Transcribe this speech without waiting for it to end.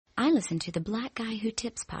I listen to the Black Guy Who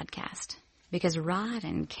Tips podcast because Rod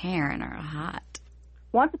and Karen are hot.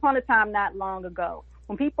 Once upon a time not long ago,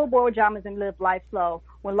 when people wore pajamas and lived life slow,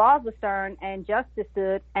 when laws were stern and justice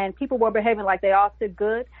stood and people were behaving like they all stood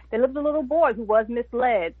good, there lived a little boy who was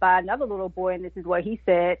misled by another little boy, and this is what he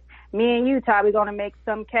said: "Me and you, Ty, we're going to make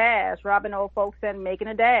some cash, robbing old folks and making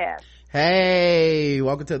a dash." Hey,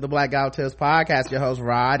 welcome to the Black Guy Who Tips podcast. Your host,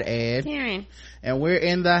 Rod and Karen. And we're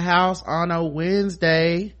in the house on a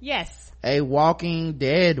Wednesday. Yes. A Walking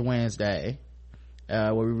Dead Wednesday.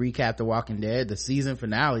 Where we recap The Walking Dead, the season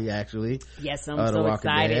finale, actually. Yes, I'm so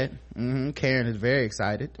excited. Karen is very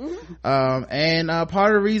excited. And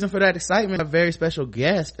part of the reason for that excitement, a very special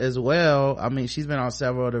guest as well. I mean, she's been on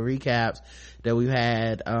several of the recaps that we've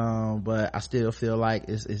had, but I still feel like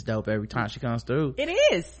it's dope every time she comes through. It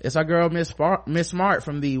is. It's our girl, Miss Smart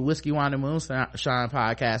from the Whiskey, Wine, and Moonshine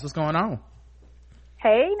podcast. What's going on?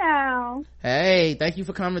 Hey now. Hey, thank you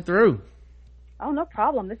for coming through. Oh, no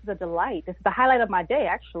problem. This is a delight. This is the highlight of my day,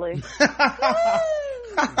 actually.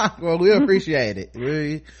 Well, we appreciate it.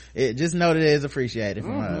 Just know that it is appreciated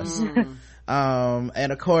from us.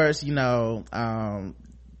 And of course, you know,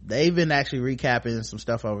 they've been actually recapping some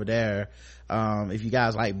stuff over there. If you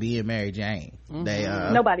guys like Being Mary Jane,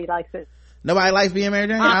 Nobody likes it. Nobody likes Being Mary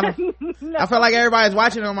Jane? No. I feel like everybody's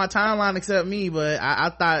watching it on my timeline except me, but I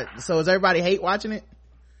thought, so does everybody hate watching it?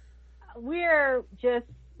 We're just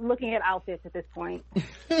looking at outfits at this point.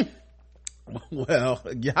 Well,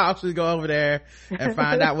 y'all should go over there and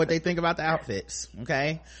find out what they think about the outfits.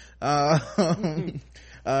 Okay. Of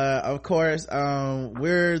course,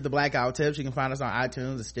 we're the Black Guy Who Tips. You can find us on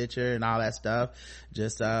iTunes and Stitcher and all that stuff.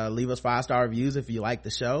 Just leave us 5-star reviews if you like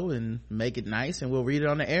the show and make it nice, and we'll read it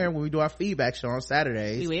on the air when we do our feedback show on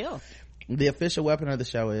Saturdays. We will. The official weapon of the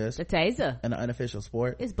show is the taser, and the unofficial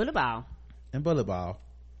sport is bullet ball. And bullet ball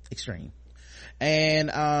extreme.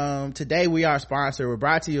 And today we are sponsored. We're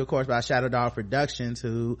brought to you, of course, by Shadow Dog Productions,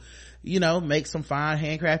 who, you know, make some fine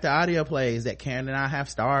handcrafted audio plays that Karen and I have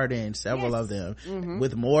starred in, several of them,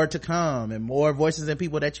 with more to come and more voices and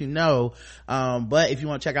people that you know. But if you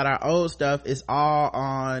want to check out our old stuff, it's all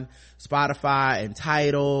on Spotify and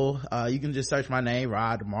Tidal. You can just search my name,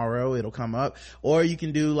 Rod Morrow, it'll come up, or you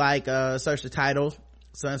can do like search the title.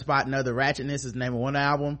 Sunspot and Other Ratchetness is the name of one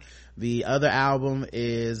album. The other album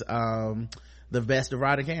is The Best of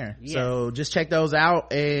Rod and Karen. Yes. So just check those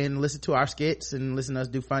out and listen to our skits and listen to us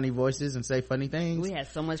do funny voices and say funny things. We had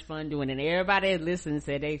so much fun doing it. Everybody that listened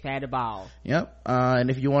said they've had a ball. Yep. And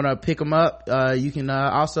if you want to pick them up, you can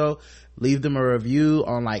also leave them a review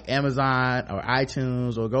on like Amazon or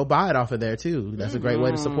iTunes, or go buy it off of there too. That's a great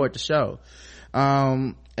way to support the show.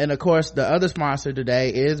 And of course, the other sponsor today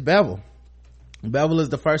is Bevel. Bevel is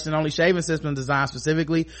the first and only shaving system designed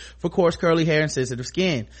specifically for coarse, curly hair and sensitive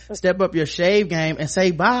skin. Step up your shave game and say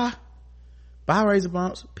bye. Bye, razor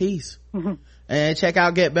bumps. Peace. And check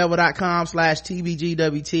out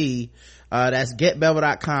getbevel.com/tbgwt. That's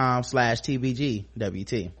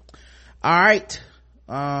getbevel.com/tbgwt. All right.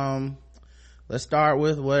 Let's start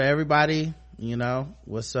with what everybody, you know,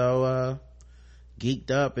 was so geeked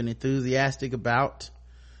up and enthusiastic about.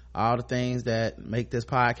 All the things that make this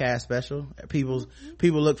podcast special. People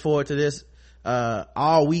look forward to this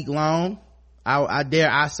all week long. I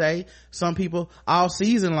dare I say, some people all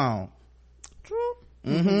season long. True.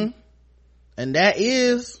 And that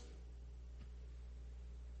is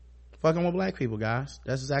fucking with black people, guys.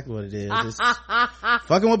 That's exactly what it is. It's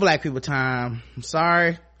fucking with black people time. I'm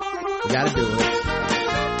sorry, you gotta do it.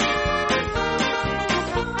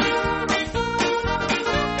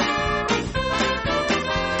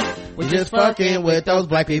 We're just fucking with those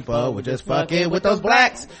black people. We're just fucking with those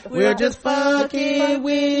blacks. We're just fucking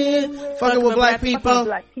with black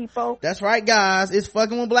people. That's right, guys. It's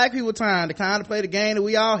fucking with black people time. To kind of play the game that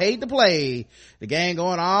we all hate to play. The game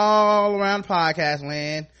going all around podcast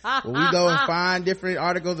land. Where we go and find different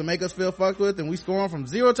articles that make us feel fucked with, and we score them from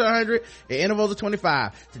 0 to 100 in intervals of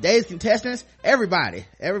 25. Today's contestants, everybody's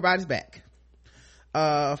back.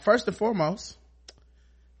 First and foremost,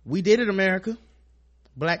 we did it, America.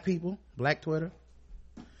 Black people, Black Twitter.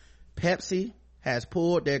 Pepsi has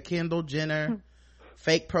pulled their Kendall Jenner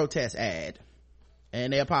fake protest ad,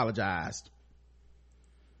 and they apologized,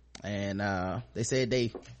 and they said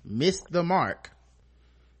they missed the mark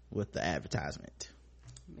with the advertisement.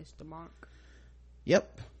 Missed the mark.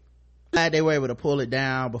 Yep. Glad they were able to pull it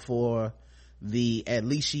down before the At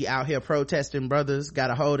Least She Out Here Protesting brothers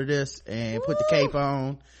got a hold of this and put the cape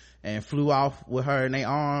on and flew off with her in their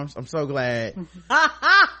arms. I'm so glad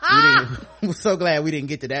we didn't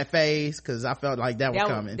get to that phase, because I felt like that was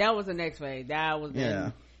coming. That was the next phase. That was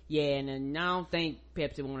Yeah, and I don't think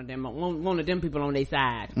Pepsi one of them people on their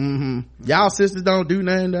side. Y'all sisters don't do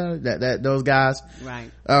nothing that those guys,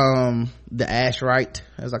 right? The Ash Right,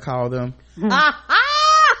 as I call them.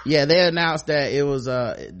 Yeah, they announced that it was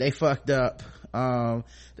they fucked up.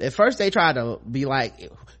 At first they tried to be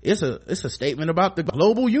like, it's a statement about the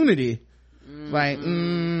global unity. Like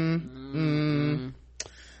don't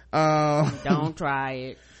try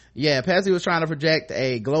it. Yeah, Pepsi was trying to project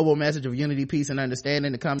a global message of unity, peace, and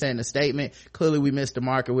understanding to come in the statement. Clearly we missed the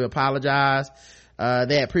mark and we apologize.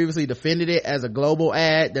 They had previously defended it as a global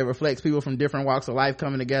ad that reflects people from different walks of life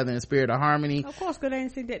coming together in a spirit of harmony. Of course,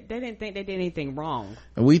 because they didn't think they did anything wrong.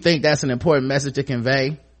 And we think that's an important message to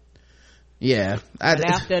convey. Yeah. But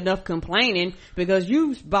after enough complaining, because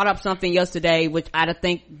you brought up something yesterday, which I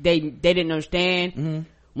think they didn't understand.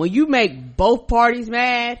 When you make both parties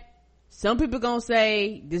mad, some people gonna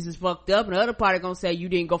say this is fucked up, and the other party gonna say you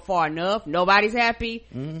didn't go far enough. Nobody's happy.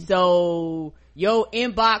 So your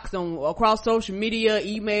inbox across social media,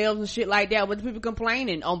 emails and shit like that, with the people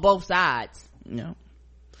complaining on both sides. Yeah.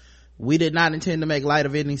 We did not intend to make light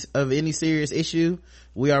of any serious issue.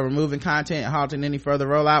 We are removing content and halting any further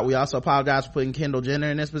rollout. We also apologize for putting Kendall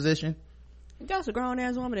Jenner in this position. That's a grown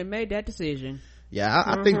ass woman that made that decision. Yeah,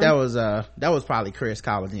 I think that was probably Chris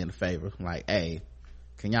calling in a favor. Like, hey,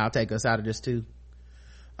 can y'all take us out of this too?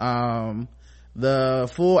 The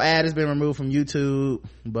full ad has been removed from YouTube,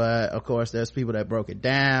 but of course there's people that broke it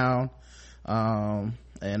down,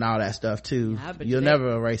 and all that stuff too. You'll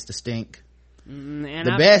never erase the stink.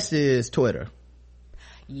 The best is Twitter.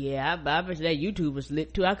 Yeah, I bet that YouTube was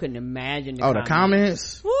lit too. I couldn't imagine the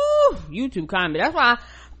comments. Woo! YouTube comments. That's why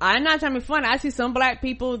I'm not trying to be funny. I see some black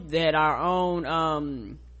people that are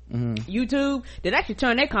on YouTube that actually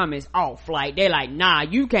turn their comments off. Like, they're like, nah,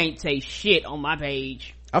 you can't say shit on my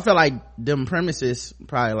page. I feel like them supremacists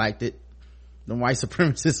probably liked it. Them white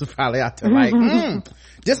supremacists were probably out there like,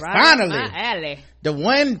 just right, finally the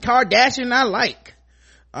one Kardashian I like.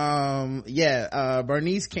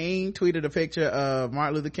 Bernice King tweeted a picture of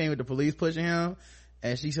Martin Luther King with the police pushing him,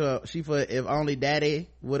 and she put, if only daddy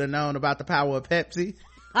would have known about the power of Pepsi.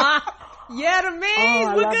 Yeah, the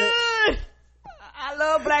memes were good. I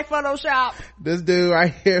love black Photoshop. This dude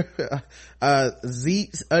right here,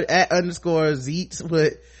 Zeets at _ Zeets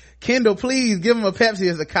put, Kendall, please give him a Pepsi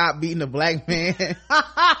as a cop beating a black man.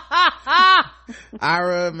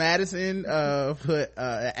 Ira Madison put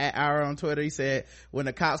at Ira on Twitter, he said, when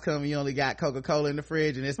the cops come, you only got Coca-Cola in the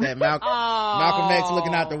fridge, and it's that Malcolm X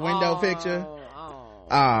looking out the window picture.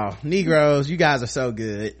 Negroes, you guys are so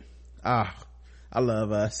good. I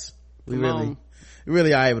love us. We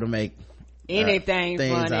really are able to make anything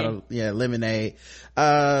things funny out of lemonade.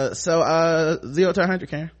 0 to 100,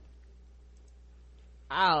 Karen.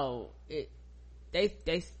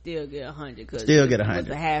 They still get 100. Still get 100. It was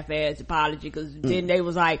a half-ass apology, because then they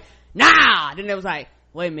was like, nah. Then they was like,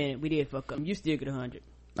 wait a minute, we did fuck up. You still get 100.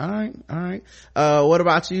 All right. What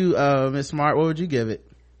about you, Miss Smart? What would you give it?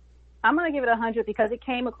 I'm gonna give it 100 because it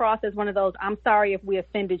came across as one of those I'm sorry if we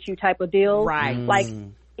offended you type of deals. Right. Like,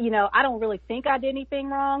 I don't really think I did anything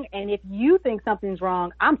wrong, and if you think something's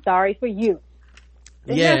wrong, I'm sorry for you.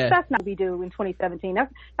 Yeah, that's not what we do in 2017.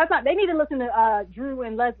 That's not. They need to listen to Drew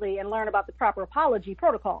and Leslie and learn about the proper apology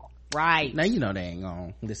protocol. Right. Now they ain't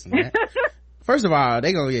gonna listen to that. First of all,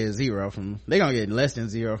 they gonna get less than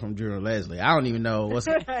 0 from Drew and Leslie. I don't even know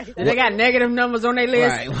they got negative numbers on their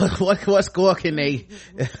list. Right. What score can they?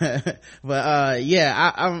 But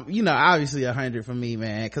I'm obviously 100 for me,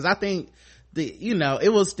 man, because I think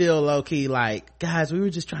it was still low key like, guys, we were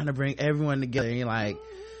just trying to bring everyone together, and you're like,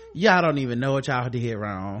 y'all don't even know what y'all did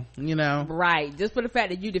wrong, right? Just for the fact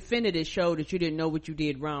that you defended it showed that you didn't know what you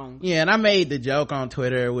did wrong. Yeah, and I made the joke on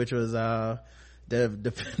Twitter, which was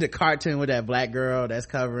the cartoon with that black girl that's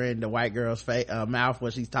covering the white girl's mouth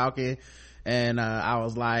when she's talking, and I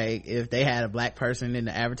was like, if they had a black person in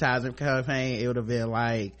the advertising campaign, it would have been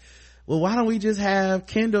like, well, why don't we just have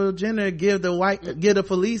Kendall Jenner give the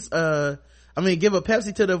police give a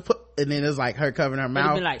Pepsi to and then it's like her covering her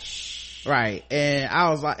mouth. Been like, shh. Right. And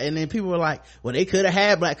I was like, and then people were like, well, they could have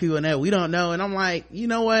had black people in there, we don't know. And I'm like, you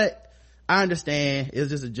know what, I understand,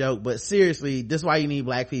 it's just a joke, but seriously, this is why you need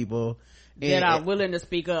black people that are willing to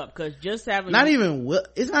speak up, because just having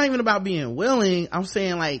it's not even about being willing. I'm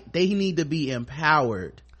saying, like, they need to be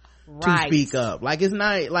empowered to speak up. Like, it's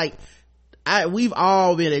not like we've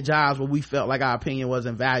all been at jobs where we felt like our opinion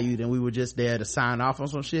wasn't valued and we were just there to sign off on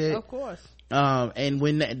some shit. Of course. And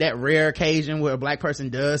when that rare occasion where a black person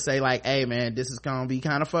does say like, hey man, this is gonna be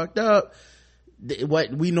kind of fucked up,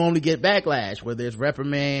 what we normally get backlash, whether it's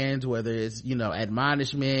reprimands, whether it's,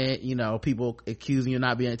 admonishment, people accusing you of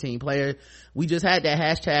not being a team player. We just had that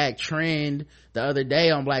hashtag trend the other day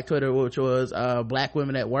on Black Twitter, which was black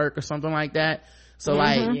women at work or something like that. So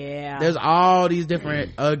there's all these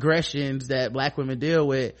different aggressions that black women deal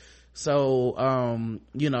with. So and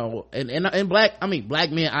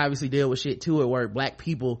black men obviously deal with shit too at work, black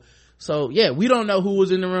people. So yeah, we don't know who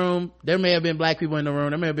was in the room. There may have been black people in the room.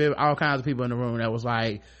 There may have been all kinds of people in the room that was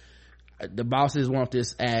like, the bosses want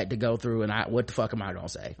this ad to go through, and what the fuck am I gonna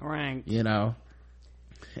say? Right. At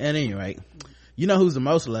any rate, who's the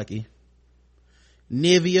most lucky?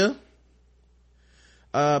 Nivea.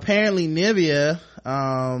 Apparently Nivea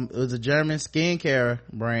was a German skincare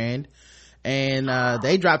brand, and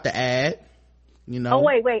they dropped the ad. Oh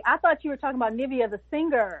wait, I thought you were talking about Nivea the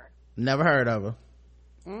singer. Never heard of her.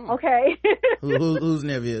 Okay. Who's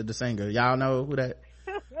Nivea the singer? Y'all know who that?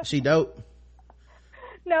 She dope?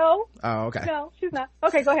 No. Oh, okay. No, she's not.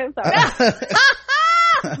 Okay, go ahead. I'm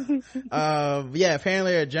sorry. Yeah,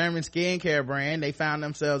 apparently a German skincare brand. They found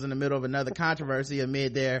themselves in the middle of another controversy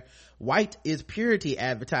amid their "White is Purity"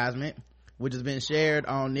 advertisement, which has been shared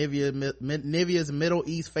on Nivea's Middle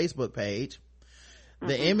East Facebook page.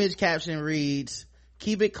 The image caption reads,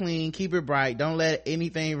 "Keep it clean, keep it bright, don't let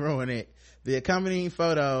anything ruin it." The accompanying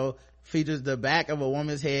photo features the back of a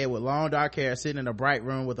woman's head with long dark hair sitting in a bright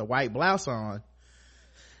room with a white blouse on,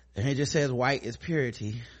 and it just says "White is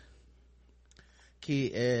Purity."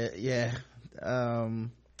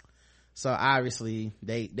 So obviously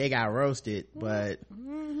they got roasted, but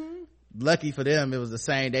lucky for them, it was the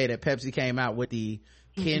same day that Pepsi came out with the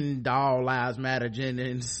Ken Doll Lives Matter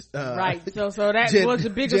Jennings right. So that was the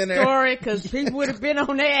bigger story, because people would have been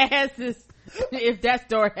on their asses if that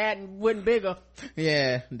story wasn't bigger.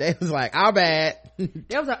 Yeah, they was like, our bad.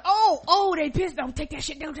 They was like, oh, they pissed. Don't take that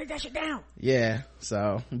shit down. Yeah,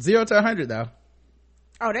 so 0 to 100 though.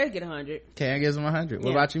 Oh, they'd get 100. Can I give them 100?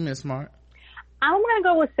 What about you, Miss Smart? I'm going to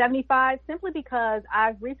go with 75, simply because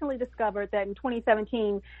I've recently discovered that in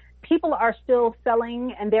 2017, people are still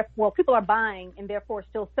selling, and people are buying and therefore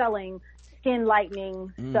still selling skin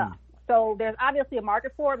lightening stuff. So there's obviously a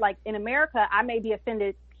market for it. Like in America, I may be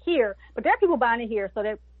offended here, but there are people buying it here, so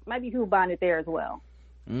there might be people buying it there as well.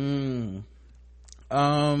 I'm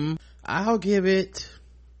gonna give it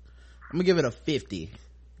a 50.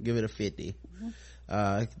 Give it a 50.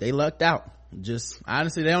 They lucked out. Just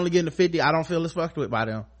honestly, they only getting a 50. I don't feel as fucked with by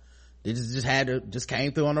them. They just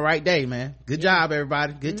came through on the right day, man. Good job,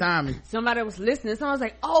 everybody. Good timing. Somebody was listening. Someone was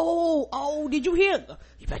like, oh, did you hear?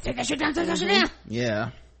 You better take that shit down. Yeah.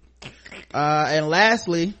 And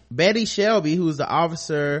lastly, Betty Shelby, who's the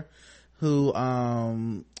officer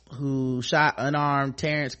who shot unarmed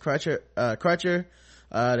Terrence Crutcher,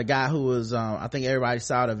 the guy who was, I think everybody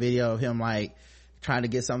saw the video of him like trying to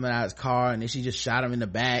get something out of his car, and then she just shot him in the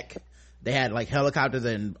back. They had like helicopters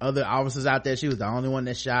and other officers out there. She was the only one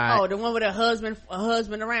that shot. Oh, the one with a husband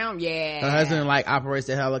around? Yeah. Her husband like operates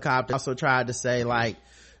the helicopter. Also tried to say like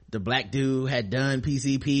the black dude had done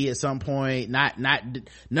PCP at some point.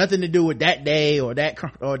 Nothing to do with that day or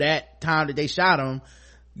that time that they shot him.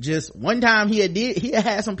 Just one time he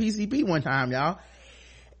had some PCP one time, y'all.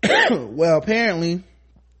 Well, apparently,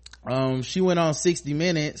 she went on 60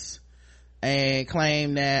 Minutes and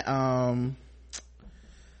claimed that,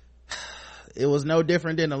 it was no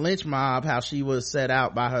different than a lynch mob, how she was set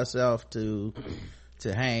out by herself to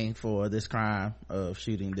hang for this crime of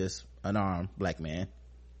shooting this unarmed black man.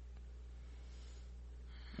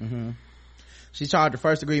 She's charged with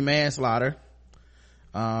first-degree manslaughter.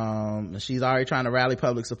 She's already trying to rally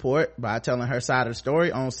public support by telling her side of the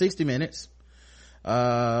story on 60 Minutes.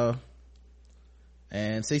 And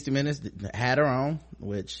 60 Minutes had her on,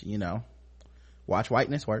 which, watch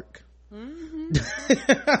whiteness work.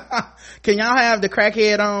 Can y'all have the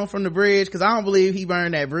crackhead on from the bridge? Because I don't believe he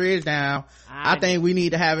burned that bridge down. I think we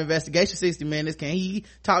need to have investigation 60 Minutes. Can he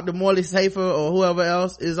talk to Morley Safer or whoever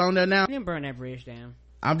else is on there now? He didn't burn that bridge down.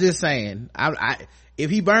 I'm just saying, if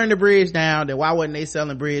he burned the bridge down, then why wasn't they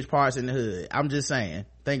selling bridge parts in the hood? I'm just saying,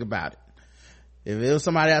 think about it. If it was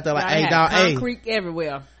somebody out there like, hey dog, concrete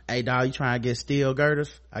everywhere. Hey dog, you trying to get steel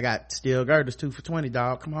girders? I got steel girders 2 for $20,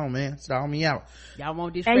 dog. Come on, man, stall me out. Y'all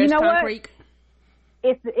want this fresh concrete?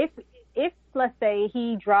 If let's say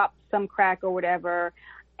he dropped some crack or whatever,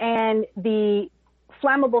 and the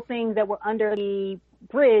flammable things that were under the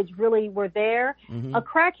bridge really were there, a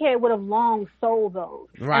crackhead would have long sold those,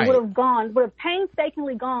 and would have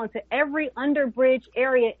painstakingly gone to every underbridge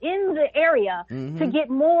area in the area to get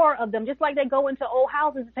more of them, just like they go into old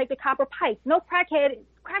houses to take the copper pipes. No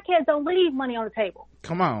crackheads don't leave money on the table.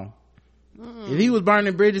 Come on. If he was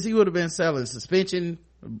burning bridges, he would have been selling suspension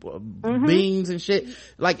beans and shit.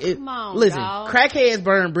 Like it. Listen, dog. Crackheads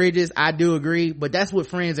burn bridges. I do agree, but that's with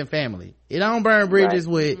friends and family. It don't burn bridges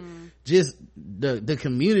with just the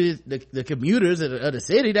community, the commuters of the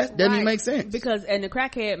city. That doesn't even make sense. Because in the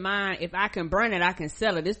crackhead mind, if I can burn it, I can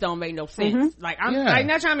sell it. This don't make no sense. Like I'm like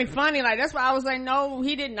not trying to be funny. Like that's why I was like, no,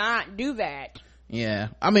 he did not do that. Yeah,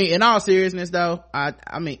 I mean, in all seriousness though,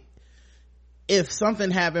 I mean, if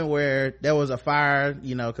something happened where there was a fire,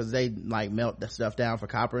 you know, because they like melt the stuff down for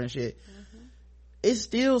copper and shit, it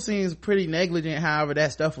still seems pretty negligent. However,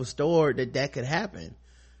 that stuff was stored, that could happen.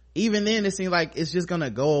 Even then, it seems like it's just gonna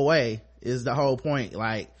go away. Is the whole point?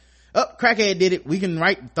 Like, crackhead did it. We can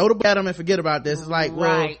throw the at him and forget about this. It's like,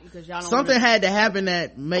 well, something had to happen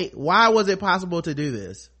that why was it possible to do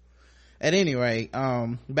this? At any rate,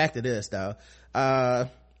 back to this though.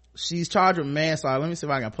 She's charged with manslaughter. Let me see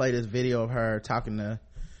if I can play this video of her talking to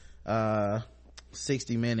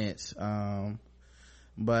 60 Minutes. Yeah,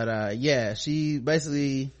 she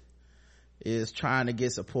basically is trying to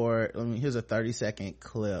get support. Here's a 30-second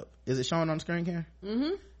clip. Is it showing on the screen here?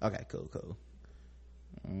 Okay, cool.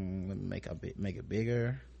 Let me make it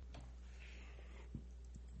bigger.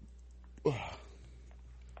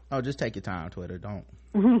 Oh, just take your time, Twitter. Don't.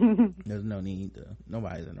 There's no need to.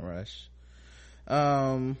 Nobody's in a rush.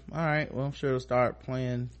 All right. Well, I'm sure it'll start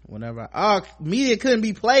playing whenever. Media couldn't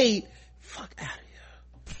be played. Fuck out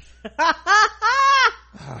of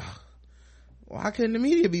here. Why couldn't the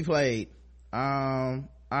media be played? All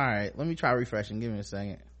right. Let me try refreshing. Give me a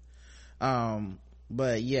second.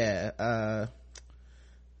 But yeah,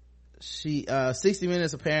 she 60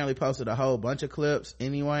 Minutes apparently posted a whole bunch of clips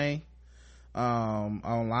anyway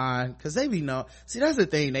online, because they be see, that's the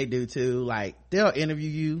thing they do too. Like, they'll interview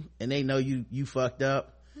you and they know you fucked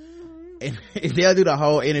up, and they'll do the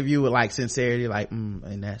whole interview with like sincerity, like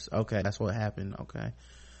and that's okay, that's what happened, okay.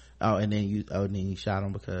 And then you shot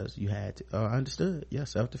him because you had to. I understood. Yeah,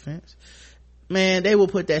 self-defense. Man, they will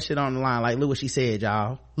put that shit on the line. Like, look what she said,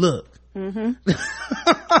 y'all. Look.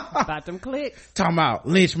 About them clicks. Talking about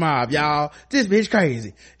lynch mob, y'all. This bitch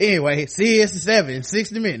crazy. Anyway, see us at 7,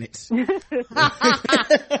 60 Minutes.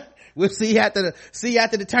 We'll see you after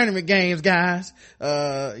the tournament games, guys.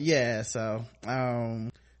 Yeah, so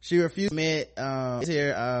she refused to admit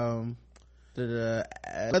here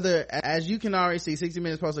as you can already see, 60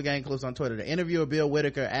 Minutes posted game clips on Twitter. The interviewer Bill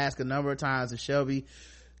Whitaker asked a number of times if Shelby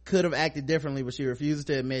could have acted differently, but she refuses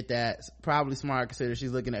to admit that. Probably smart, considering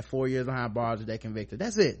she's looking at 4 years behind bars if they convicted.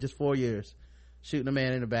 That's it, just 4 years shooting a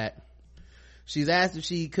man in the back. She's asked if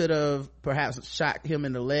she could have perhaps shot him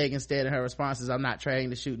in the leg instead, and her response is, I'm not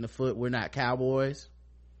trained to shoot in the foot. We're not cowboys.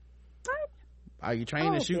 What? Are you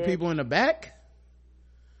trained to shoot people in the back?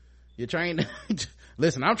 You're trained to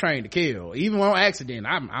listen, I'm trained to kill, even on accident.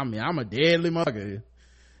 I'm a deadly motherfucker.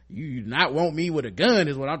 You do not want me with a gun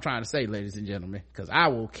is what I'm trying to say, ladies and gentlemen, because I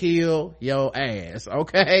will kill your ass.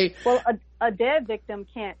 Okay. Well, a dead victim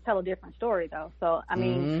can't tell a different story though. So I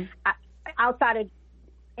mean, outside of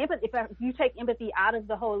empathy, if you take empathy out of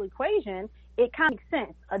the whole equation, it kind of makes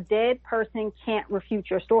sense. A dead person can't refute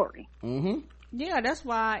your story. Yeah, that's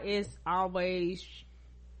why it's always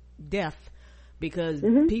death, because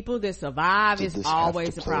people that survive is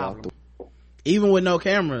always a problem. Even with no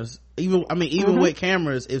cameras, even with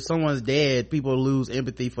cameras, if someone's dead, people lose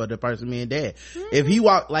empathy for the person being dead. If he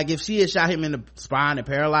if she had shot him in the spine and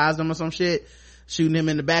paralyzed him or some shit, shooting him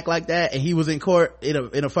in the back like that, and he was in court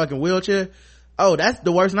in a fucking wheelchair, that's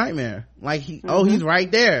the worst nightmare. Like he's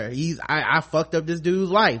right there. I fucked up this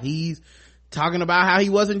dude's life. He's talking about how he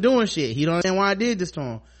wasn't doing shit. He don't understand why I did this to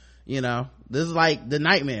him. You know, this is like the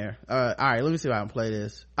nightmare. All right, let me see if I can play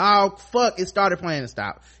this. Oh fuck, it started playing and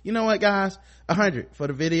stopped. You know what, guys? 100 for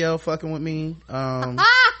the video fucking with me.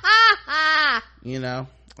 You know,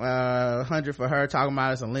 100 for her talking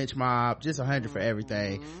about it's a lynch mob. Just 100 for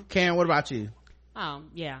everything. Karen, what about you?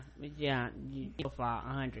 Yeah, you go for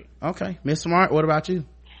 100. Okay, Miss Smart, what about you?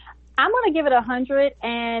 I'm going to give it 100,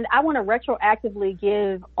 and I want to retroactively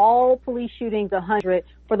give all police shootings 100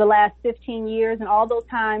 for the last 15 years, and all those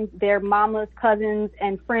times their mamas, cousins,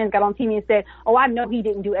 and friends got on TV and said, oh, I know he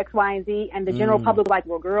didn't do X, Y, and Z, and the general public was like,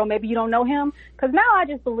 well, girl, maybe you don't know him. Because now I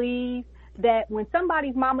just believe that when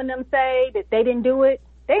somebody's mama and them say that they didn't do it,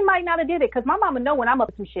 they might not have did it, because my mama know when I'm up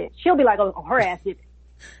to some shit. She'll be like, oh, her ass did it.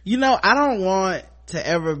 You know, I don't want to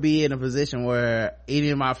ever be in a position where any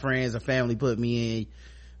of my friends or family put me in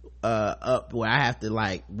up where I have to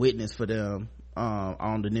like witness for them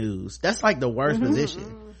on the news. That's like the worst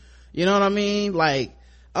position. You know what I mean? Like,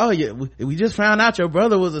 oh yeah, we just found out your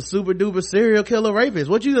brother was a super duper serial killer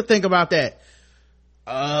rapist. What you think about that?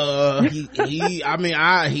 He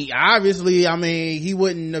obviously, he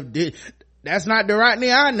wouldn't have did. That's not the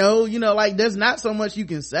Rodney I know. Like, there's not so much you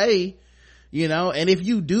can say, and if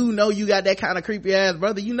you do know you got that kind of creepy ass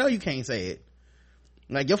brother, you can't say it.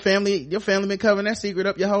 Like, your family been covering that secret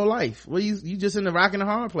up your whole life. Well, you just in the rock and the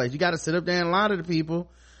hard place. You got to sit up there and lie to the people.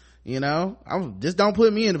 Just don't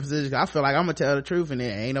put me in a position. I feel like I'm gonna tell the truth, and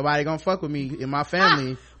there ain't nobody gonna fuck with me in my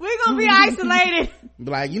family. We're gonna be isolated.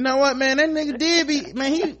 Like, you know what, man? That nigga did be,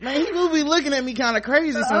 man, he will be looking at me kind of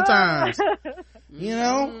crazy sometimes.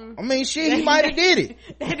 Shit, he might have did it.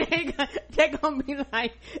 They're gonna be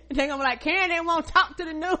like, Karen didn't want to talk to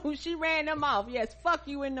the news. She ran them off. Yes, fuck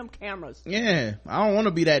you in them cameras. Yeah, I don't want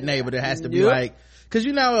to be that neighbor that has to be like, cause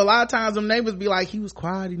a lot of times them neighbors be like, he was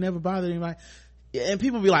quiet, he never bothered anybody. And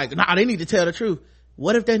people be like, nah, they need to tell the truth.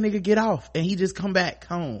 What if that nigga get off and he just come back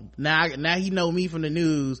home? Now he know me from the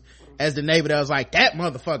news as the neighbor that was like, that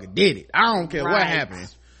motherfucker did it. I don't care what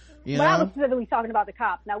happens. But I was specifically talking about the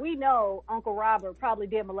cops. Now, we know Uncle Robert probably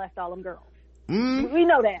did molest all them girls. Mm-hmm. We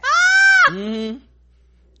know that. Mm-hmm.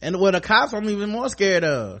 And what the cops I'm even more scared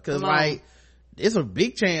of. Cause it's a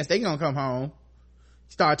big chance they gonna come home.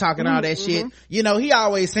 Start talking all that shit. He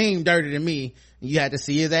always seemed dirtier than me. You had to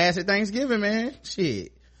see his ass at Thanksgiving, man.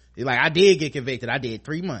 Shit. He's like, I did get convicted. I did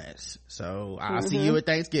 3 months. So I'll see you at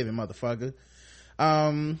Thanksgiving, motherfucker.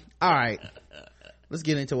 All right. Let's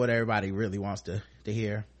get into what everybody really wants to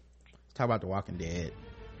hear. Let's talk about The Walking Dead.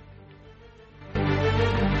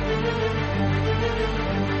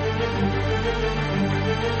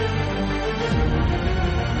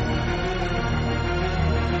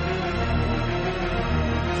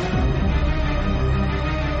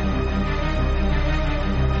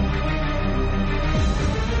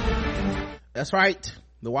 That's right.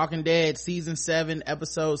 The Walking Dead season 7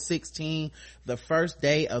 episode 16, The First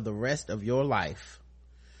Day of the Rest of Your Life.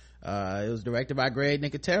 It was directed by Greg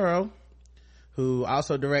Nicotero, who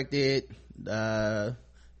also directed The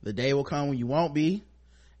Day Will Come When You Won't Be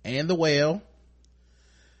and The Whale.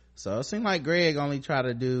 So it seemed like Greg only tried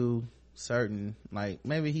to do certain, like,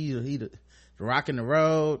 maybe he rocking the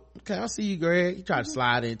road. Okay, I'll see you, Greg. You try to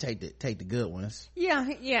slide in and take the good ones. Yeah.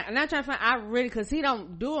 And I'm trying to find, cause he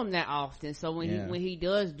don't do them that often. So when he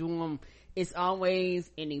does do them, it's always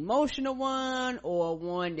an emotional one or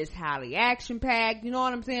one that's highly action packed. You know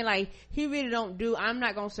what I'm saying? Like, he really don't do, I'm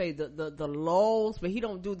not gonna say the lulls, but he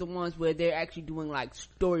don't do the ones where they're actually doing like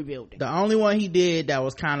story building. The only one he did that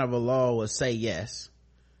was kind of a lull was Say Yes.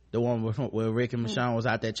 The one where Rick and Michonne was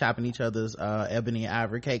out there chopping each other's ebony and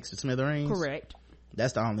ivory cakes to smithereens. Correct.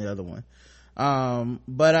 That's the only other one. It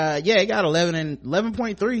got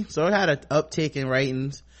 11.3, so it had an uptick in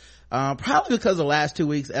ratings. Probably because the last 2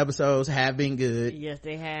 weeks episodes have been good. Yes,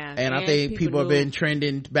 they have. And I think people have been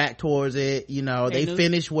trending back towards it. They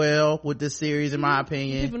finished well with this series, in my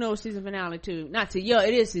opinion. People know season finale too.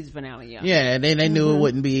 It is season finale, yeah. Yeah, and then they knew it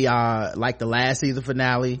wouldn't be like the last season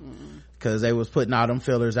finale. Cause they was putting all them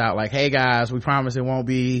fillers out like, hey guys, we promise it won't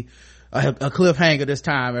be a cliffhanger this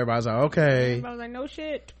time. Everybody's like, okay. Everybody's like, no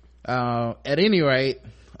shit. At any rate,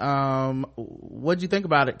 what'd you think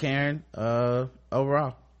about it, Karen,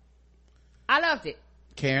 overall? I loved it.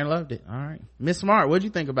 Karen loved it. All right. Miss Smart, what'd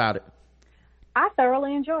you think about it? I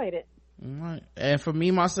thoroughly enjoyed it. All right. And for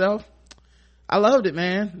me, myself, I loved it,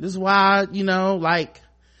 man. This is why,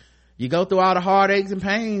 you go through all the heartaches and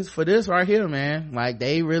pains for this right here, man. Like,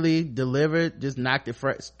 they really delivered, just knocked it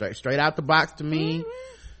straight out the box to me.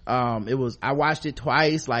 I watched it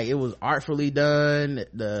twice. Like, it was artfully done.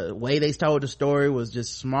 The way they told the story was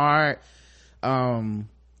just smart. Honestly,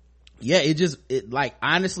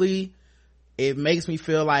 it makes me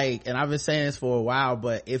feel like, and I've been saying this for a while,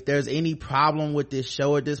 but if there's any problem with this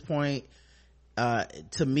show at this point,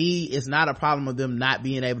 to me, it's not a problem of them not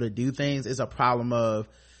being able to do things. It's a problem of,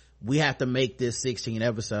 we have to make this 16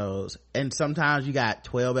 episodes, and sometimes you got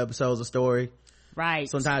 12 episodes of story, right?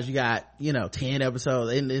 Sometimes you got 10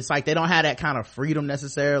 episodes, and it's like they don't have that kind of freedom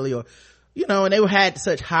necessarily, or and they had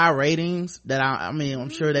such high ratings that I'm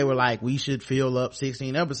sure they were like, we should fill up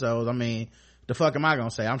 16 episodes. The fuck am I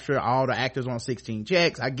gonna say? I'm sure all the actors want 16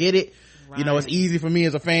 checks. I get it. Right. It's easy for me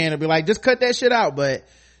as a fan to be like, just cut that shit out. But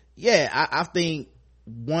yeah, I think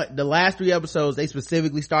the last 3 episodes, they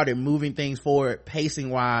specifically started moving things forward pacing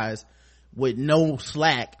wise with no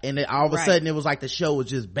slack, and then all of a sudden it was like the show was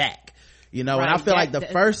just back, and I feel like the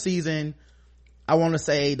first season, I want to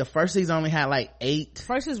say the first season only had like 8.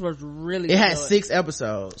 First season was really it had 6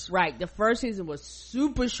 episodes. Right. The first season was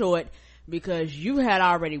super short because you had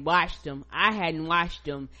already watched them. I hadn't watched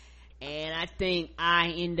them, and I think I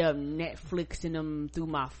end up Netflixing them through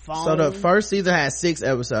my phone. So the first season had 6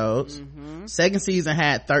 episodes. Second season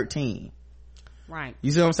had 13. Right.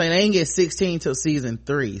 You see what I'm saying? They didn't get 16 till season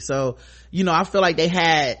 3. So, you know, I feel like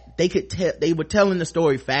they were telling the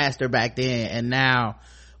story faster back then, and now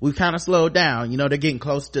we've kind of slowed down. You know, they're getting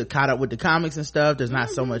close to caught up with the comics and stuff. There's not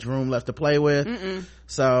so much room left to play with.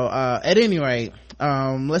 So, at any rate,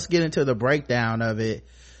 let's get into the breakdown of it.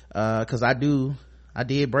 Cause I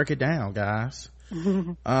did break it down, guys.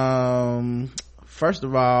 First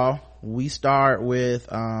of all, we start with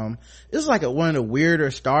this is like one of the weirder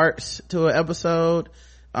starts to an episode.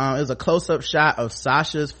 It was a close-up shot of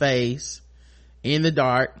Sasha's face in the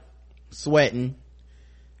dark, sweating,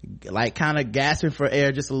 like kind of gasping for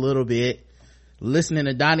air just a little bit, listening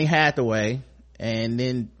to Donny Hathaway, and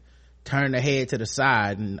then turn the head to the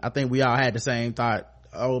side. And I think we all had the same thought,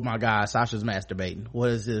 oh my god, Sasha's masturbating. What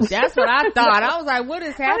is this? That's what I thought. I was like, what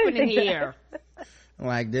is happening here?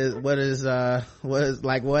 Like this, what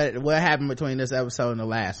happened between this episode and the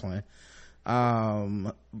last one?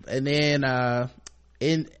 And then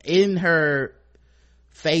in her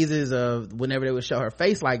phases of whenever they would show her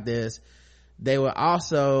face like this, they would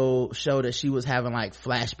also show that she was having like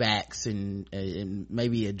flashbacks and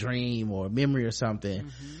maybe a dream or a memory or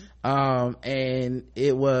something. And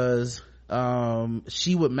it was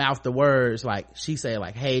she would mouth the words, like she said,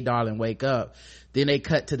 like, hey darling, wake up. Then they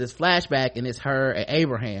cut to this flashback, and it's her and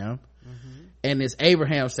Abraham, and it's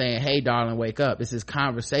Abraham saying, hey darling, wake up. It's this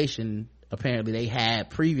conversation apparently they had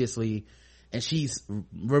previously, and she's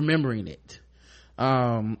remembering it.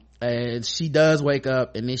 And she does wake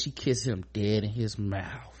up, and then she kisses him dead in his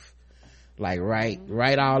mouth, like right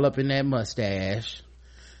all up in that mustache.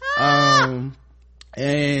 And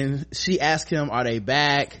she asks him, are they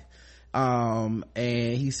back? And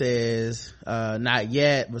he says, not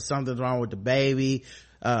yet, but something's wrong with the baby.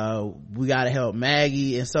 We gotta help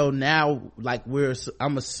Maggie. And so now, like,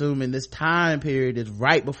 I'm assuming this time period is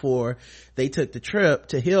right before they took the trip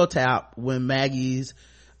to Hilltop, when Maggie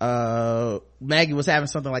was having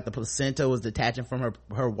something like the placenta was detaching from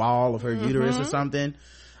her wall of her uterus or something.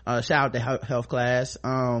 Shout out to health class.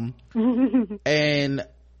 And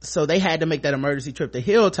so they had to make that emergency trip to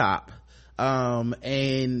Hilltop.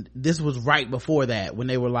 And this was right before that, when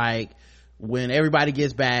they were like, when everybody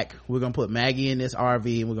gets back, we're gonna put Maggie in this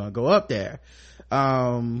RV and we're gonna go up there.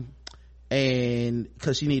 And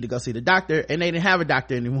cause she needed to go see the doctor, and they didn't have a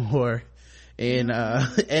doctor anymore. And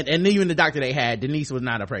even the doctor they had, Denise, was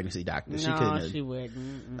not a pregnancy doctor. She couldn't. She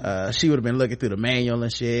wouldn't. She would have been looking through the manual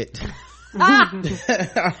and shit.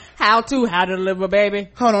 How to deliver baby.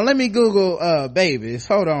 Hold on, let me Google babies.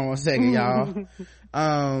 Hold on one second, y'all.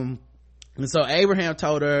 And so Abraham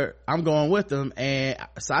told her, I'm going with them, and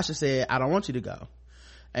Sasha said, I don't want you to go.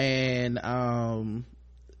 And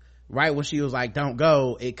right when she was like, don't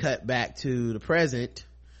go, it cut back to the present,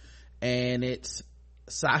 and it's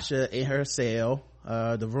Sasha in her cell,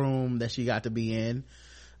 the room that she got to be in.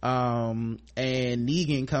 And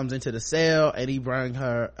Negan comes into the cell, and he brought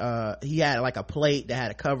her he had like a plate that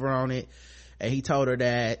had a cover on it, and he told her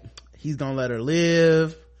that he's gonna let her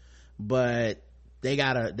live, but they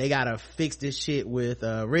gotta fix this shit with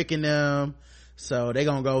Rick and them. So they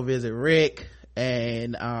gonna go visit Rick,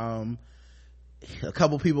 and a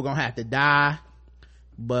couple people gonna have to die,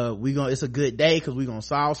 but it's a good day because we gonna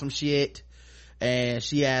solve some shit. And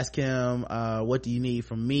she asked him, what do you need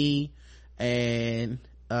from me? And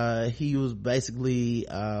he was basically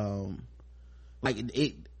like,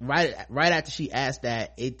 it right after she asked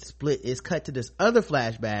that, it's cut to this other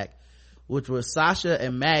flashback, which was Sasha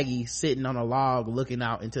and Maggie sitting on a log looking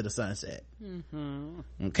out into the sunset.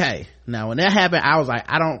 Okay, now when that happened, I was like,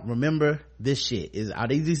 I don't remember this shit. Are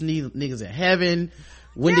these niggas in heaven?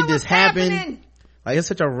 When did this happen? Like, it's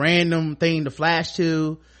such a random thing to flash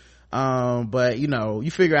to. But you know, you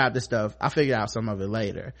figure out this stuff. I figured out some of it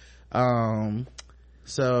later.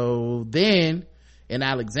 So then in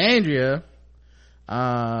Alexandria,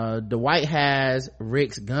 Dwight has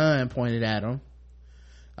Rick's gun pointed at him,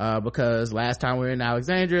 because last time we were in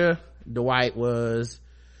Alexandria, Dwight was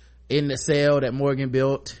in the cell that Morgan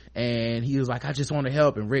built, and he was like, I just want to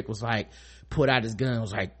help. And Rick was like, put out his gun,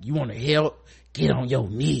 was like, you want to help? Get on your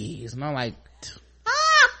knees. And I'm like,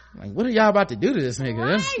 what are y'all about to do to this nigga?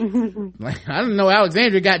 Right. Like, I didn't know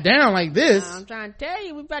Alexandria got down like this. I'm trying to tell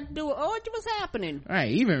you, we about to do what's happening.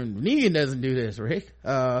 Right, even Negan doesn't do this, Rick.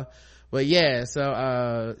 But yeah,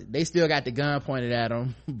 so they still got the gun pointed at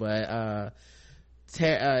him, but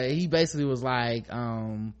he basically was like,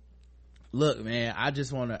 look man, I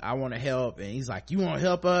want to help. And he's like, you want to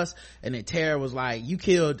help us? And then Tara was like, you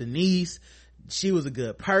killed Denise, she was a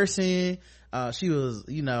good person. She was,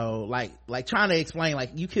 you know, like trying to explain, like,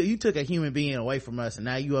 you took a human being away from us, and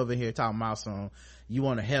now you over here talking about you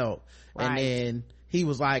want to help. Right. And then he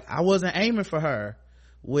was like, I wasn't aiming for her,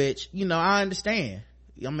 which, you know, I understand.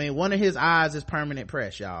 I mean, one of his eyes is permanent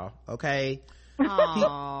press, y'all. Okay. He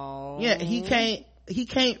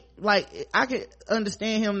can't, like, I could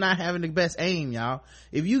understand him not having the best aim, y'all.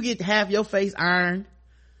 If you get half your face ironed,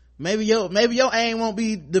 maybe your aim won't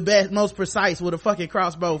be the best, most precise with a fucking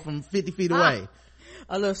crossbow from 50 feet away.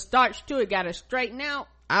 A little starch to it, gotta straighten out.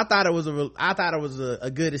 I thought it was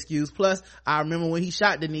a good excuse. Plus, I remember when he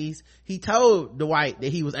shot Denise, he told Dwight that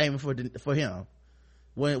he was aiming for him.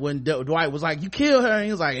 When Dwight was like, you killed her, and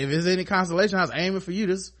he was like, if it's any consolation, I was aiming for you.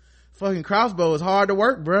 This fucking crossbow is hard to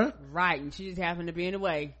work, bruh. Right, and she just happened to be in the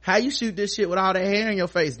way. How you shoot this shit with all that hair in your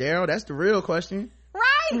face, Daryl? That's the real question.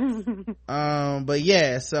 Right. But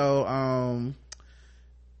yeah, so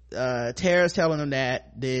Tara's telling him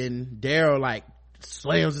that, then Daryl like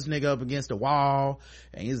slams this nigga up against the wall,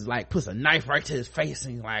 and he's like puts a knife right to his face,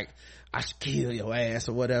 and he's like, I should kill your ass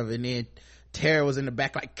or whatever. And then Tara was in the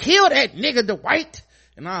back like, kill that nigga, Dwight.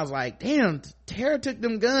 And I was like, damn, Tara took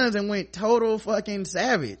them guns and went total fucking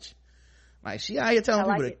savage. Like, she out here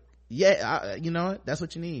telling people you know what, that's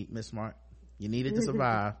what you need, Miss Smart. You need it to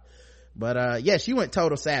survive. But yeah, she went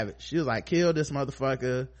total savage. She was like, kill this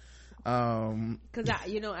motherfucker. Cause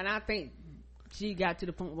and I think she got to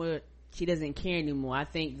the point where she doesn't care anymore. I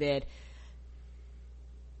think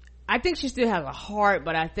she still has a heart,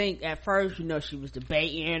 but I think at first, she was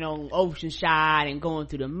debating on Oceanside and going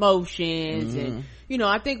through the motions. And,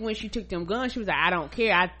 I think when she took them guns, she was like, I don't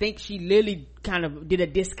care. I think she literally kind of did a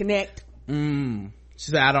disconnect. She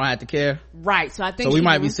said, I don't have to care. Right. So I think we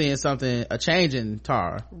might be seeing a change in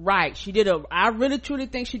Tara. Right. I really truly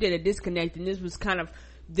think she did a disconnect, and this was kind of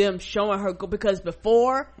them showing her, because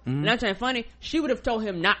before, and I'm trying funny, she would have told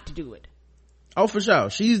him not to do it. Oh, for sure.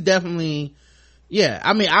 She's definitely,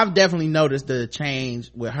 I mean, I've definitely noticed the change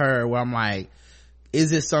with her where I'm like, is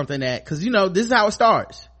this something that, cause this is how it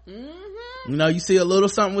starts. You see a little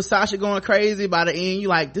something with Sasha going crazy. By the end, you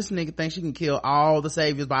like, this nigga thinks she can kill all the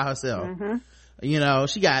saviors by herself.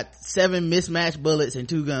 She got 7 mismatched bullets and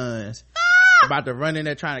 2 guns. About to run in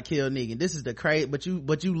there trying to kill Negan. This is the crazy, but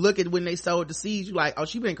you look at when they sowed the seeds, you like, oh,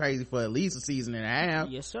 she been crazy for at least a season and a half.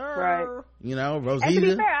 Yes, sir. Right. Rosita. And to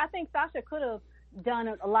be fair, I think Sasha could have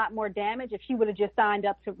done a lot more damage if she would have just signed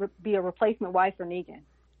up to be a replacement wife for Negan.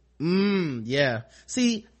 Yeah.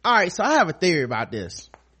 See, all right, so I have a theory about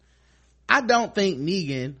this. I don't think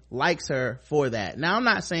Negan likes her for that. Now, I'm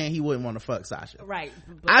not saying he wouldn't want to fuck Sasha. Right.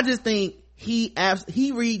 I just think he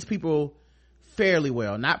reads people fairly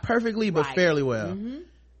well, not perfectly, but fairly well.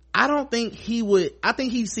 I don't think he would. I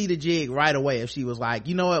think he'd see the jig right away if she was like,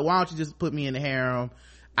 you know what, why don't you just put me in the harem?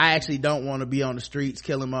 I actually don't want to be on the streets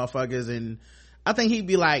killing motherfuckers. And I think he'd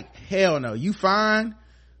be like, hell no, you fine,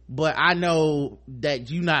 but I know that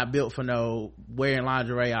you not built for no wearing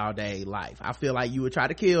lingerie all day life. I feel like you would try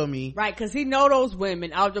to kill me. Right, because he know those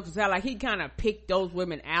women. I was just saying, like, he kind of picked those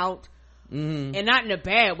women out. And not in a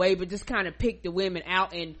bad way, but just kind of picked the women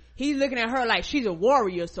out, and he's looking at her like she's a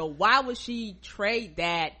warrior, so why would she trade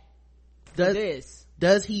that for this?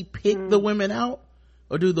 Does he pick the women out,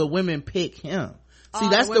 or do the women pick him? See,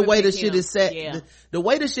 that's the way the shit is set. The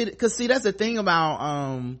way the shit, cause see, that's the thing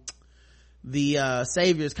about the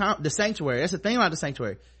saviors, the sanctuary. That's the thing about the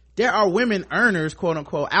sanctuary. There are women earners, quote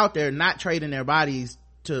unquote, out there not trading their bodies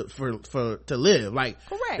to live. Like,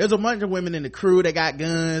 correct. There's a bunch of women in the crew that got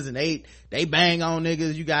guns and they bang on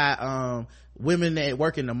niggas. You got women that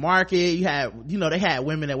work in the market. You have, they had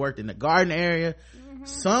women that worked in the garden area.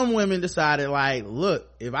 Some women decided, like, look,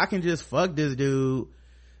 if I can just fuck this dude,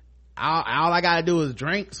 all I gotta do is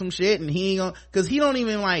drink some shit, and he ain't gonna, cause he don't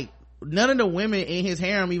even, like, none of the women in his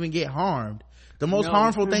harem even get harmed. The most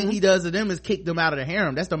harmful thing he does to them is kick them out of the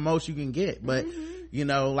harem. That's the most you can get. But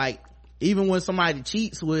like, even when somebody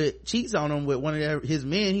cheats on him with one of his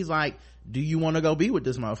men, he's like, do you want to go be with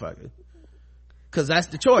this motherfucker? Cause that's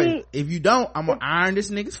the choice. If you don't, I'm gonna iron this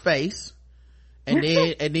nigga's face, and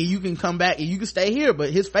then you can come back and you can stay here, but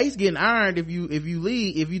his face getting ironed if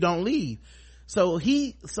you don't leave. So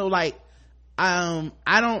I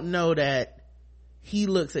don't know that he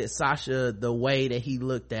looks at Sasha the way that he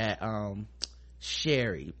looked at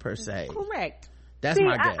Sherry, per se. Correct. That's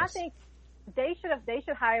my guess. I think they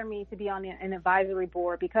should hire me to be on an advisory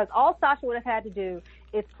board, because all Sasha would have had to do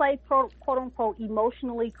is play quote unquote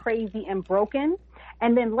emotionally crazy and broken,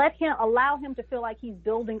 and then allow him to feel like he's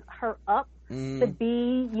building her up to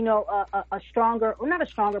be, a stronger, or not a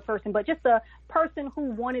stronger person, but just a person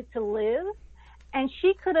who wanted to live, and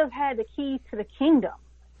she could have had the keys to the kingdom.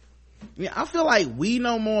 Yeah, I feel like we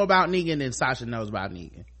know more about Negan than Sasha knows about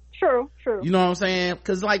Negan. True. You know what I'm saying?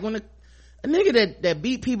 Because, like, when a nigga that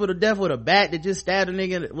beat people to death with a bat, that just stabbed a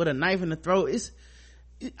nigga with a knife in the throat,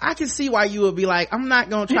 I can see why you would be like, I'm not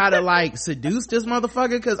gonna try to like seduce this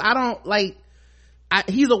motherfucker, because I don't like,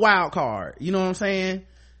 he's a wild card, you know what I'm saying?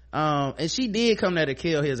 And she did come there to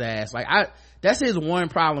kill his ass. Like, that's his one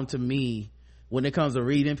problem to me when it comes to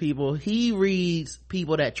reading people. He reads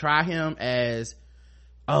people that try him as,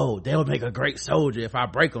 oh, they'll make a great soldier if I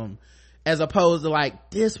break them, as opposed to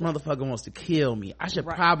like, this motherfucker wants to kill me, I should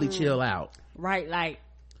probably chill out. Right, like,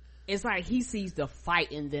 it's like he sees the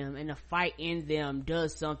fight in them, and the fight in them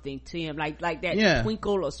does something to him, like that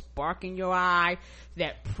twinkle or spark in your eye,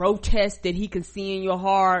 that protest that he can see in your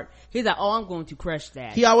heart. He's like, oh, I'm going to crush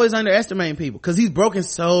that. He always underestimating people, because he's broken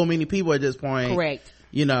so many people at this point. Correct.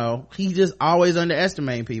 You know, he just always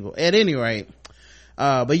underestimating people. At any rate,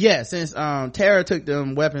 but yeah, since Tara took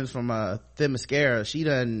them weapons from Themyscira, she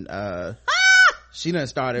done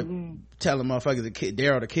started telling motherfuckers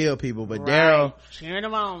Daryl to kill people, but Daryl cheering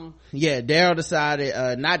them on. Yeah, Daryl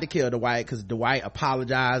decided not to kill Dwight, because Dwight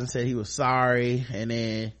apologized and said he was sorry, and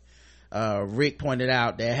then Rick pointed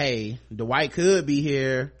out that, hey, Dwight could be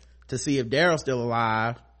here to see if Daryl's still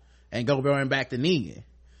alive and go bring back to Negan.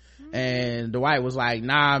 And Dwight was like,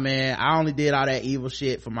 nah man, I only did all that evil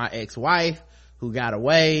shit for my ex-wife who got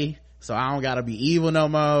away, so I don't gotta be evil no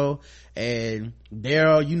more. And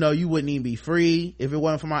Daryl, you know, you wouldn't even be free if it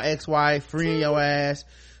wasn't for my ex-wife freeing your ass.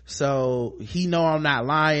 So he know I'm not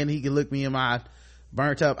lying. He can look me in my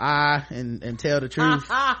burnt up eye and tell the truth.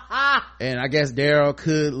 And I guess Daryl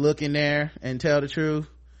could look in there and tell the truth.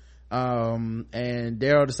 And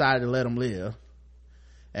Daryl decided to let him live.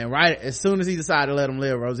 And right as soon as he decided to let him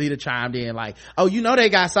live, Rosita chimed in like, oh, you know they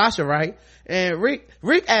got Sasha, right? And Rick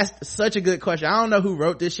asked such a good question. I don't know who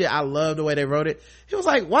wrote this shit. I love the way they wrote it. He was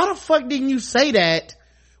like, why the fuck didn't you say that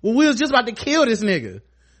when we was just about to kill this nigga?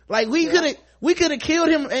 Like, we could have killed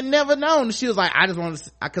him and never known. She was like, I just want to,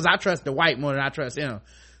 because I trust the White more than I trust him.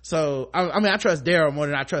 So I trust Daryl more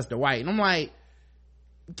than I trust the White. And I'm like,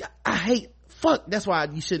 that's why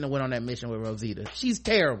you shouldn't have went on that mission with Rosita. She's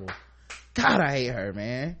terrible. God, I hate her,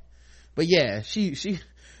 man. But yeah, she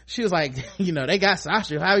was like, you know, they got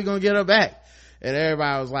Sasha, how are you gonna get her back? And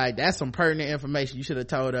everybody was like, that's some pertinent information you should have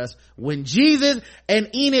told us when Jesus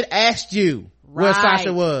and Enid asked you where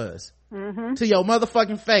Sasha was. To your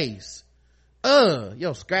motherfucking face.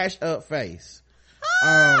 Your scratched up face.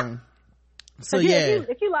 So yeah,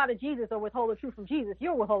 if you lie to Jesus or withhold the truth from Jesus,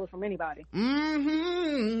 you'll withhold it from anybody.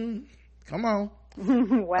 Come on.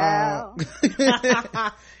 Wow.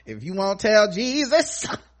 If you won't tell Jesus,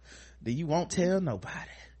 then you won't tell nobody.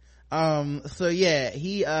 So yeah,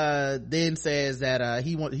 he then says that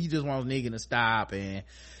he just wants Negan to stop, and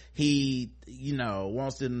he, you know,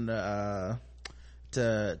 wants them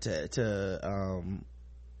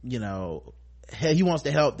you know, he wants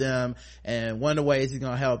to help them, and one of the ways he's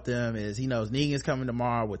gonna help them is he knows Negan's coming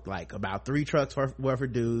tomorrow with like about 3 trucks worth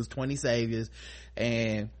of dudes, 20 saviors,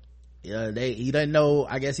 and he doesn't know,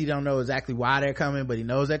 I guess he don't know exactly why they're coming, but he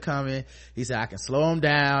knows they're coming. He said, I can slow them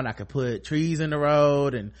down, I can put trees in the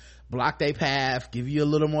road and block their path, give you a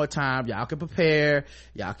little more time, y'all can prepare,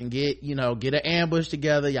 y'all can get an ambush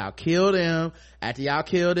together, y'all kill them. After y'all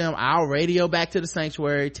kill them, I'll radio back to the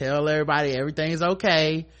sanctuary, tell everybody everything's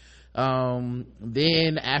okay.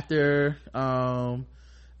 Then after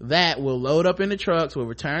that, we'll load up in the trucks, we'll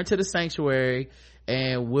return to the sanctuary,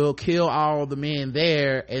 and we'll kill all the men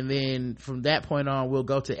there, and then from that point on we'll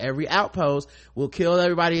go to every outpost, we'll kill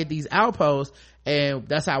everybody at these outposts, and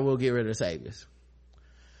that's how we'll get rid of the saviors.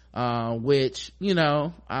 Which, you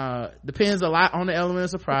know, depends a lot on the element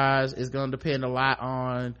of surprise. It's gonna depend a lot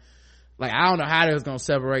on, like, I don't know how they was gonna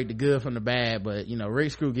separate the good from the bad, but you know,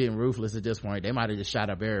 Rick's crew getting ruthless at this point, they might have just shot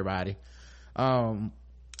up everybody.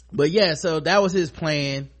 But yeah, so that was his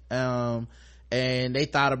plan. And they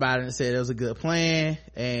thought about it and said it was a good plan,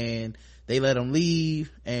 and they let him leave.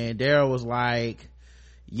 And Daryl was like,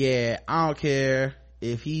 yeah, I don't care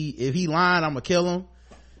if he lying, I'm gonna kill him,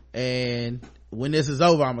 and when this is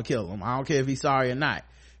over, I'm gonna kill him. I don't care if he's sorry or not.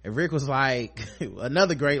 And Rick was like,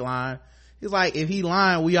 another great line, he's like, if he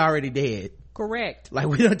lying, we already dead. Correct. Like,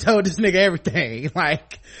 we done told this nigga everything.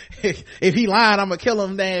 Like, if he lying, I'm gonna kill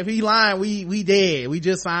him. Then if he lying, we dead. We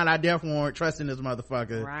just signed our death warrant trusting this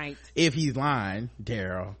motherfucker. Right. If he's lying,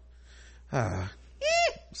 Daryl.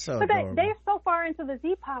 So but they're so far into this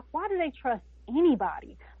epoch, why do they trust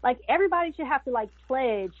anybody? Like, everybody should have to like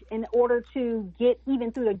pledge in order to get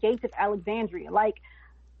even through the gates of Alexandria. Like,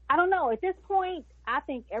 I don't know, at this point I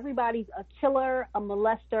think everybody's a killer, a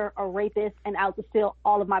molester, a rapist, and out to steal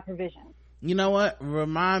all of my provisions. You know what,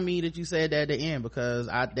 remind me that you said that at the end, because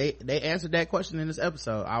they answered that question in this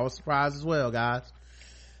episode. I was surprised as well, guys.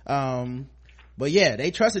 But yeah, they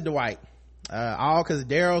trusted Dwight. all because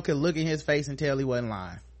Daryl could look in his face and tell he wasn't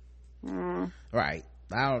lying. Right.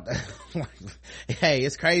 I don't hey,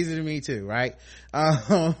 it's crazy to me too, right?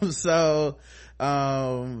 So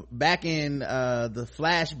back in the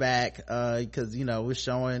flashback, because we're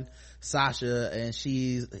showing Sasha and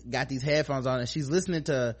she's got these headphones on and she's listening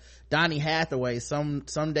to Donny Hathaway,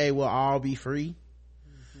 someday we'll all be free.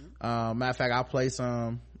 Matter of fact, I'll play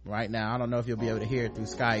some right now. I don't know if you'll be able to hear it through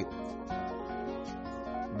Skype,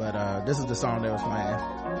 but this is the song that was playing.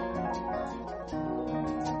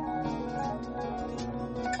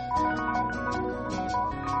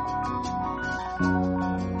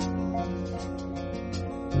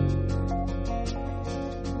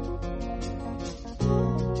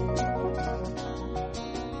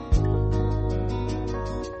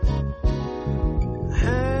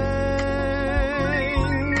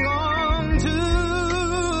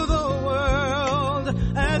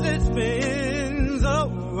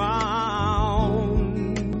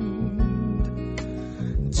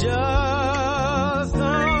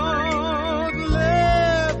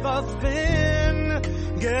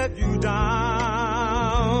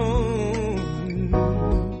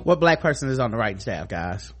 What black person is on the writing staff,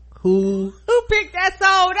 guys? Who picked that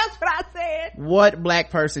song? That's what I said. What black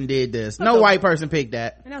person did this? No white person picked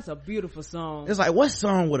that. And that's a beautiful song. It's like, what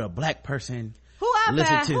song would a black person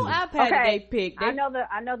listen to? Who iPad did they pick? I know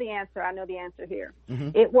the answer. I know the answer here.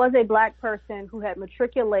 It was a black person who had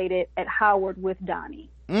matriculated at Howard with Donnie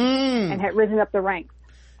and had risen up the ranks.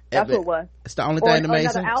 That's what it was. It's the only thing that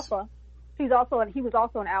makes sense. Alpha. He was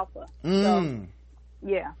also an alpha. So,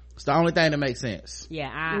 yeah. It's the only thing that makes sense.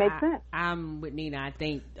 Yeah, makes sense. I'm with Nina. I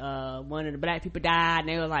think one of the black people died and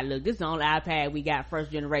they were like, look, this is the only iPad we got,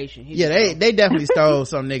 first generation. They definitely stole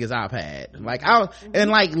some nigga's iPad.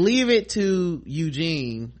 Like leave it to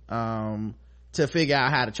Eugene to figure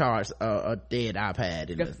out how to charge a dead iPad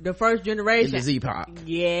in the first generation, in the Z-Pop.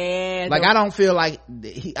 Yeah, I don't feel like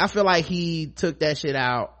I feel like he took that shit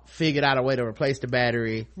out, figured out a way to replace the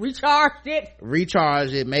battery, recharged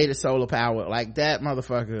it, made it solar powered. Like, that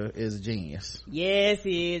motherfucker is a genius. Yes,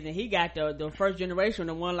 he is. And he got the first generation,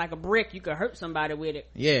 the one like a brick, you could hurt somebody with it.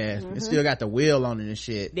 Yeah, it still got the wheel on it and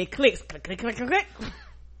shit. It clicks, click, click, click, click, click.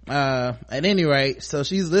 At any rate, so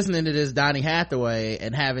she's listening to this Donny Hathaway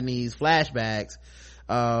and having these flashbacks,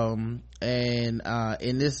 and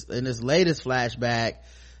in this latest flashback,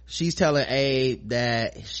 she's telling Abe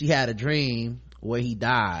that she had a dream where he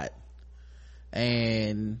died,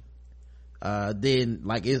 and then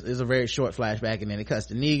like it's a very short flashback, and then it cuts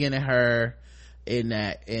to Negan and her in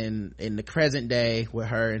the present day with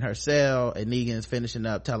her in her cell, and Negan's finishing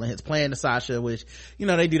up telling his plan to Sasha, which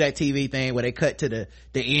they do that TV thing where they cut to the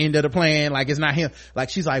end of the plan, like it's not him, like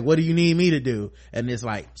she's like, what do you need me to do? And it's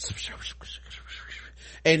like,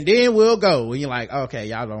 and then we'll go, and you're like, okay,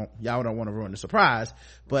 y'all don't want to ruin the surprise.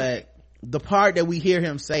 But the part that we hear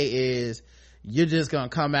him say is, you're just gonna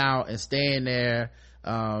come out and stand there,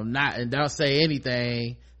 and don't say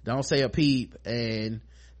anything, don't say a peep, and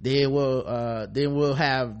then we'll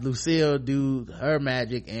have Lucille do her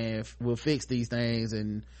magic and we'll fix these things.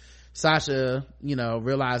 And Sasha,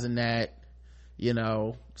 realizing that,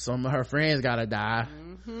 some of her friends gotta die,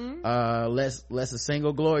 lets a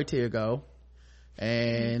single glory tear go.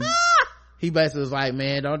 And he basically was like,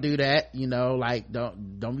 man, don't do that, like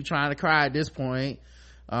don't be trying to cry at this point.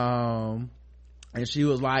 And she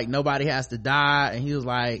was like, nobody has to die. And he was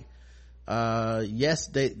like, yes,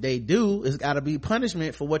 they do. It's gotta be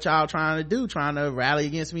punishment for what y'all trying to do, trying to rally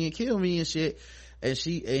against me and kill me and shit. And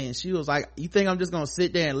she was like, you think I'm just gonna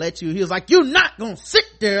sit there and let you? He was like, you're not gonna sit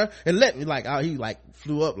there and let me. Like, he like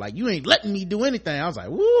flew up, like, you ain't letting me do anything. I was like,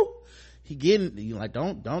 woo. He like,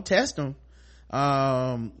 don't test him.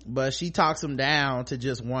 But she talks him down to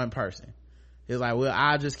just one person. He's like, well,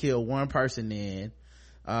 I'll just kill one person then.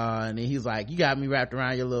 And then he's like, you got me wrapped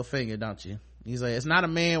around your little finger, don't you? He's like, it's not a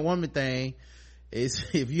man woman thing, it's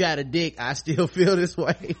if you had a dick, I still feel this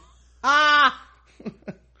way.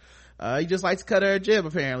 He just likes to cut her a jib,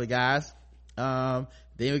 apparently, guys. Then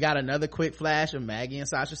we got another quick flash of Maggie and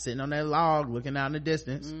Sasha sitting on that log looking out in the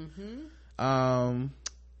distance.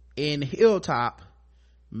 In Hilltop,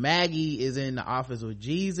 Maggie is in the office with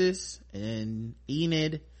Jesus and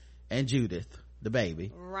Enid and Judith, the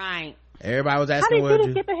baby. Right. Everybody was asking, how did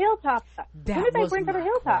Judith get the Hilltop? When did they bring her to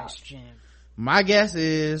Hilltop? Question. My guess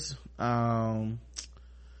is either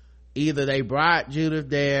they brought Judith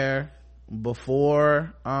there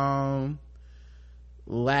before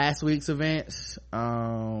last week's events,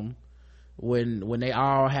 when they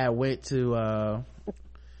all had went to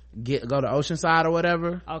go to Oceanside or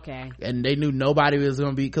whatever. Okay. And they knew nobody was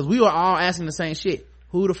gonna be, because we were all asking the same shit.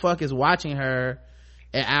 Who the fuck is watching her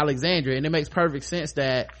and Alexandria, and it makes perfect sense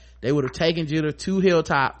that they would have taken Judah to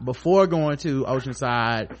Hilltop before going to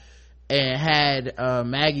Oceanside and had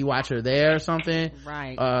Maggie watch her there or something,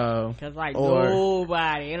 right? Because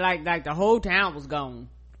nobody, like the whole town was gone.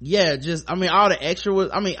 Yeah, just all the extra was,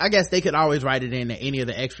 I guess they could always write it in that any of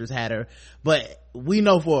the extras had her, but we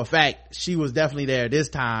know for a fact she was definitely there this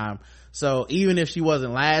time. So even if she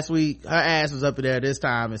wasn't last week, her ass was up there this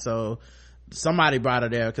time, and so somebody brought her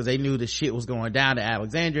there because they knew the shit was going down to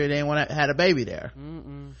Alexandria. They didn't want to had a baby there.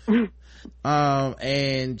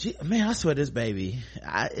 And man, I swear this baby,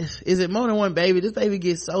 is it more than one baby? This baby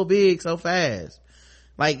gets so big so fast.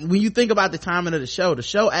 Like when you think about the timing of the show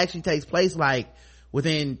actually takes place like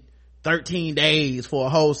within 13 days for a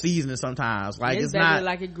whole season sometimes. Like it's not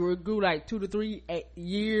like it grew like 2 to 3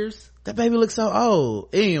 years. That baby looks so old.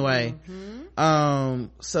 Anyway,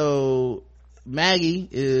 so Maggie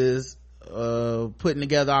is putting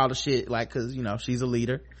together all the shit, like, cause she's a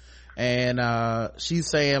leader, and she's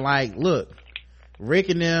saying like, look, Rick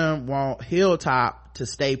and them want Hilltop to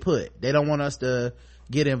stay put. They don't want us to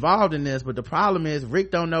get involved in this, but the problem is Rick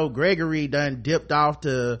don't know Gregory done dipped off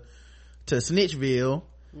to Snitchville.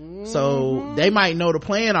 So they might know the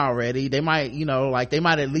plan already. They might they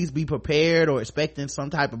might at least be prepared or expecting some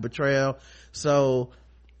type of betrayal. So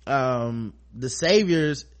the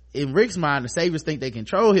saviors, in Rick's mind, the saviors think they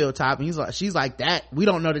control Hilltop, and she's like, that we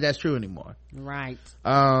don't know that that's true anymore, right?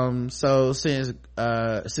 So since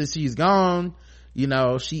she's gone,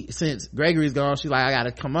 since Gregory's gone, she's like, I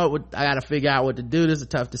gotta figure out what to do. This is a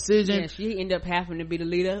tough decision. Yeah, she ended up having to be the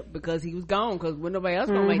leader because he was gone, because when nobody else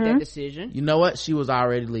gonna make that decision. You know what? She was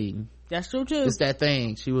already leading. That's true too. It's that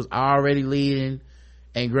thing. She was already leading,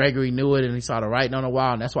 and Gregory knew it, and he saw the writing on the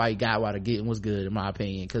wall, and that's why he got why the getting was good, in my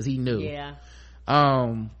opinion, because he knew. Yeah.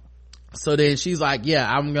 So then she's like, yeah,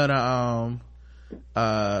 I'm gonna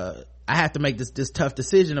I have to make this tough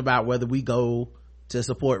decision about whether we go to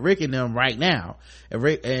support Rick and them right now.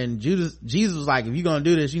 And Jesus was like, if you're gonna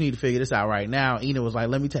do this, you need to figure this out right now. Ena was like,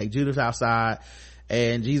 let me take Judas outside,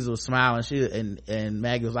 and Jesus was smiling. And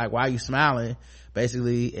Maggie was like, why are you smiling,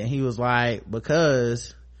 basically? And he was like,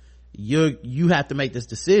 because you have to make this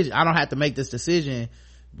decision. I don't have to make this decision,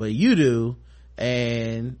 but you do,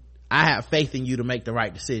 and I have faith in you to make the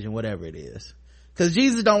right decision, whatever it is. Because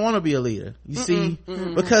Jesus don't want to be a leader, you see.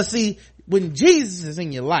 Because when Jesus is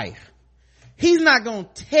in your life, he's not gonna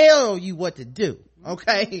tell you what to do,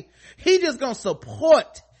 okay? He just gonna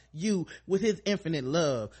support you with his infinite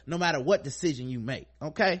love no matter what decision you make,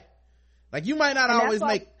 okay? Like, you might not always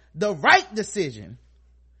make the right decision.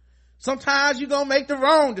 Sometimes you gonna make the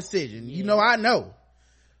wrong decision. Yeah. I know.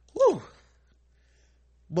 Whew.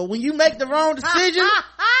 But when you make the wrong decision,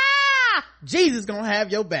 Jesus gonna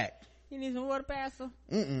have your back. You need some water, Pastor?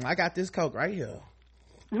 I got this Coke right here.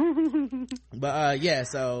 But yeah,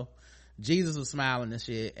 so Jesus was smiling and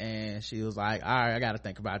shit, and she was like, all right, I gotta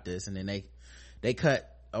think about this. And then they cut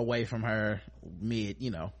away from her mid,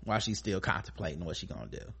 while she's still contemplating what she gonna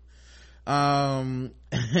do. And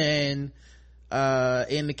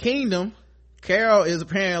in the kingdom, Carol is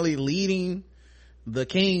apparently leading the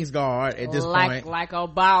King's Guard at this point, like a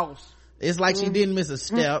boss. It's like she didn't miss a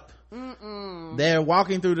step. They're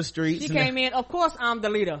walking through the streets. She came in, of course I'm the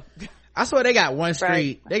leader. I swear they got one street.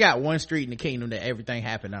 Right. They got one street in the kingdom that everything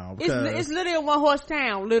happened on. It's literally a one horse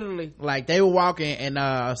town, literally. Like, they were walking,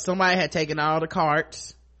 and somebody had taken all the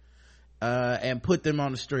carts and put them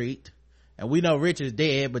on the street. And we know Rich is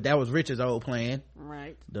dead, but that was Rich's old plan.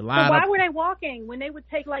 Right. So why were they walking when they would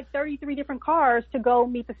take like 33 different cars to go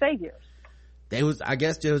meet the saviors? I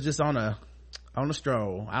guess they was just on a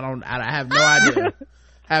stroll. I have no idea.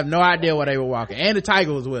 I have no idea why they were walking. And the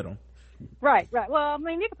tiger was with them. Right. Well, I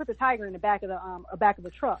mean, you could put the tiger in the back of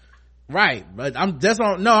the truck. Right, but no,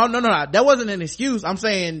 that wasn't an excuse. I'm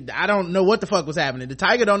saying I don't know what the fuck was happening. The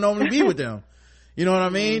tiger don't normally be with them. You know what I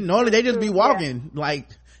mean? Normally they just be walking. Yeah. Like,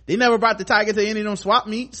 they never brought the tiger to any of them swap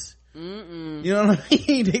meets. You know what I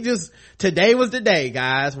mean? Today was the day,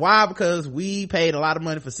 guys. Why? Because we paid a lot of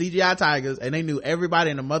money for CGI tigers, and they knew everybody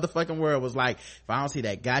in the motherfucking world was like, if I don't see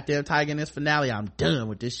that goddamn tiger in this finale, I'm done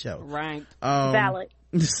with this show. Right. Valid.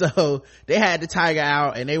 So they had the tiger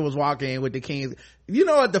out, and they was walking with the kings. You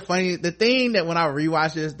know what the thing that when I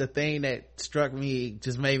rewatched this, the thing that struck me,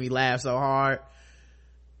 just made me laugh so hard.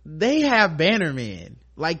 They have bannermen.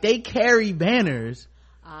 Like, they carry banners.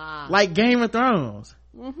 Like Game of Thrones.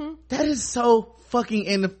 That is so fucking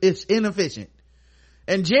inefficient.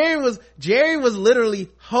 And Jerry was literally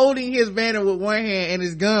holding his banner with one hand and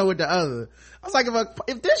his gun with the other. I was like,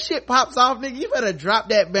 if this shit pops off, nigga, you better drop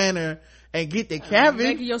that banner and get the cabin.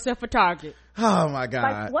 Making yourself a target. Oh my god.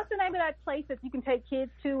 Like, what's the name of that place that you can take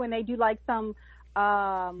kids to when they do like some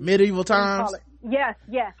medieval times. Yes,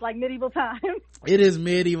 like medieval times. It is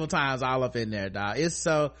medieval times all up in there, dog. It's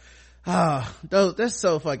so that's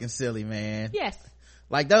so fucking silly, man. Yes.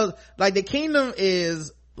 Like the Kingdom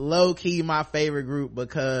is low-key my favorite group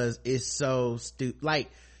because it's so stupid. Like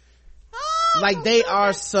they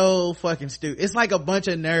are so fucking stupid. It's like a bunch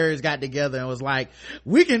of nerds got together and was like,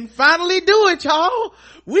 we can finally do it, y'all.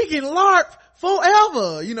 We can LARP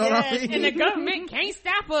forever. You know what I mean? And the government can't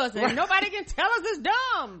stop us and nobody can tell us it's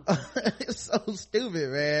dumb. It's so stupid,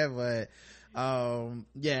 man. But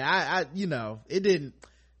I you know,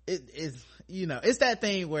 it's that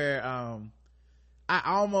thing where I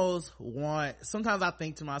almost sometimes I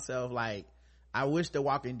think to myself, like, I wish The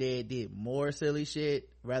Walking Dead did more silly shit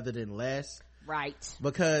rather than less. Right.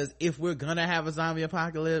 Because if we're gonna have a zombie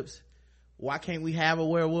apocalypse, why can't we have a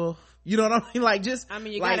werewolf? You know what I mean? Like, you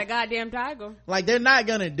got a goddamn tiger. Like, they're not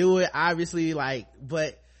gonna do it, obviously, like,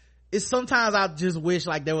 but it's sometimes I just wish,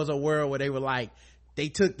 like, there was a world where they were like, they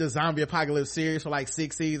took the zombie apocalypse serious for like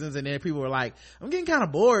 6 seasons, and then people were like, I'm getting kind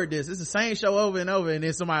of bored of this. It's the same show over and over. And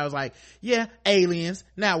then somebody was like, yeah, aliens.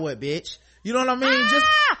 Now what, bitch? You know what I mean? Just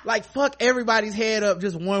like fuck everybody's head up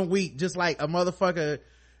just 1 week, just like a motherfucker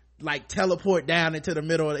like teleport down into the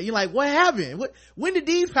middle of it. You're like, what happened? When did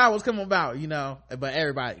these powers come about? You know, but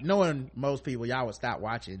everybody, knowing most people, y'all would stop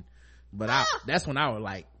watching. But that's when I would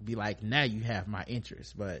like be like, now you have my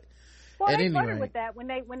interest. But well, they started with that when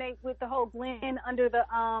they with the whole Glenn under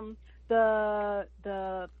the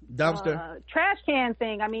dumpster trash can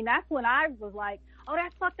thing. I mean, that's when I was like, oh,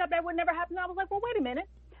 that's fucked up. That would never happen. I was like, well, wait a minute.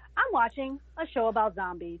 I'm watching a show about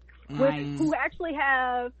zombies who actually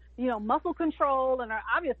have, you know, muscle control and are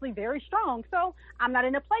obviously very strong. So I'm not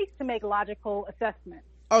in a place to make logical assessments.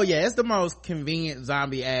 Oh yeah, it's the most convenient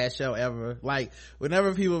zombie ass show ever. Like,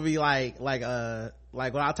 whenever people be like when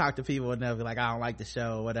I talk to people and they'll be like, I don't like the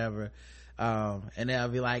show or whatever, and they'll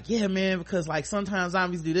be like, yeah man, because like sometimes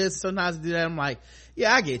zombies do this, sometimes they do that. I'm like,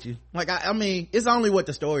 yeah, I get you. Like, I mean, it's only what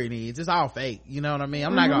the story needs. It's all fake, you know what I mean?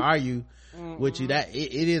 I'm not gonna argue with you that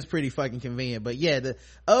it is pretty fucking convenient. But yeah,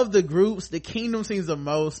 of the groups, the Kingdom seems the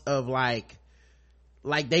most of like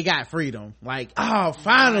they got freedom. Like, oh,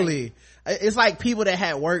 finally. It's like people that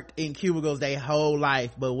had worked in cubicles their whole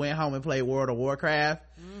life but went home and played World of Warcraft,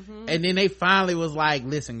 and then they finally was like,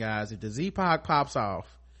 listen guys, if the Z-Pog pops off,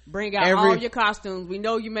 bring out all your costumes. We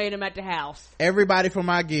know you made them at the house. Everybody from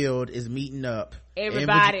my guild is meeting up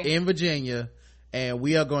in Virginia, and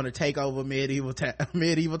we are going to take over medieval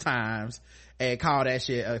times and call that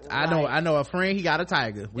shit right. I know a friend, he got a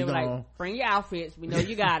tiger. We gonna like, bring your outfits, we know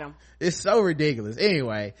you got them. It's so ridiculous.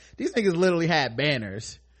 Anyway, these niggas literally had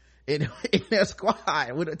banners in their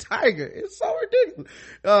squad with a tiger. It's so ridiculous.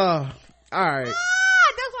 All right,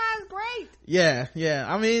 that's why it's great. Yeah,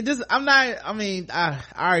 I mean, I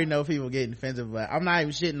already know people getting defensive, but I'm not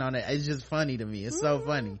even shitting on it. It's just funny to me. It's so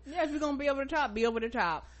funny. Yeah, if you're gonna be over the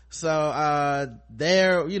top. So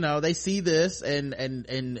they're, you know, they see this,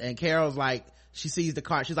 and Carol's like, she sees the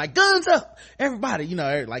car, she's like, guns up everybody, you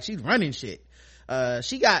know, like she's running shit.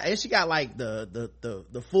 She got like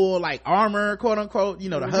the full like armor, quote unquote, you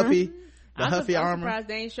know, the Huffy armor. I'm surprised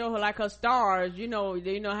they ain't show her like her stars. You know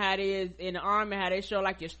how it is in the army, how they show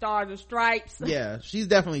like your stars and stripes. Yeah, she's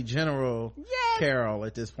definitely General Carol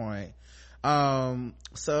at this point.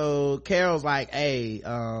 So Carol's like, hey,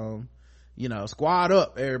 you know, squad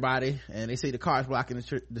up everybody, and they see the cars blocking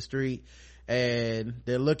the street, and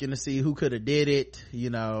they're looking to see who could have did it, you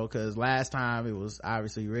know, because last time it was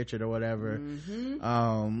obviously Richard or whatever.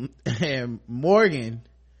 And Morgan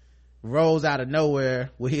rolls out of nowhere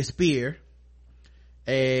with his spear,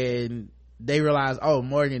 and they realize, oh,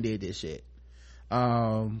 Morgan did this shit.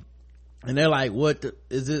 And they're like, what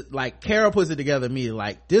is it? Like, Carol puts it together immediately,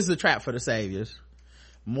 like, this is a trap for the saviors.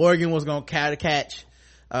 Morgan was gonna catch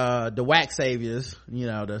the whack saviors, you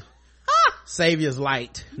know, the saviors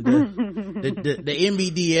light, the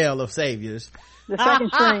MBDL of saviors, the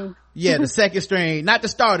second string. Yeah, the second string, not the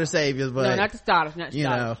starter saviors, but no, not the starters, you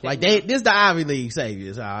know, like this the Ivy League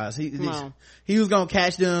saviors. He was gonna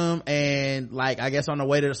catch them, and like, I guess on the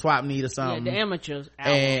way to the swap meet or something, the amateurs,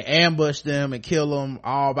 and ambush them and kill them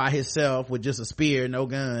all by himself with just a spear, no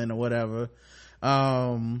gun or whatever.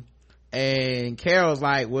 And Carol's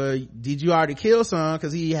like, well, did you already kill some?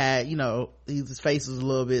 Because he had, you know, his face was a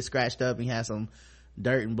little bit scratched up and he had some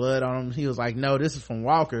dirt and blood on him. He was like, no, this is from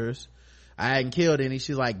walkers. I hadn't killed any.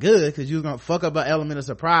 She's like, good, because you was gonna fuck up an element of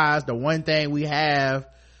surprise. The one thing we have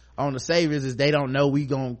on the saviors is they don't know we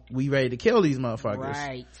ready to kill these motherfuckers.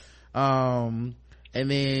 Right. And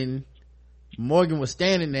then Morgan was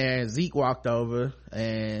standing there, and Zeke walked over,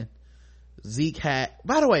 and Zeke had,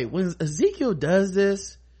 by the way, when Ezekiel does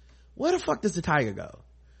this, where the fuck does the tiger go?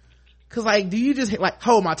 Cause like, do you just like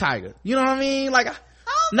hold my tiger? You know what I mean? Like,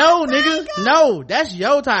 no, nigga, no, that's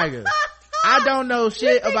your tiger. I don't know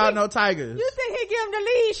shit about no tigers. You think he give him the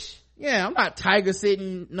leash? Yeah, I'm not tiger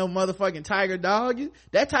sitting no motherfucking tiger dog.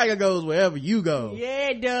 That tiger goes wherever you go. Yeah,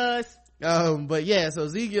 it does. But yeah, so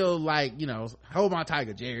Ezekiel, like, you know, hold my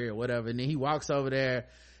tiger, Jerry, or whatever, and then he walks over there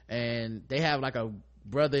and they have like a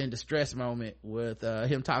brother in distress moment with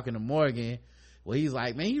him talking to Morgan, where he's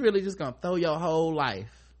like, man, you really just gonna throw your whole life,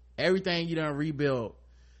 everything you done rebuilt,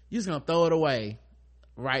 you just gonna throw it away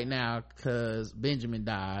right now because Benjamin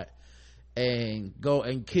died, and go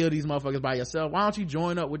and kill these motherfuckers by yourself? Why don't you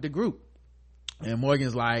join up with the group? And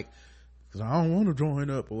Morgan's like, because I don't want to join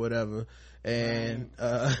up or whatever. And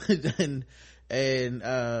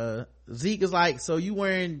Zeke is like, so you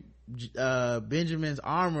wearing Benjamin's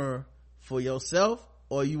armor for yourself,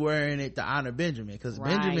 or you wearing it to honor Benjamin? Because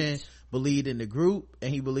Benjamin believed in the group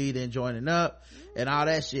and he believed in joining up and all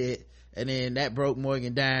that shit, and then that broke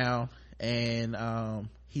Morgan down, and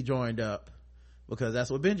he joined up because that's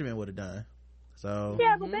what Benjamin would have done. So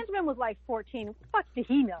yeah, but Benjamin was like 14. What the fuck did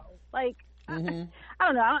he know? Like, I don't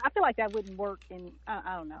know. I feel like that wouldn't work, and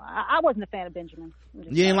I don't know. I wasn't a fan of Benjamin. You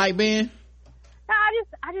didn't like Ben? No,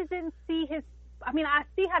 I just didn't see his. I mean, I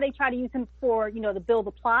see how they try to use him for, you know, to build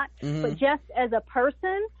the plot, but just as a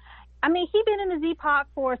person, I mean, he'd been in the Z-Pod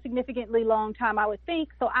for a significantly long time, I would think.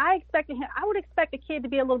 So I would expect a kid to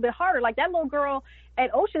be a little bit harder. Like that little girl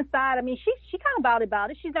at Oceanside, I mean, she kind of bowed about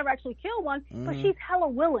it. She's never actually killed one, but she's hella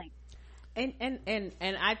willing. And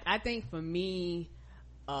I think for me,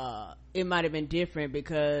 it might have been different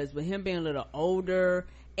because with him being a little older,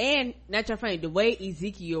 and not your funny, the way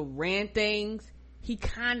Ezekiel ran things, he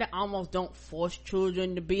kind of almost don't force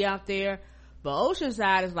children to be out there. But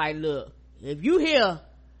Oceanside is like, look, if you here,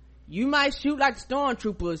 you might shoot like the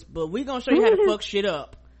stormtroopers, but we gonna show you how to fuck shit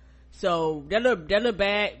up. So that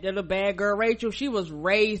little bad girl Rachel, she was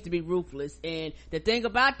raised to be ruthless, and the thing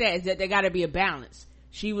about that is that there got to be a balance.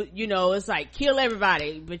 She would, you know, it's like kill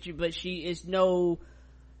everybody, but she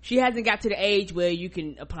hasn't got to the age where you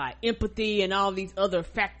can apply empathy and all these other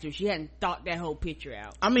factors. She hadn't thought that whole picture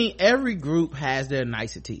out. I mean, every group has their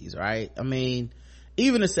niceties, right? I mean,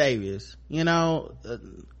 even the saviors, you know,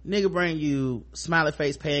 nigga bring you smiley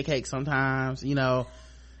face pancakes sometimes, you know,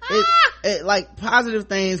 it like positive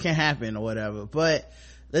things can happen or whatever. But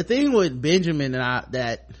the thing with Benjamin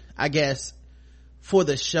that I guess for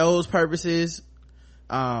the show's purposes,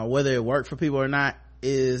 whether it worked for people or not,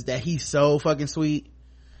 is that he's so fucking sweet.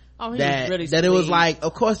 Oh, that really it was like,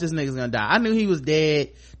 of course this nigga's gonna die. I knew he was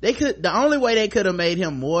dead. The only way they could have made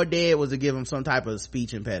him more dead was to give him some type of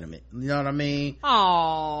speech impediment. You know what I mean?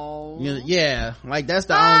 Oh, yeah, like that's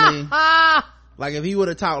the only, like if he would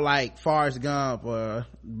have talked like Forrest Gump or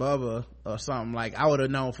Bubba or something, like I would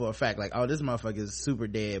have known for a fact, like, oh, this motherfucker is super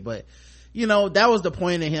dead. But you know, that was the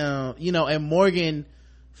point of him, you know. And Morgan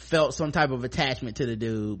felt some type of attachment to the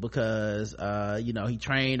dude because you know, he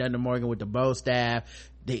trained under Morgan with the bow staff.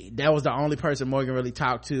 That was the only person Morgan really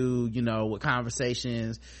talked to, you know, with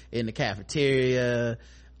conversations in the cafeteria.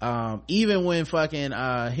 Even when fucking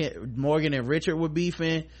Morgan and Richard were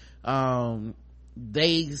beefing,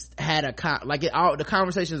 they had the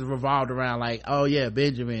conversations revolved around like, oh yeah,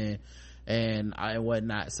 Benjamin and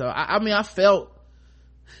whatnot. So I mean, I felt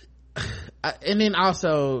and then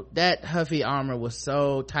also that Huffy armor was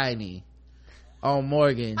so tiny on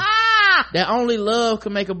Morgan that only love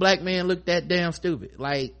could make a black man look that damn stupid.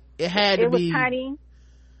 Like it had to be. It was tiny.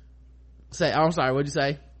 I'm sorry, what'd you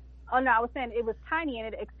say? Oh no, I was saying it was tiny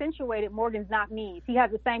and it accentuated Morgan's knock knees. He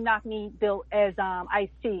has the same knock knee built as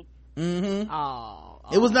Ice-T. It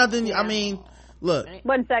was nothing. Yeah. I mean, look,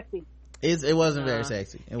 wasn't sexy. It wasn't very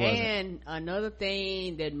sexy. It wasn't. And another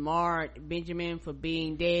thing that marked Benjamin for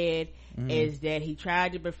being dead is that he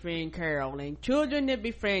tried to befriend Carol, and children that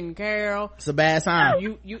befriend Carol, it's a bad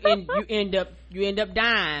sign. You end up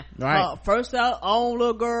dying. Right. First her own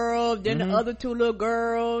little girl, then the other two little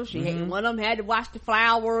girls. One of them had to watch the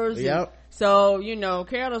flowers. Yep. So, you know,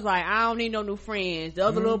 Carol was like, I don't need no new friends. The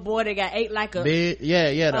other little boy, they got ate like a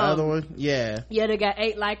the other one, they got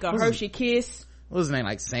ate like a Hershey Kiss. What was his name,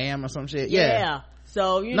 like Sam or some shit? Yeah.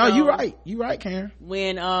 So, you know. No, you right, Karen.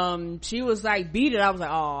 When, she was like, beat it, I was like,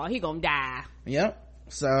 oh, he gonna die. Yep.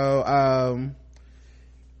 So,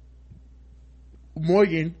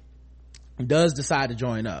 Morgan does decide to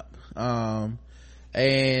join up.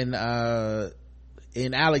 And,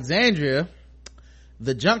 in Alexandria,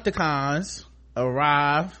 the Junktocons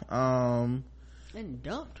arrive, and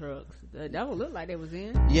dump trucks. That would look like they was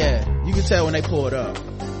in. Yeah. You can tell when they pulled up.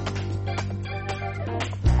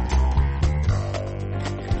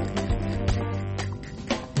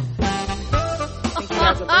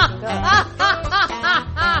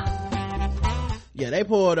 they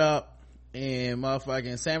pulled up and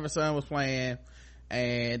motherfucking Sanford Sun was playing,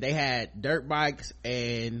 and they had dirt bikes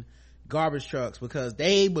and garbage trucks because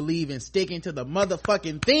they believe in sticking to the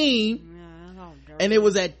motherfucking theme. And it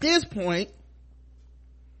was at this point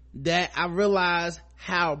that I realized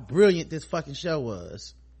how brilliant this fucking show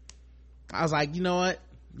was. I was like, you know what,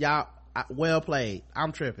 y'all, well played.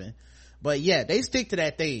 I'm tripping. But yeah, they stick to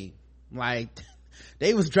that theme. Like,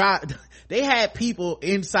 they had people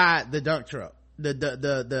inside the dump truck,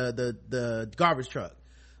 the garbage truck,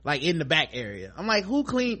 like in the back area. I'm like,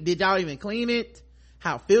 did y'all even clean it?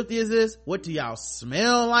 How filthy is this? What do y'all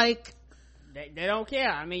smell like? They don't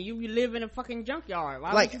care. I mean, you live in a fucking junkyard.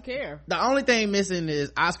 Why would you care? The only thing missing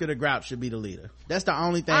is Oscar the Grouch should be the leader. That's the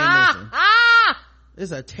only thing missing.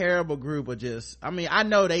 It's a terrible group of I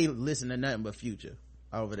know they listen to nothing but Future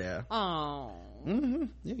over there. Oh. Mm-hmm.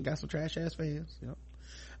 Yeah, you got some trash ass fans. Yep.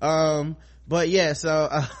 But yeah, so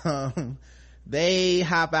they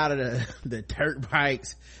hop out of the dirt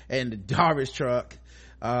bikes and the garbage truck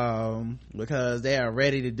because they are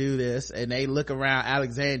ready to do this, and they look around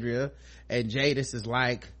Alexandria, and Jadis is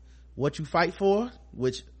like, what you fight for?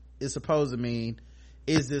 Which is supposed to mean,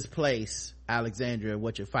 is this place, Alexandria,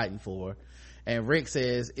 what you're fighting for? And Rick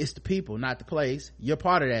says, it's the people, not the place. You're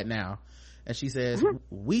part of that now. And she says,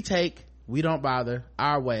 we don't bother,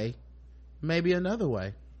 our way, maybe another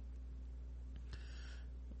way.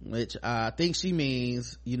 Which I think she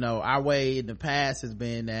means, our way in the past has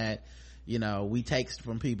been that, we take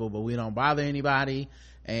from people, but we don't bother anybody.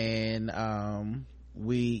 And,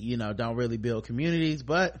 we, don't really build communities,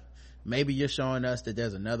 but maybe you're showing us that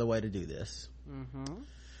there's another way to do this.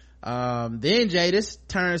 Mm-hmm. Then Jadis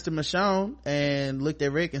turns to Michonne and looked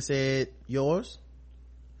at Rick and said, yours?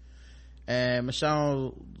 And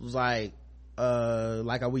Michonne was like,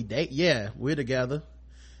 are we date? Yeah, we're together.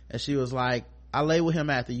 And she was like, I lay with him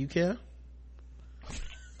after, you care?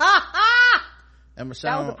 And Michonne,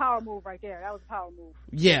 that was a power move right there. That was a power move.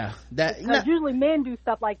 Yeah. Because usually men do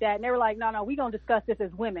stuff like that, and they were like, no, we gonna discuss this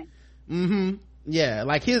as women. Mm-hmm. Yeah,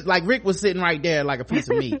 like Rick was sitting right there like a piece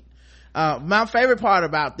of meat. My favorite part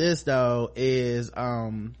about this though is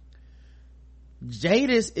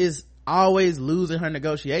Jadis is always losing her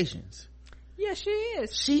negotiations. Yeah, she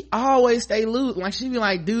is. She always stay losing. Like, she be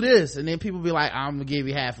like, do this, and then people be like, I'm gonna give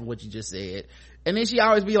you half of what you just said, and then she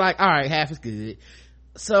always be like, all right, half is good.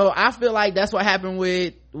 So I feel like that's what happened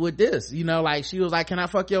with this, like she was like, can I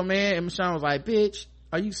fuck your man? And Michonne was like, bitch,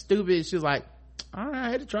 are you stupid? She was like, all right, I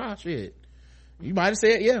had to try. Shit, you might have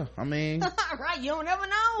said yeah. I mean, right, you don't ever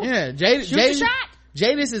know. Yeah,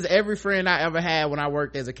 Jadis is every friend I ever had when I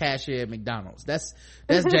worked as a cashier at McDonald's. That's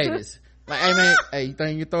Jadis. Like, hey man, you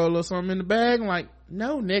think you throw a little something in the bag? I'm like,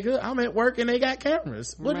 no nigga, I'm at work and they got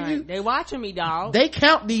cameras. What are you? They watching me, dog. They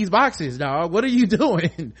count these boxes, dog. What are you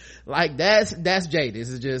doing? Like, that's Jadis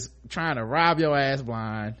is just trying to rob your ass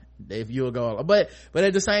blind. If you'll go, but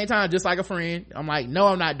at the same time, just like a friend, I'm like, no,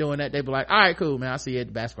 I'm not doing that. They be like, all right, cool, man, I'll see you at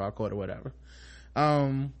the basketball court or whatever.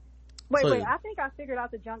 Wait, I think I figured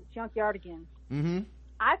out the junkyard again. Mm-hmm.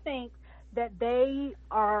 I think that they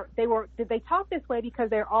talk this way because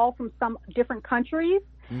they're all from some different countries.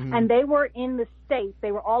 Mm-hmm. And they were in the States.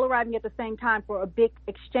 They were all arriving at the same time for a big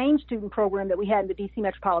exchange student program that we had in the D.C.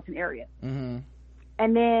 metropolitan area. Mm-hmm.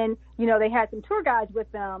 And then, they had some tour guides with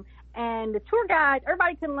them. And the tour guides,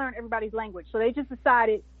 everybody couldn't learn everybody's language. So they just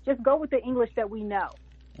decided, just go with the English that we know.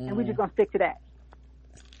 Mm-hmm. And we're just going to stick to that.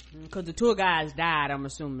 Because the tour guides died, I'm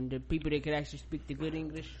assuming. The people that could actually speak the good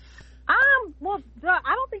English. Well,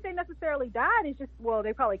 I don't think they necessarily died. It's just,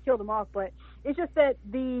 they probably killed them off, but it's just that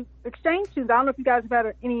the exchange students, I don't know if you guys have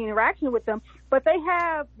had any interaction with them, but they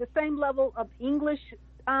have the same level of English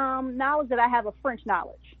knowledge that I have of French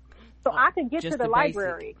knowledge. So I could get to the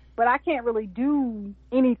library, but I can't really do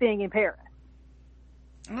anything in Paris.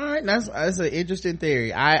 All right, that's an interesting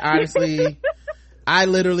theory. I honestly, I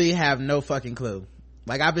literally have no fucking clue.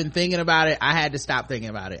 Like, I've been thinking about it. I had to stop thinking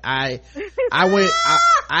about it. I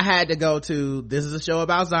had to go to, this is a show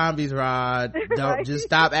about zombies, Rod. Don't just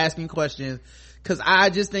stop asking questions. Cause I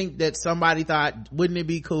just think that somebody thought, wouldn't it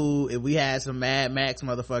be cool if we had some Mad Max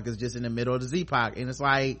motherfuckers just in the middle of the Z-Poc? And it's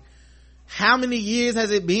like, how many years has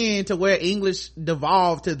it been to where English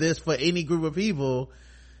devolved to this for any group of people?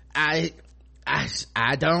 I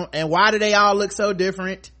don't, and why do they all look so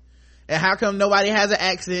different? And how come nobody has an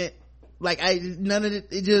accent? Like, none of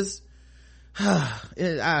it just,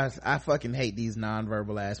 I fucking hate these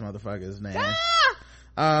non-verbal ass motherfuckers, man.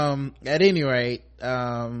 At any rate,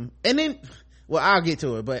 and then, well, I'll get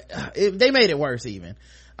to it, but they made it worse even.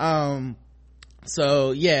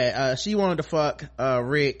 So yeah, she wanted to fuck,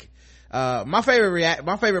 Rick. My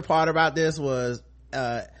favorite part about this was,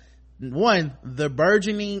 one, the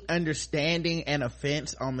burgeoning understanding and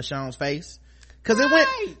offense on Michonne's face. Cause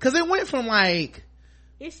it went from like,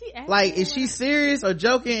 is she serious or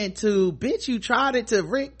joking to, bitch, you tried it, to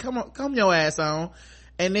Rick, come your ass on.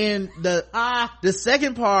 And then the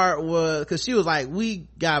second part was, cause she was like, we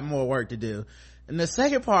got more work to do. And the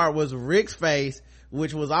second part was Rick's face,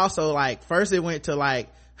 which was also like, first it went to like,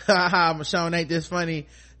 haha, Michonne ain't this funny,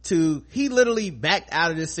 to he literally backed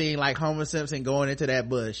out of this scene like Homer Simpson going into that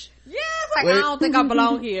bush. Yeah, it's like, I don't think I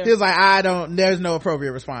belong here. He was like, there's no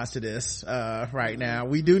appropriate response to this right now.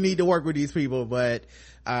 We do need to work with these people, but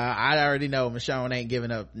I already know Michonne ain't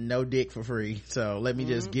giving up no dick for free, so let me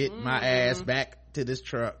just get my ass back to this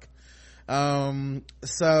truck. In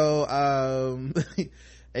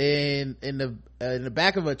the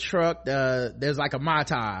back of a truck, there's like a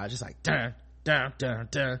montage. It's like dun dun dun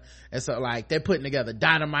dun, and so like they're putting together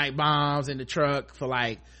dynamite bombs in the truck for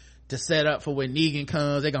like to set up for when Negan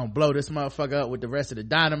comes. They're gonna blow this motherfucker up with the rest of the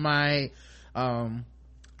dynamite. And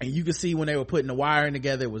you can see when they were putting the wiring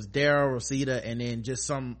together, it was Daryl, Rosita, and then just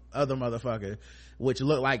some other motherfucker, which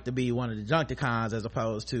looked like to be one of the Junktocons as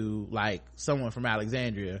opposed to like someone from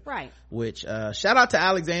Alexandria. Right. Which, shout out to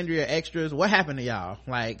Alexandria extras. What happened to y'all?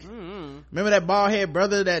 Like, remember that bald head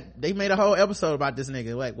brother that they made a whole episode about this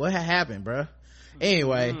nigga? Like, what had happened, bruh?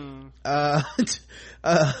 Anyway, that was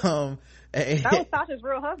Sasha's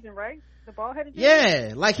real husband, right? The bald headed dude?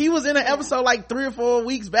 Yeah, like he was in an episode like 3 or 4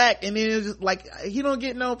 weeks back, and then it was just like, he don't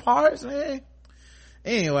get no parts, man.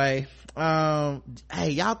 Anyway, hey,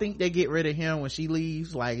 y'all think they get rid of him when she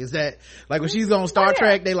leaves? Like, is that like when she's on Star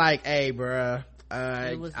Trek, they like, hey bruh,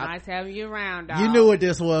 it was nice having you around, dog. You knew what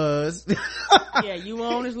this was. Yeah, you were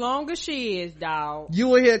on as long as she is, dog. You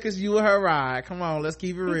were here because you were her ride. Come on, let's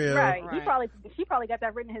keep it real. Right. She probably got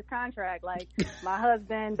that written in his contract, like, my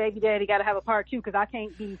husband, baby daddy gotta have a part too, because I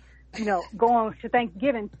can't be, going to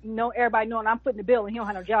Thanksgiving, everybody knowing I'm putting the bill and he don't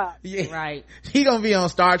have no job. Yeah. Right. He gonna be on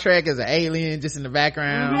Star Trek as an alien just in the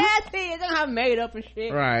background. Yes, he is. They gonna have made up and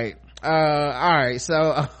shit. Right. Alright,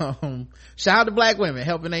 so shout out to black women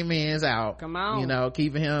helping their mans out. Come on.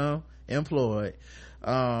 Keeping him employed.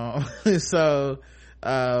 At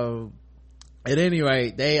any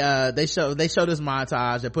rate, they show this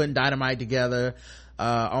montage. They're putting dynamite together.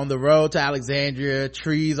 On the road to Alexandria,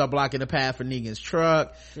 trees are blocking the path for Negan's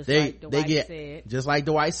truck. Just like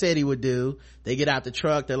Dwight said he would do. They get out the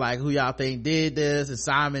truck. They're like, who y'all think did this? And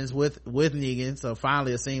Simon's with Negan. So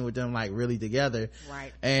finally a scene with them like really together.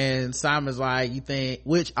 Right. And Simon's like, you think,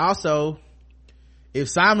 which also, if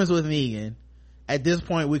Simon's with Negan, at this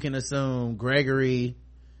point we can assume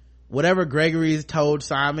whatever Gregory's told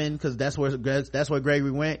Simon, cause that's where Gregory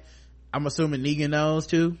went. I'm assuming Negan knows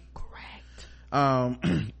too.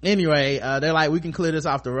 Anyway, they're like, we can clear this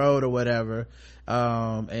off the road or whatever.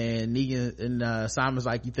 And Negan and Simon's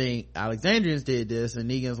like, you think Alexandrians did this? And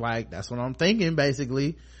Negan's like, that's what I'm thinking,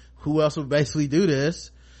 basically. Who else would basically do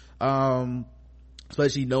this?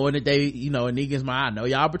 Especially knowing that they, in Negan's mind, I know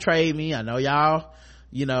y'all betrayed me, I know y'all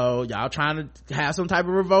trying to have some type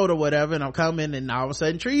of revolt or whatever, and I'm coming and all of a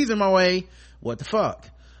sudden trees in my way. What the fuck?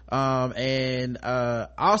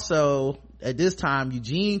 Also at this time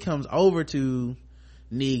Eugene comes over to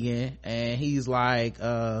Negan and he's like,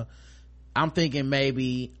 I'm thinking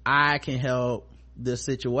maybe I can help this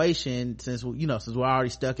situation since we're already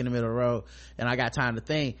stuck in the middle of the road and I got time to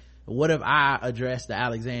think. What if I address the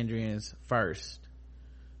Alexandrians first,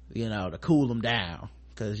 to cool them down,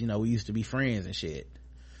 because we used to be friends and shit.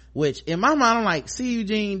 Which in my mind I'm like, see,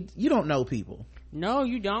 Eugene, you don't know people. No,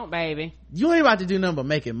 you don't, baby. You ain't about to do nothing but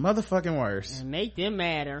make it motherfucking worse. And make them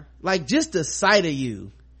madder. Like, just the sight of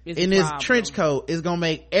you in this trench coat is gonna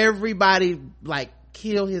make everybody, like,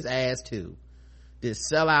 kill his ass too.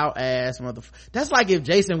 This sellout ass motherfucker. That's like if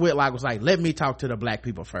Jason Whitlock was like, let me talk to the black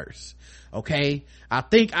people first. Okay? I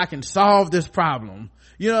think I can solve this problem.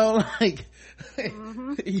 Like... Let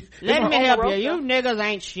me help you. You niggas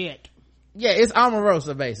ain't shit. Yeah, it's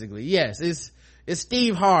Omarosa, basically. Yes, it's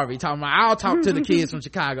Steve Harvey talking about, I'll talk to the kids from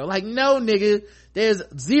Chicago. Like, no, nigga, there's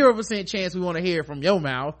 0% chance we want to hear from your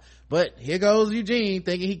mouth. But here goes Eugene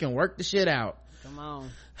thinking he can work the shit out. Come on.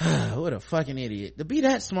 What a fucking idiot. To be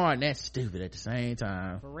that smart and that stupid at the same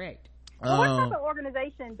time. Correct. Well, what type of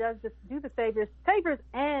organization does do the Saviors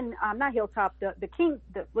and not Hilltop, the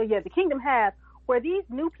Kingdom have, where these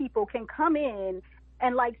new people can come in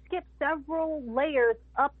and like skip several layers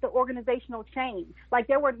up the organizational chain? Like,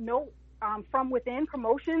 there were no from within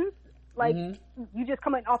promotions, like you just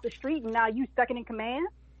coming off the street and now you second in command.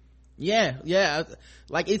 Yeah,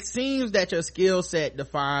 like it seems that your skill set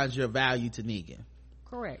defines your value to Negan.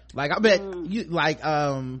 Correct. Like, I bet you, like,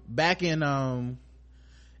 back in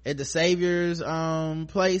at the Savior's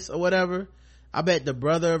place or whatever, I bet the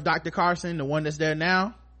brother of Dr. Carson, the one that's there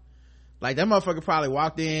now, like that motherfucker probably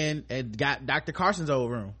walked in and got Dr. Carson's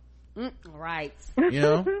old room. Right. You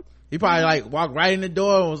know, he probably like walked right in the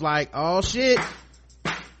door and was like, oh shit,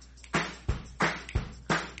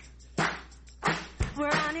 We're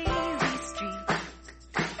on Easy Street,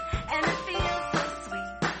 and it feels so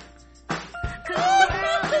sweet. 'Cause the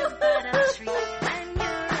world is but a treat when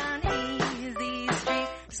you're on Easy Street.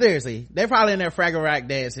 seriously, they're probably in there Fraggle Rock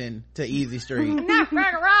dancing to Easy Street. Not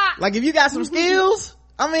Fraggle Rock. Like if you got some skills,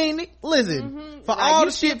 I mean, listen, for Like, all you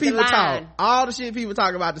the shit skipped the people talk, line. all the shit people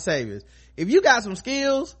talk about the Saviors, if you got some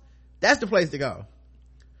skills, that's the place to go.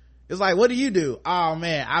 It's like, what do? Oh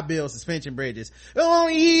man, I build suspension bridges on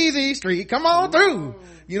Easy Street. Come on through.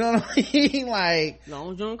 You know what I mean? Like, As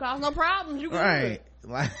long as you don't cause no problems, you good. right.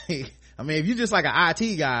 Like, I mean, if you just like an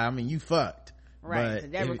IT guy, I mean, you fucked. Right.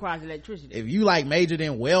 But That if, requires electricity. if you like majored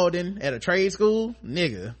in welding at a trade school,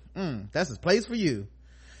 nigga, that's a place for you.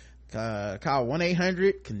 Call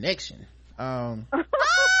 1-800-CONNECTION.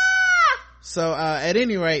 So at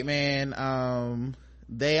any rate, man,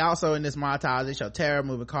 they also in this montage, they show Tara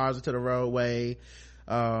moving cars into the roadway.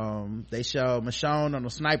 They show Michonne on a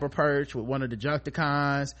sniper perch with one of the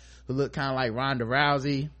Junktocons who look kind of like Ronda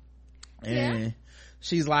Rousey, and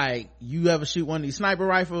she's like, you ever shoot one of these sniper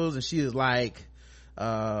rifles? And she is like,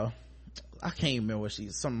 I can't even remember what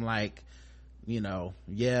she's, something like, you know,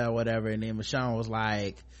 yeah, whatever. And then Michonne was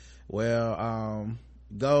like, well, I'm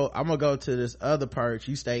gonna go to this other perch,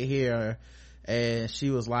 you stay here. And she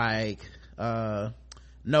was like, no,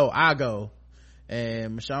 I'll go.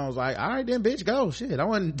 And Michonne was like, all right then, bitch, go. Shit, I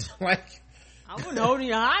wasn't like, I wasn't holding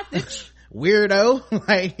you hostage. weirdo.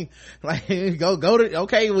 like go to,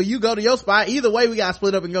 okay, well, you go to your spot. Either way, we gotta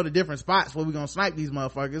split up and go to different spots where we gonna snipe these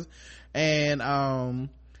motherfuckers. And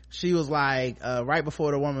she was like, right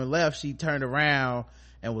before the woman left, she turned around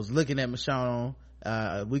and was looking at Michonne.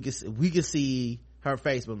 We could see her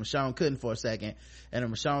face, but Michonne couldn't for a second. And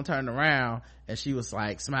then Michonne turned around and she was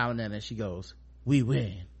like smiling at her, and she goes, we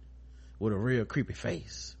win, with a real creepy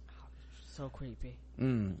face. So creepy.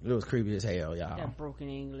 It was creepy as hell, y'all. That broken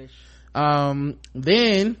English.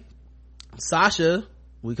 Then Sasha,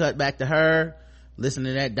 we cut back to her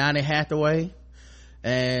listening to that Donny Hathaway,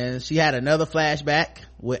 and she had another flashback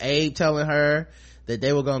with Abe telling her that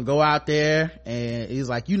they were gonna go out there, and he's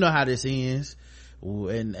like, you know how this ends.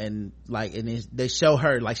 And they show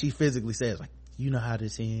her, like, she physically says, like, you know how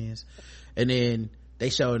this ends. And then they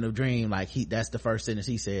show in the dream, like, that's the first sentence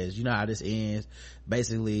he says, you know how this ends,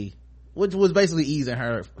 basically, which was basically easing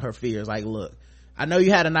her fears. Like, look, I know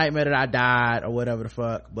you had a nightmare that I died or whatever the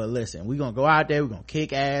fuck, but listen, we're gonna go out there, we're gonna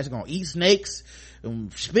kick ass, we're gonna eat snakes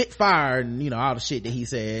and spit fire, and you know, all the shit that he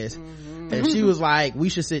says. And she was like, we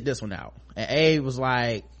should sit this one out. And Abe was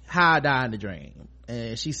like, how I die in the dream.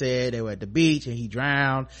 And she said they were at the beach and he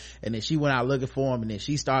drowned, and then she went out looking for him, and then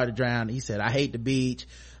she started drowning. He said, I hate the beach.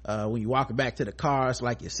 When you're walking back to the car, it's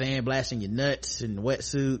like you're sandblasting your nuts in the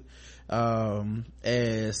wetsuit.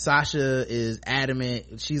 And Sasha is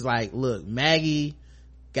adamant. She's like, look, Maggie,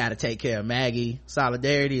 gotta take care of Maggie.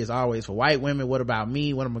 Solidarity is always for white women. What about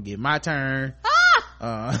me? When I'm gonna get my turn?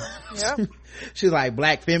 Yep. She's like,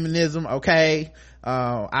 black feminism, okay.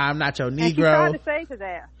 I'm not your Negro. And she tried to save his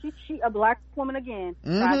ass. She a black woman again,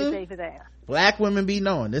 tried to save his ass. Black women be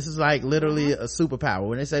knowing. This is like literally a superpower.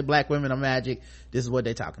 When they say black women are magic, this is what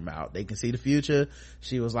they talking about. They can see the future.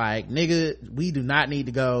 She was like, nigga, we do not need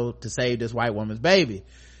to go to save this white woman's baby.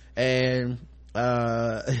 And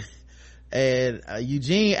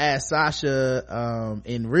Eugene asked Sasha,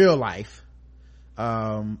 in real life,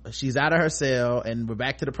 she's out of her cell, and we're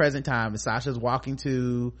back to the present time, and Sasha's walking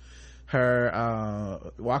to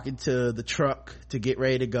the truck to get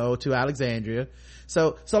ready to go to Alexandria.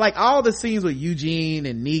 So like all the scenes with Eugene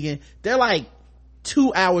and Negan, they're like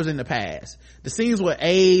 2 hours in the past. The scenes with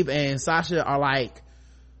Abe and Sasha are like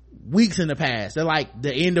weeks in the past. They're like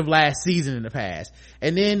the end of last season in the past.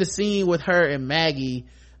 And then the scene with her and Maggie,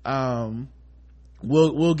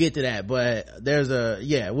 we'll get to that, but there's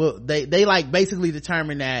they like basically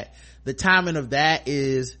determine that the timing of that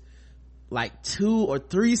is like 2 or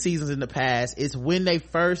 3 seasons in the past. It's when they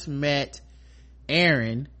first met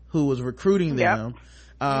Aaron, who was recruiting them.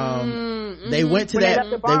 They went to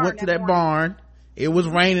that barn. It was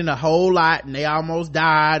raining a whole lot, and they almost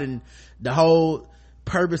died, and the whole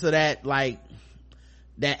purpose of that, like,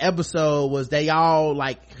 that episode was they all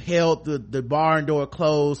like held the barn door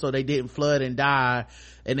closed so they didn't flood and die,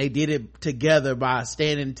 and they did it together by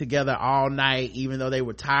standing together all night even though they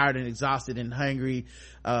were tired and exhausted and hungry.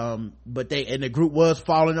 But the group was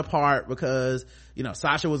falling apart because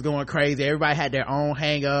Sasha was going crazy. Everybody had their own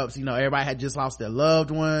hang-ups. Everybody had just lost their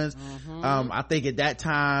loved ones. I think at that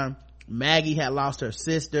time Maggie had lost her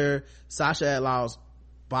sister, Sasha had lost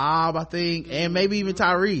Bob, I think, and maybe even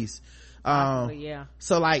Tyrese. Yeah.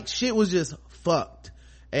 So like shit was just fucked,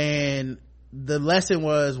 and the lesson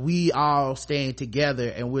was we all stand together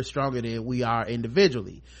and we're stronger than we are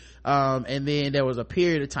individually. And then there was a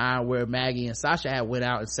period of time where Maggie and Sasha had went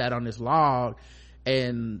out and sat on this log,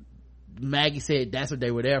 and Maggie said that's what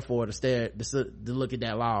they were there for, to look at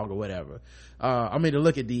that log or whatever. To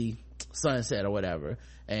look at the sunset or whatever.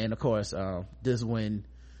 And of course, this is when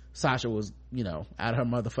Sasha was, out of her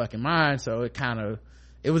motherfucking mind. So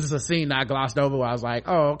it was just a scene I glossed over where I was like,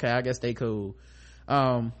 oh, okay, I guess they cool.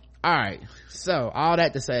 All right. So all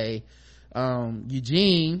that to say,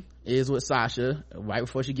 Eugene is with Sasha right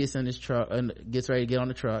before she gets in this truck and gets ready to get on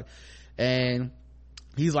the truck, and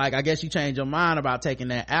he's like, I guess you changed your mind about taking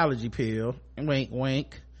that allergy pill, wink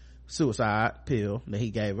wink, suicide pill that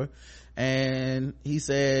he gave her. And he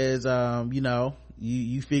says,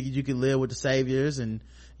 you figured you could live with the saviors and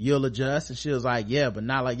you'll adjust. And she was like, yeah, but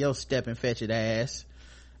not like your step and fetch it ass.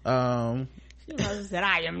 She said,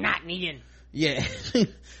 I am not Negan. Yeah.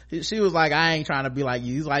 She was like, I ain't trying to be like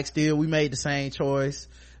you. He's like, still, we made the same choice.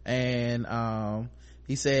 And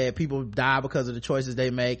he said people die because of the choices they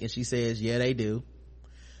make, and she says yeah they do.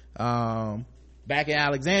 Back in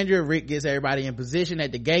Alexandria, Rick gets everybody in position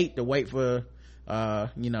at the gate to wait for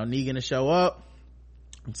Negan to show up.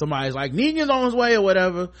 Somebody's like, Negan's on his way or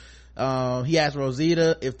whatever. He asks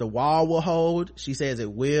Rosita if the wall will hold. She says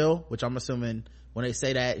it will, which I'm assuming when they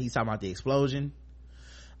say that he's talking about the explosion.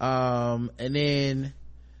 And then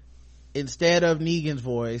instead of Negan's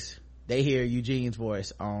voice, they hear Eugene's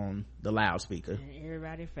voice on the loudspeaker. And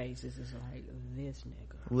everybody's faces is like, this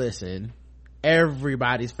nigga. Listen,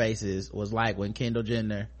 everybody's faces was like when Kendall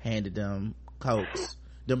Jenner handed them Cokes,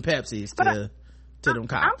 them Pepsis to them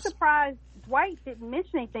cops. I'm surprised Dwight didn't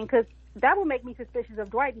mention anything, because that would make me suspicious of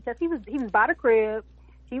Dwight, because he was by the crib,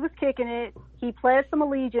 he was kicking it, he pledged some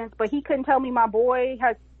allegiance, but he couldn't tell me my boy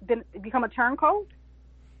has become a turncoat.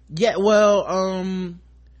 Yeah, well,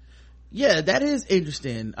 yeah, that is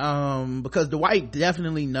interesting, because Dwight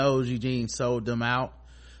definitely knows Eugene sold them out,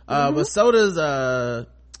 but so does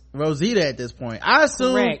Rosita at this point, I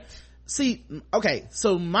assume. Correct. See, okay,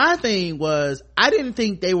 so my thing was, I didn't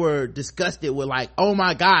think they were disgusted with like, oh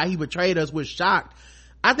my god, he betrayed us, we're shocked.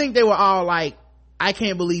 I think they were all like, I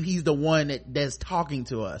can't believe he's the one that's talking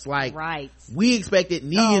to us. Like, right, we expected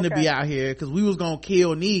Negan to be out here because we was gonna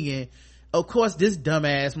kill Negan. Of course this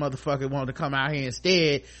dumbass motherfucker wanted to come out here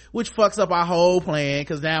instead, which fucks up our whole plan,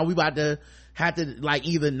 because now we about to have to like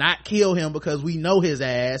either not kill him because we know his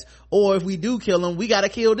ass, or if we do kill him, we gotta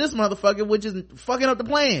kill this motherfucker, which is fucking up the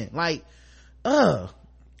plan. Like, it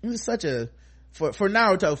was such a, for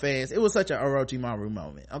Naruto fans, it was such a Orochimaru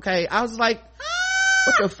moment. Okay, I was like,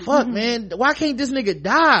 what the fuck, man, why can't this nigga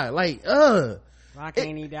die? Like, why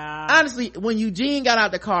can't he die? Honestly, when Eugene got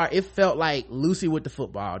out the car, it felt like Lucy with the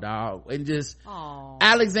football, dog. And just,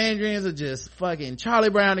 Alexandrians are just fucking Charlie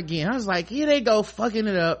Brown again. I was like, here they go fucking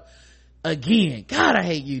it up again. God, I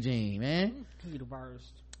hate Eugene, man. He the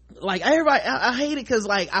worst. Like, everybody, I hate it because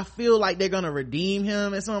like I feel like they're gonna redeem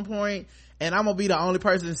him at some point, and I'm gonna be the only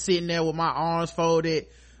person sitting there with my arms folded,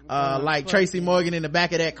 like Tracy Morgan in the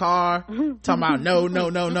back of that car, talking about no.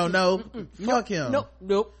 Fuck him.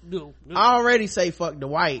 Nope. I already say fuck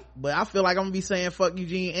Dwight, but I feel like I'm gonna be saying fuck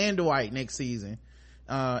Eugene and Dwight next season.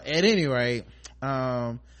 At any rate,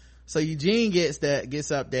 so Eugene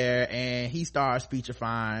gets up there and he starts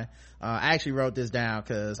speechifying. I actually wrote this down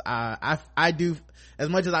because I do, as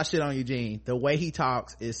much as I shit on Eugene, the way he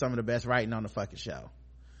talks is some of the best writing on the fucking show.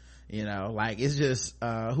 Like, it's just,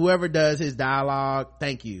 whoever does his dialogue,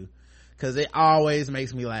 thank you, because it always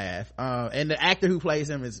makes me laugh. And the actor who plays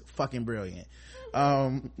him is fucking brilliant.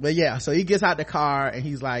 But yeah, so he gets out the car and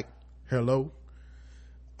he's like, hello,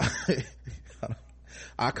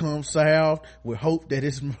 I come south with hope that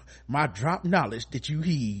it's my drop knowledge that you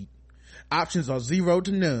heed. Options are 0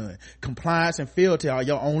 to none. Compliance and fealty are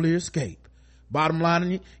your only escape. Bottom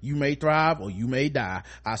line, you may thrive or you may die.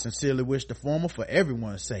 I sincerely wish the former for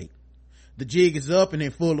everyone's sake. The jig is up and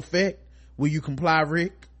in full effect. Will you comply,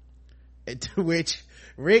 Rick? And to which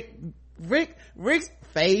Rick's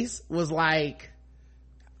face was like,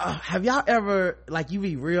 have y'all ever, like, you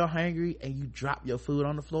be real hungry and you drop your food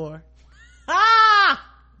on the floor?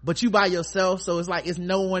 but you by yourself, so it's like it's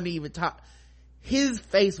no one to even talk. His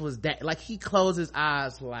face was that, like, he closed his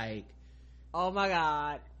eyes like, oh my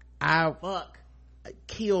god, fuck,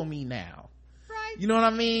 kill me now, right? You know what I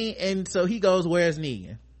mean? And so he goes, where's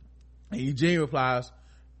Negan? And Eugene replies,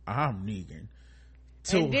 I'm Negan.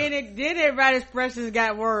 And then everybody's expressions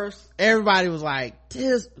got worse. Everybody was like,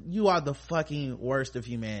 you are the fucking worst of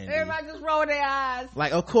humanity. Everybody just rolled their eyes.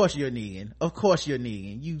 Like, of course you're Negan. Of course you're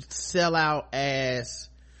Negan. You sell out ass.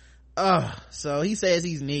 So he says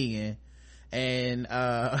he's Negan. And,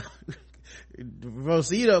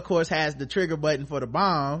 Rosita, of course, has the trigger button for the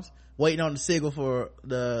bombs, waiting on the signal from,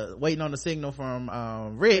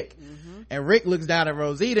 Rick. Mm-hmm. And Rick looks down at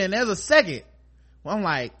Rosita, and there's a second. Well, I'm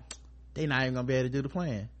like, they not even gonna be able to do the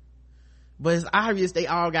plan. But it's obvious they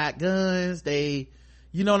all got guns. They,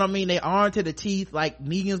 you know what I mean? They armed to the teeth. Like,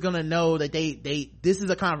 Negan's gonna know that this is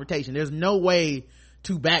a confrontation. There's no way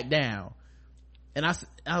to back down. And I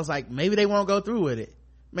was like, maybe they won't go through with it.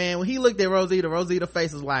 Man, when he looked at Rosita's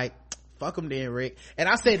face was like, fuck him then, Rick. And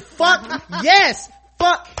I said, fuck, yes,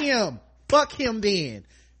 fuck him then.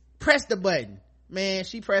 Press the button. Man,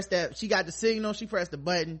 she pressed that, she got the signal, she pressed the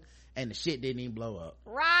button, and the shit didn't even blow up.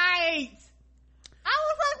 Right. I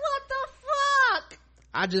was like, what the fuck?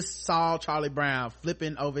 I just saw Charlie Brown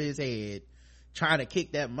flipping over his head, trying to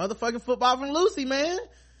kick that motherfucking football from Lucy, man.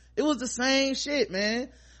 It was the same shit, man.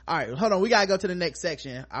 All right, hold on, we gotta go to the next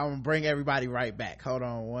section. I'm gonna bring everybody right back. Hold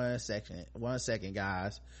on one second,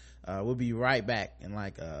 guys. We'll be right back in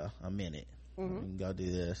like a minute. Mm-hmm. We can go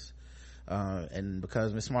do this. And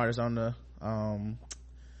because Miss Smart is on the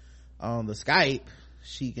Skype,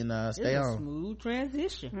 she can stay on. Smooth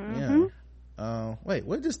transition. Mm-hmm. Yeah. Wait,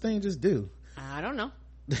 what did this thing just do? I don't know.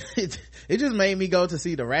 it just made me go to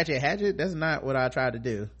see the Ratchet Hatchet. That's not what I tried to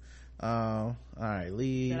do. All right,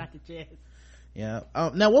 leave. Get out the chest. Yeah.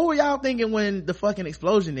 Now what were y'all thinking when the fucking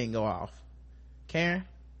explosion didn't go off? Karen?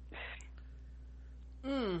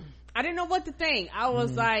 I didn't know what to think. I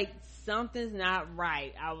was like, something's not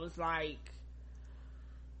right. I was like,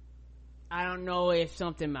 I don't know if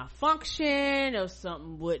something malfunctioned or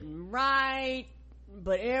something wasn't right,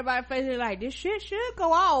 but everybody facing like, this shit should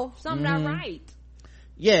go off. Something not right.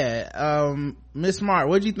 Yeah. Miss Smart,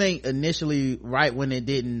 what'd you think initially right when it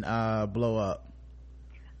didn't blow up?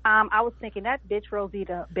 I was thinking that bitch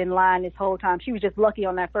Rosita been lying this whole time. She was just lucky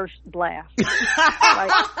on that first blast.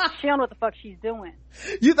 Like, she don't know what the fuck she's doing.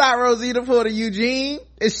 You thought Rosita pulled a Eugene?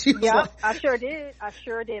 And she was like, I sure did. I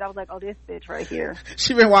was like, oh, this bitch right here.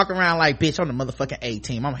 She been walking around like, bitch, I'm the motherfucking A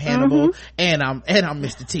team. I'm Hannibal, and I'm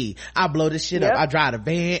Mr. T. I blow this shit up. I drive a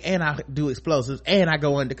van, and I do explosives, and I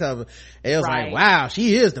go undercover. And it was like, wow,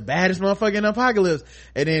 she is the baddest motherfucker in the apocalypse.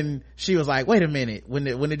 And then she was like, wait a minute. When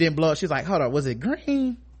it didn't blow up, she was like, hold on, was it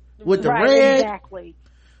green with the red? Exactly.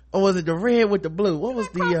 Or was it the red with the blue? What was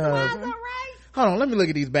the hold on, let me look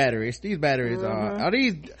at these batteries. These batteries are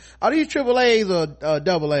these triple A's or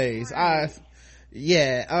double A's?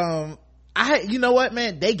 You know what,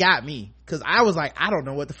 man, they got me, because I was like, I don't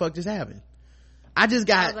know what the fuck just happened. I was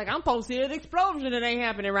like, I'm supposed to hear an explosion that ain't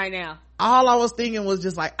happening right now. All I was thinking was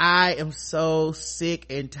just like, I am so sick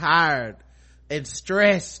and tired and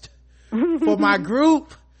stressed for my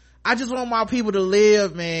group. I just want my people to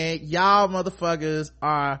live, man. Y'all motherfuckers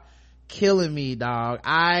are killing me, dog.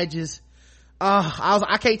 I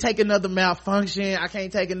can't take another malfunction. I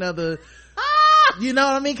can't take another, you know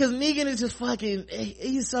what I mean? Cause Negan is just fucking,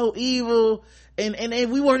 he's so evil.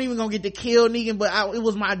 And we weren't even gonna get to kill Negan, but it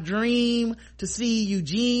was my dream to see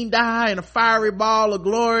Eugene die in a fiery ball of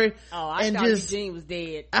glory. Oh, I thought Eugene was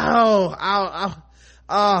dead. Oh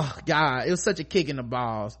God, it was such a kick in the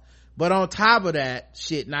balls. But on top of that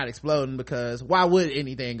shit not exploding, because why would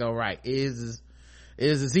anything go right? It is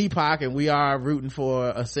a Z-Pac, and we are rooting for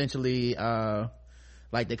essentially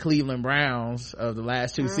like the Cleveland Browns of the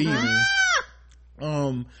last two seasons.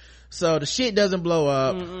 So the shit doesn't blow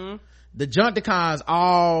up. The Junktocons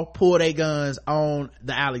all pull their guns on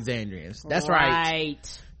the Alexandrians. That's right.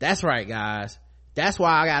 That's right, guys. That's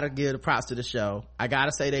why I gotta give the props to the show. I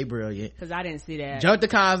gotta say they brilliant, because I didn't see that.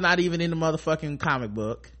 Junktocons not even in the motherfucking comic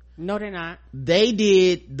book. No, they're not. They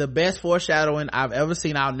did the best foreshadowing I've ever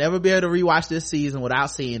seen. I'll never be able to rewatch this season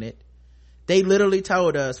without seeing it. They literally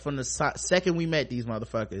told us from the second we met these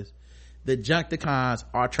motherfuckers, the Junktocons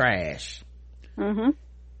are trash.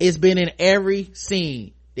 It's been in every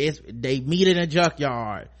scene. They meet in a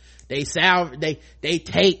junkyard. They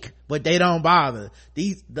take, but they don't bother.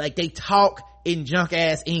 They talk in junk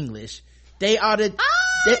ass English.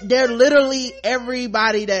 They're literally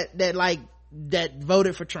everybody that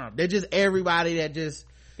voted for Trump. They're just everybody that just,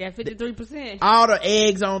 that 53%. all the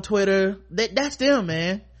eggs on Twitter, that's them,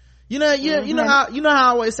 man. You know how I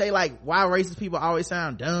always say, like, why racist people always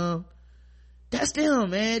sound dumb? That's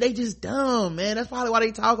them, man. They just dumb, man. That's probably why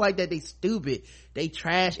they talk like that. They stupid. They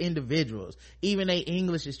trash individuals. Even their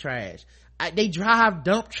English is trash. They drive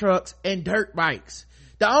dump trucks and dirt bikes.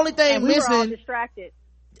 The only thing and we missing, were all distracted.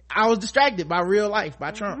 I was distracted by real life,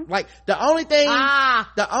 by Trump. Like, the only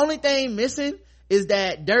thing missing is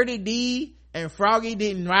that Dirty D and Froggy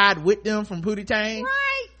didn't ride with them from Pootie Tang.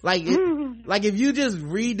 Right. Like, like if you just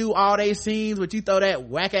redo all their scenes, but you throw that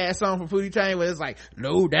whack ass song from Pootie Tang where it's like,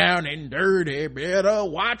 low down and dirty, better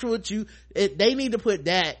watch what you, they need to put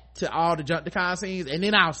that to all the Junktocon scenes, and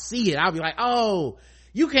then I'll see it. I'll be like, oh,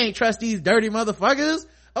 you can't trust these dirty motherfuckers?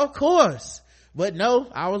 Of course. But no,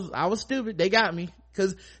 I was stupid. They got me.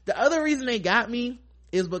 Cause the other reason they got me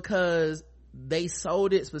is because they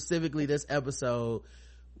sold it specifically this episode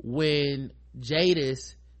when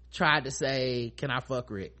Jadis tried to say, can I fuck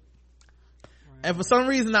Rick? And for some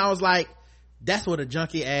reason I was like, that's what a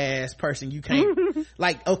junkie ass person you can't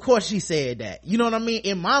like, of course she said that, you know what I mean?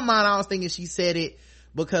 In my mind I was thinking she said it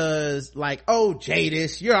because, like, oh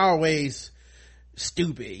Jadis, you're always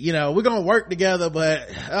stupid, you know, we're gonna work together, but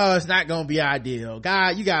it's not gonna be ideal.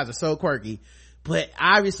 God, you guys are so quirky. But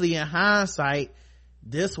obviously in hindsight,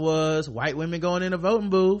 this was white women going in a voting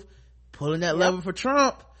booth pulling that lever for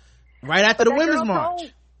Trump right after the women's march.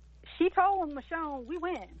 She told Michonne, we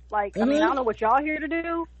win. Like, I mean, I don't know what y'all here to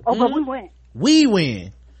do. But we win. We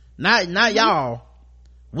win. Not y'all.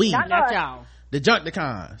 We. Not y'all. The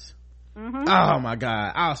Junktocons. Oh my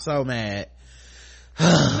God. I was so mad.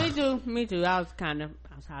 Me too. I was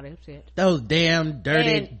highly upset. Those damn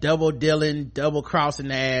dirty, double dealing, double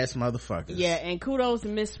crossing ass motherfuckers. Yeah, and kudos to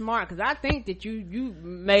Miss Smart, because I think that you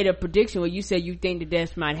made a prediction where you said you think that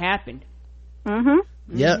this might happen.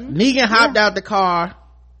 Yep. Negan hopped out the car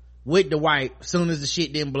with the wipe as soon as the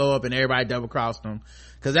shit didn't blow up and everybody double crossed him,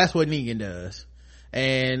 because that's what Negan does.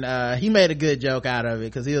 And he made a good joke out of it,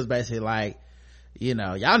 because he was basically like, you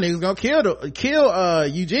know, y'all niggas gonna kill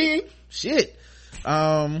Eugene, shit.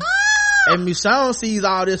 And Michonne sees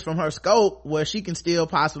all this from her scope where she can still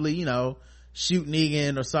possibly, you know, shoot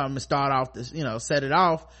Negan or something and start off this, you know, set it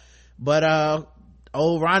off. But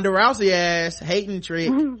old Ronda Rousey ass hating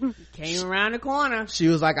trick came around the corner. She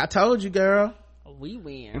was like, I told you, girl, we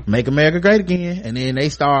win, make America great again. And then they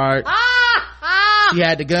start she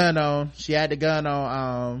had the gun on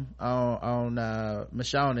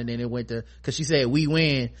Michonne, and then it went to, cause she said we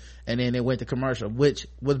win, and then it went to commercial, which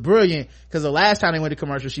was brilliant, cause the last time they went to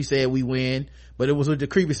commercial she said we win, but it was with the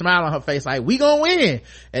creepy smile on her face like we gonna win.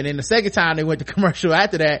 And then the second time they went to commercial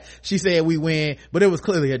after that she said we win, but it was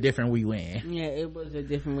clearly a different we win. Yeah, it was a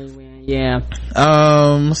different we win. Yeah.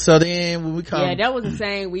 So then when we come, yeah, that was the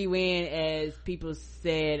same we win as people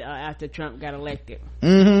said after Trump got elected.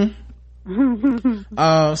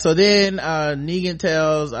 So then Negan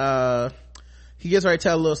tells he gets ready to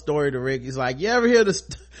tell a little story to Rick. He's like, you ever hear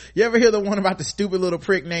the one about the stupid little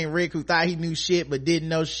prick named Rick who thought he knew shit but didn't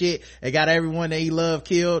know shit and got everyone that he loved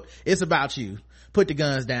killed? It's about you. Put the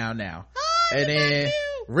guns down now. And then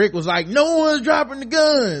Rick was like, no one's dropping the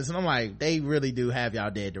guns. And I'm like, they really do have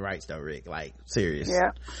y'all dead to rights though, Rick, like serious.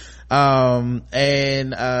 Yeah.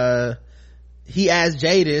 And he asked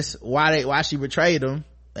Jadis why she betrayed him,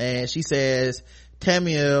 and she says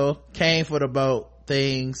Tamiel came for the boat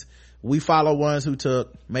things, we follow ones who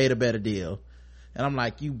made a better deal. And I'm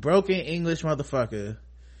like, you broken English motherfucker.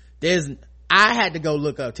 I had to go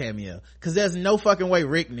look up Tamiel, cause there's no fucking way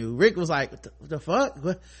Rick knew. Rick was like, what the fuck?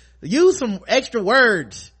 Use some extra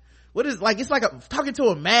words. What is, like, it's like talking to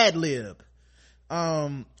a Mad Lib.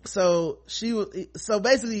 So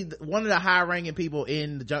basically one of the high ranking people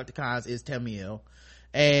in the Junktocons is Tamiel,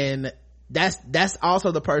 and that's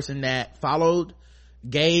also the person that followed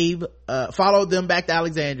them back to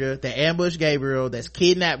Alexandria, that ambushed Gabriel, that's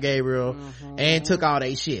kidnapped Gabriel, and took all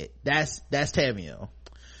they shit. That's Tamiel.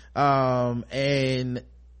 And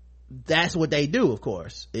that's what they do, of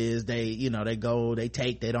course, is they, you know, they go, they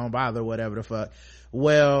take, they don't bother, whatever the fuck.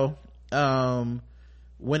 Well,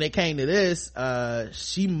 when it came to this,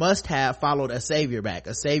 she must have followed a savior back.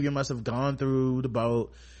 A savior must have gone through the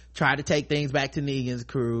boat, tried to take things back to Negan's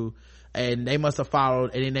crew, and they must have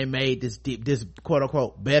followed, and then they made this quote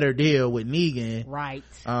unquote better deal with Negan, right?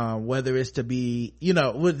 Whether it's to be, you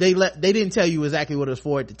know, they didn't tell you exactly what it was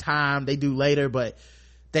for at the time, they do later, but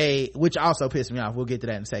which also pissed me off, we'll get to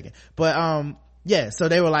that in a second. But yeah, so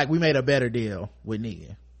they were like, we made a better deal with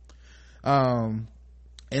Negan.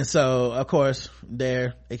 And so of course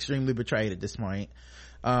they're extremely betrayed at this point.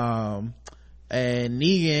 And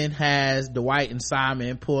Negan has Dwight and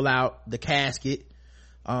Simon pull out the casket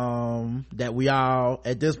that we all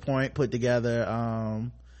at this point put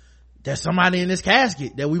together there's somebody in this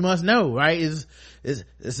casket that we must know, right?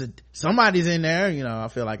 Somebody's in there, I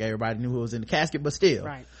feel like everybody knew who was in the casket, but still.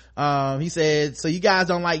 Right. He said, so you guys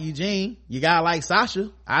don't like Eugene, you gotta like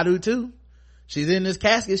Sasha. I do too. She's in this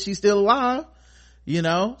casket, she's still alive,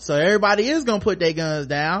 so everybody is gonna put their guns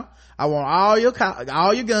down. I want all your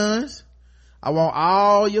guns. I want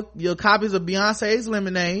all your copies of Beyonce's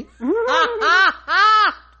Lemonade.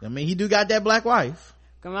 I mean, he do got that black wife.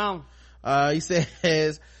 Come on. He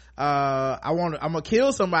says, I'm gonna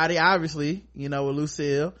kill somebody, obviously, with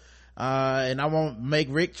Lucille. And I won't make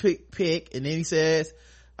Rick pick. And then he says,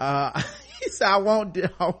 he said, I want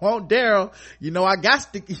Daryl.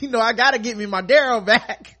 I gotta get me my Daryl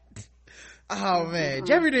back. Oh man,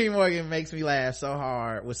 Jeffrey Dean Morgan makes me laugh so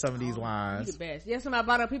hard with some of these lines. He's the best. Yes, somebody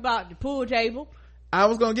brought up about the pool table. I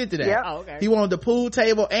was gonna get to that. Yep. Oh, okay. He wanted the pool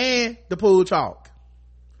table and the pool chalk.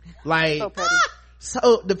 Like, So petty.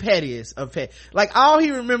 so the pettiest of pet. Like, all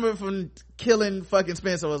he remembered from killing fucking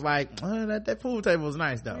Spencer was like, that pool table was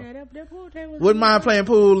nice though. Yeah, that pool table was Wouldn't mind playing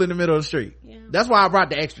pool in the middle of the street. Yeah. That's why I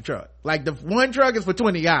brought the extra truck. Like, the one truck is for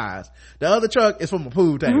 20 guys. The other truck is for my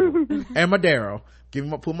pool table and my Daryl.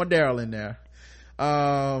 Put my Daryl in there.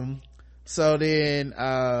 So then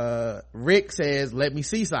Rick says, let me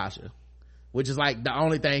see Sasha, which is like the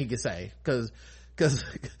only thing he can say, cause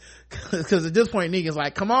at this point Negan's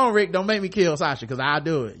like, come on Rick, don't make me kill Sasha, cause I'll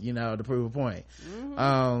do it, to prove a point.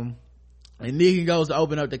 And Negan goes to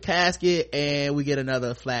open up the casket and we get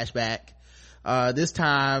another flashback. This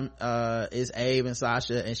time it's Abe and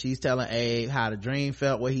Sasha, and she's telling Abe how the dream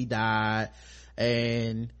felt when he died,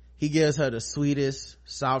 and he gives her the sweetest,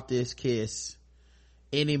 softest kiss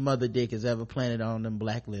any mother dick has ever planted on them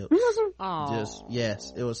black lips. Just,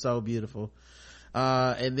 yes, it was so beautiful.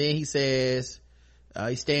 And then he says,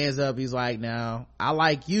 he stands up, he's like, now I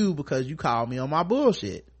like you because you called me on my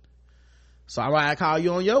bullshit, so I call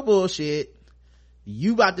you on your bullshit.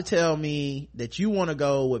 You about to tell me that you want to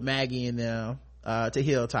go with Maggie and them to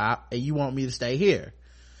Hilltop, and you want me to stay here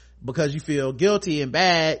because you feel guilty and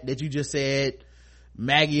bad that you just said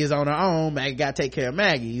Maggie is on her own. Maggie got to take care of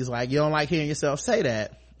Maggie. He's like, you don't like hearing yourself say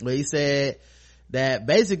that. But he said that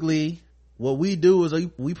basically what we do is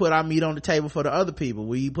we put our meat on the table for the other people.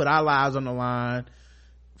 We put our lives on the line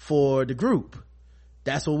for the group.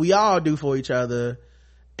 That's what we all do for each other.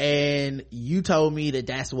 And you told me that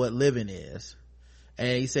that's what living is.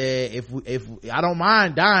 And he said, if I don't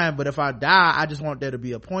mind dying, but if I die, I just want there to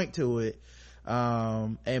be a point to it.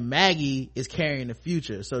 And Maggie is carrying the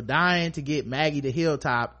future, so dying to get Maggie to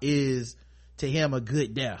Hilltop is to him a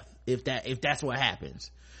good death, if that's what happens,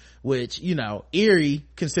 which, eerie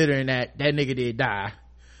considering that nigga did die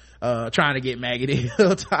trying to get Maggie to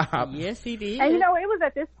Hilltop. Yes, he did. And it was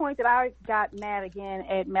at this point that I got mad again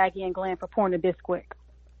at Maggie and Glenn for pouring the Bisquick.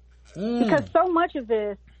 Because so much of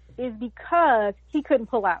this is because he couldn't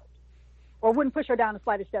pull out or wouldn't push her down the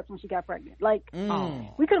flight of steps when she got pregnant. Like,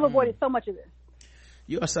 we could have avoided so much of this.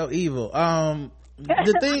 You are so evil.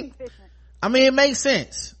 The thing, I mean, it makes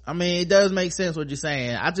sense. I mean, it does make sense what you're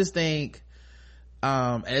saying. I just think,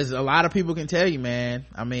 as a lot of people can tell you, man,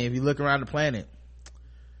 I mean, if you look around the planet,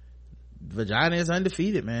 vagina is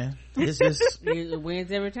undefeated, man. It's just it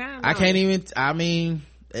wins every time. I can't even, I mean,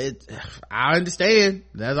 I understand.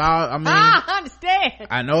 That's all. I mean, I understand.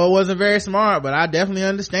 I know it wasn't very smart, but I definitely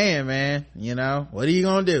understand, man. What are you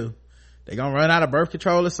gonna do? They're gonna run out of birth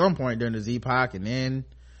control at some point during the Z-Pac, and then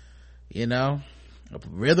a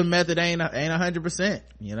rhythm method ain't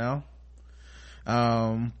 100%,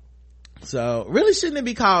 so really shouldn't it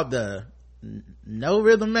be called the no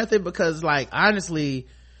rhythm method? Because, like, honestly,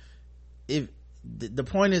 if the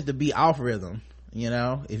point is to be off rhythm,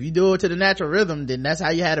 if you do it to the natural rhythm, then that's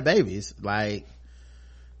how you had the babies. Like,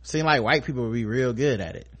 seem like white people would be real good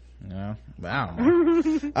at it, but I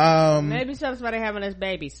don't know. Maybe somebody having us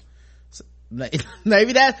babies.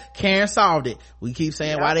 Maybe that Karen solved it. We keep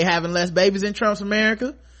saying why they having less babies in Trump's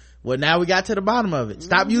America. Well, now we got to the bottom of it.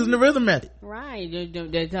 Stop using the rhythm method. Right.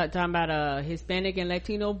 They're talking about Hispanic and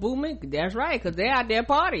Latino movement. That's right, because they're out there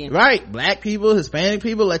partying. Right. Black people, Hispanic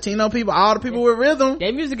people, Latino people, all the people with rhythm.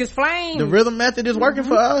 Their music is flame. The rhythm method is working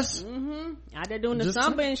for us. Out there doing the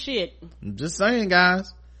samba and shit. I'm just saying,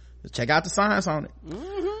 guys. Check out the science on it.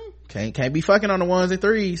 Can't be fucking on the ones and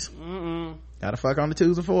threes. Gotta fuck on the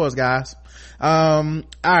twos and fours, guys. All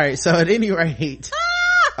right, so at any rate,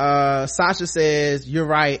 Sasha says, you're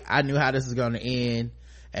right, I knew how this is gonna end,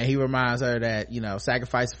 and he reminds her that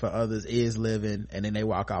sacrificing for others is living, and then they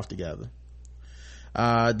walk off together.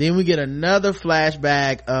 Then we get another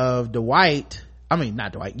flashback of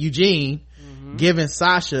Eugene giving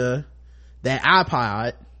Sasha that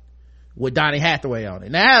iPod with Donny Hathaway on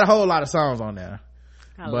it. Now, I had a whole lot of songs on there.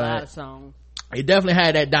 A lot of songs. It definitely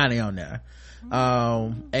had that Donnie on there.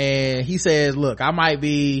 And he says, look, I might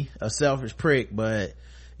be a selfish prick, but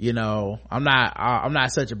you know, I'm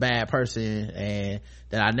not such a bad person, and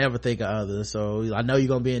that I never think of others. So I know you're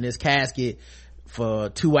gonna be in this casket for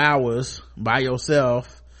 2 hours by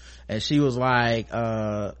yourself. And she was like,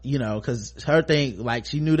 you know, cause her thing, like,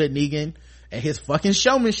 she knew that Negan and his fucking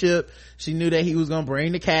showmanship, she knew that he was gonna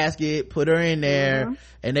bring the casket, put her in there,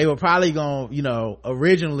 and they were probably gonna, you know,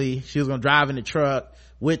 originally she was gonna drive in the truck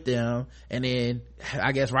with them, and then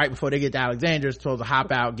I guess right before they get to Alexandria, supposed to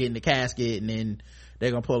hop out, get in the casket, and then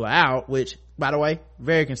they're gonna pull her out, which, by the way,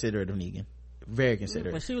 very considerate of Negan. Very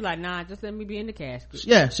considerate. But she was like, nah, just let me be in the casket.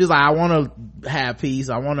 Yeah, she was like, I want to have peace.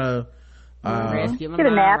 I want to get a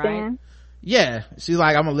nap in. Yeah, she's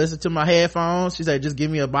like, I'm gonna listen to my headphones. She said, just give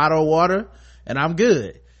me a bottle of water and I'm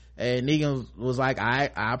good. And Negan was like, I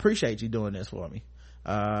appreciate you doing this for me.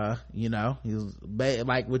 You know, he was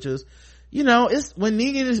like, which is, you know, it's when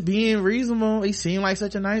Negan is being reasonable, he seemed like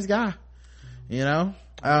such a nice guy, you know.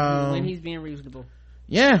 When he's being reasonable.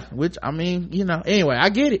 Yeah, which, I mean, you know, anyway, I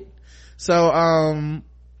get it. So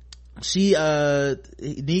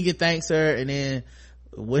Negan thanks her, and then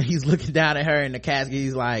when he's looking down at her in the casket,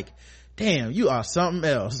 he's like, damn, you are something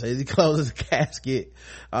else, as he closes the casket.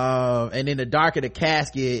 And in the dark of the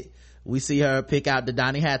casket, we see her pick out the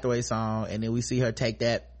Donny Hathaway song, and then we see her take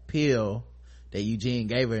that pill that Eugene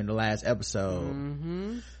gave her in the last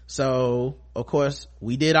episode. So of course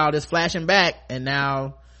we did all this flashing back, and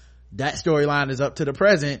now that storyline is up to the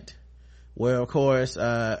present, where of course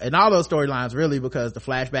and all those storylines really, because the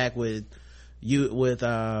flashback with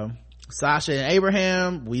Sasha and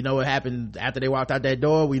Abraham, we know what happened after they walked out that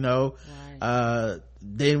door. We know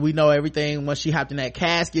then we know everything once she hopped in that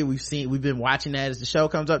casket. We've been watching that as the show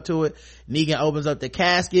comes up to it. Negan opens up the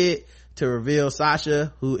casket to reveal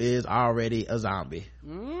Sasha, who is already a zombie.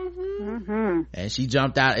 And she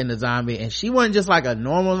jumped out in the zombie, and she wasn't just like a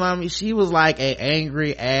normal zombie, she was like a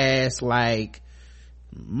angry ass, like,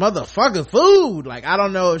 motherfucking food. Like, I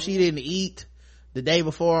don't know if she didn't eat the day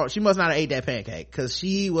before. She must not have ate that pancake, because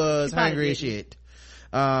she was hungry as shit.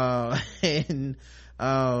 And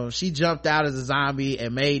she jumped out as a zombie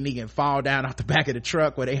and made Negan fall down off the back of the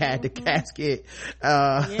truck where they had the casket.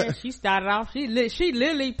 Yeah, she started off, she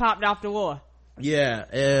literally popped off the wall.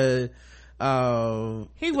 Yeah.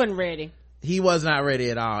 He wasn't ready. He was not ready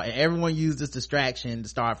at all, and everyone used this distraction to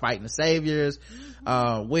start fighting the saviors,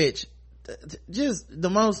 which just the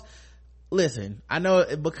most, listen, I know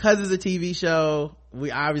because it's a TV show, we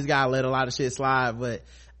obviously gotta let a lot of shit slide, but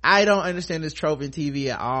I don't understand this trope in TV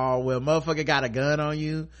at all, where a motherfucker got a gun on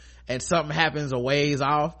you and something happens a ways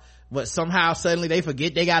off, but somehow suddenly they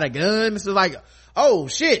forget they got a gun. It's like, oh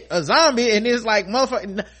shit, a zombie, and it's like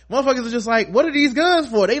motherfuckers are just like, what are these guns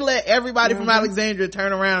for? They let everybody from Alexandria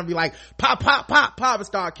turn around and be like, pop pop pop pop, and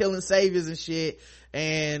start killing saviors and shit.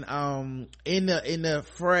 And in the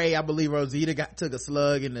fray, I believe Rosita took a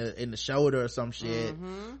slug in the shoulder or some shit,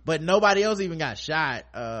 but nobody else even got shot,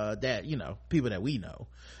 that, you know, people that we know.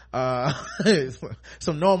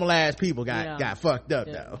 Some normal ass people got fucked up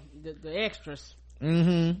though. The extras.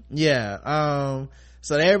 Yeah.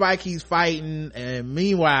 So everybody keeps fighting, and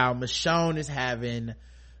meanwhile Michonne is having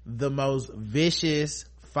the most vicious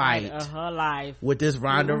fight of her life with this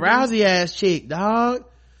Ronda Rousey ass chick, dog.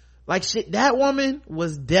 Like, shit, that woman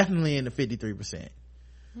was definitely in the 53%.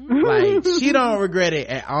 Like, she don't regret it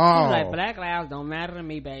at all. She's like, black lives don't matter to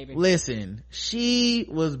me, baby. Listen, she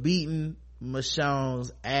was beating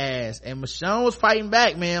Michonne's ass, and Michonne was fighting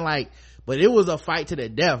back, man. Like, but it was a fight to the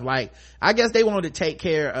death. Like, I guess they wanted to take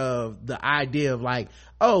care of the idea of like,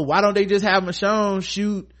 oh, why don't they just have Michonne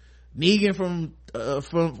shoot Negan from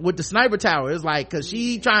with the sniper tower? It's like, cause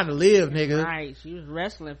she trying to live, nigga. Right, she was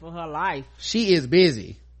wrestling for her life. She is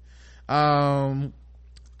busy. So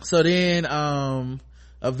then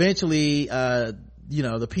eventually you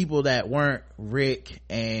know, the people that weren't Rick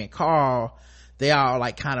and Carl, they all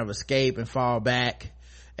like kind of escape and fall back,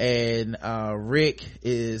 and Rick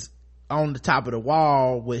is on the top of the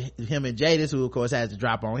wall with him and Jadis, who of course has to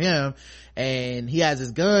drop on him, and he has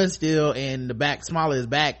his gun still in the back small of his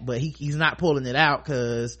back, but he's not pulling it out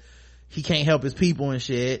because he can't help his people and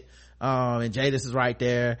shit. And Jadis is right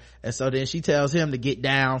there, and so then she tells him to get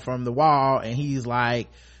down from the wall, and he's like,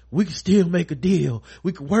 we can still make a deal,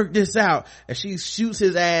 we can work this out, and she shoots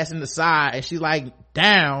his ass in the side, and she's like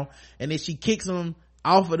down, and then she kicks him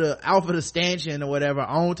off of the stanchion or whatever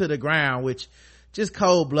onto the ground, which just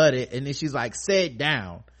cold-blooded, and then she's like, sit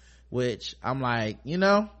down, which I'm like, you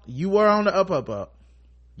know, you were on the up.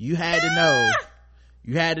 You had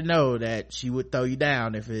to know that she would throw you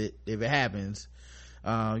down if it happens.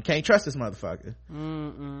 You can't trust this motherfucker.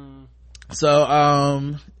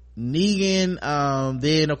 So Negan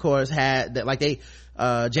then of course had that, like they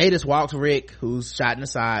Jadis walks Rick, who's shot in the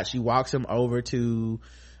side, she walks him over to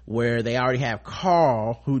where they already have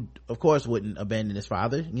Carl, who of course wouldn't abandon his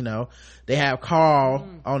father. They have Carl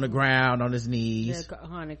on the ground on his knees. Yeah,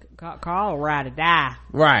 honey, Carl ride or die.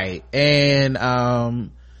 Right. And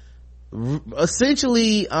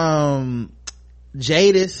essentially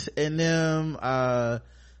Jadis and them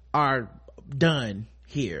are done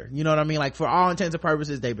here. You know what I mean? Like, for all intents and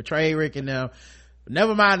purposes, they betrayed Rick and them.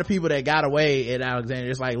 Never mind the people that got away at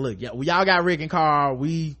Alexandria. It's like, look, y'all got Rick and Carl,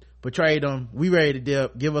 we betrayed them, we ready to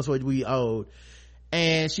dip, give us what we owed.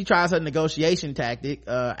 And she tries her negotiation tactic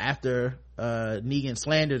after Negan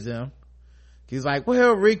slanders him. He's like,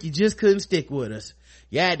 well, Rick, you just couldn't stick with us,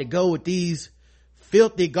 you had to go with these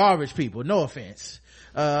filthy garbage people, no offense.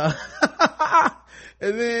 And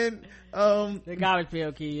then the garbage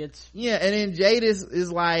pail kids. Yeah, and then Jadis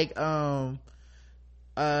is like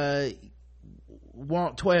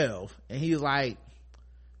want 12, and he was like,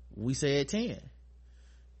 we said 10,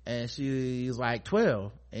 and she's like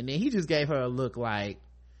 12, and then he just gave her a look like,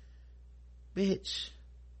 bitch,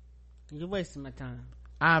 you're wasting my time,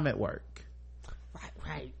 I'm at work.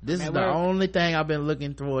 Right. This is the only thing I've been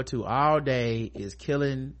looking forward to all day, is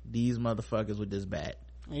killing these motherfuckers with this bat.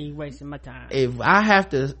 And you wasting my time. If I have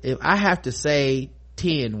to say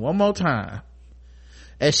 10 one more time,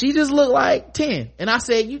 and she just looked like 10, and I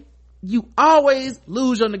said, you always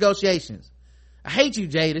lose your negotiations. I hate you,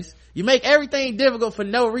 Jadis. You make everything difficult for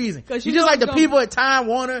no reason. You just like the people at Time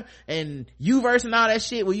Warner and Uverse and all that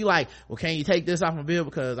shit, where you like, well, can you take this off my bill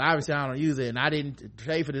because obviously I don't use it and I didn't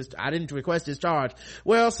pay for this, I didn't request this charge.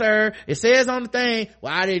 Well, sir, it says on the thing,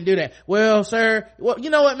 well, I didn't do that. Well, sir, well, you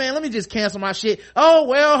know what, man, let me just cancel my shit. Oh,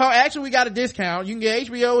 well, actually we got a discount, you can get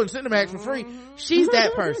HBO and Cinemax for free. She's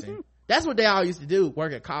that person. That's what they all used to do,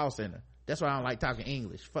 work at call center. That's why I don't like talking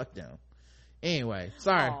English. Fuck them. Anyway,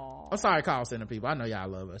 sorry. Aww. I'm sorry, call center people. I know y'all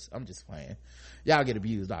love us. I'm just playing. Y'all get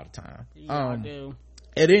abused all the time. I do.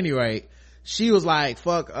 At any rate, she was like,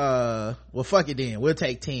 fuck it then. We'll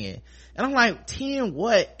take 10. And I'm like, 10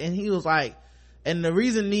 what? And he was like, and the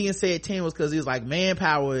reason Negan said 10 was because he was like,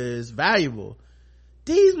 manpower is valuable.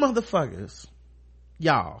 These motherfuckers,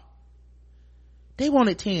 y'all, they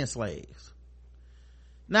wanted 10 slaves.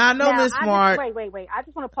 Now I know Miss Smart. Wait. I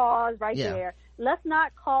just want to pause right there. Let's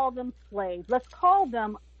not call them slaves. Let's call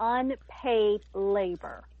them unpaid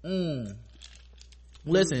labor.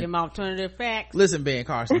 Listen, them alternative facts. Listen, Ben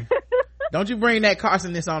Carson, don't you bring that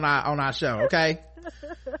Carsonness on our show, okay?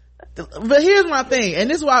 But here's my thing, and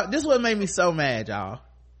this what made me so mad, y'all.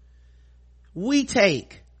 We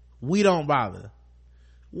don't bother.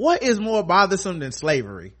 What is more bothersome than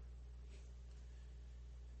slavery?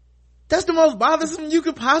 That's the most bothersome you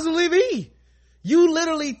could possibly be. You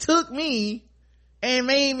literally took me and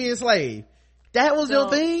made me a slave. That was your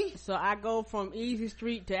thing? So I go from Easy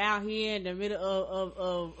Street to out here in the middle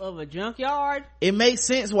of a junkyard? It makes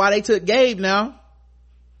sense why they took Gabe now.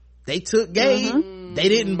 They took Gabe. They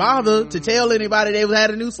didn't bother to tell anybody they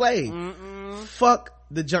had a new slave. Fuck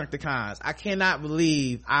the Junktocons. I cannot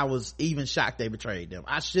believe I was even shocked they betrayed them.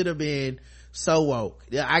 I should have been so woke.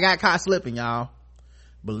 I got caught slipping, y'all.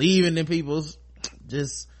 Believing in people's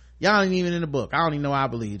y'all ain't even in the book. I don't even know why I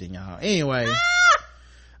believed in y'all. Anyway,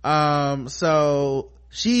 so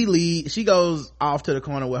she goes off to the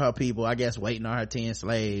corner with her people, I guess waiting on her 10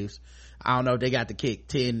 slaves. I don't know if they got to kick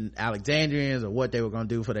 10 Alexandrians or what they were gonna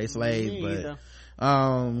do for their slaves, but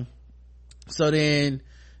so then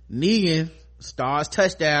Negan starts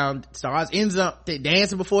ends up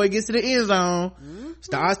dancing before he gets to the end zone.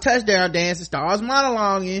 Starts touchdown dancing, starts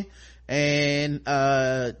monologuing and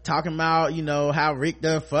talking about, how Rick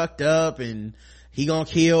done fucked up and he gonna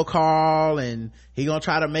kill Carl and he gonna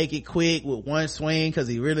try to make it quick with one swing because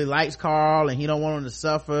he really likes Carl and he don't want him to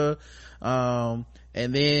suffer. And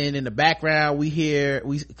then in the background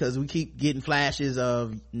because we keep getting flashes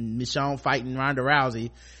of Michonne fighting Ronda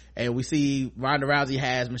Rousey, and we see Ronda Rousey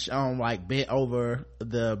has Michonne like bent over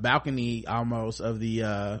the balcony almost of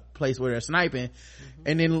the place where they're sniping.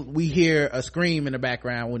 And then we hear a scream in the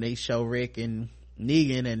background when they show Rick and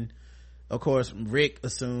Negan, and of course Rick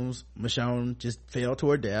assumes Michonne just fell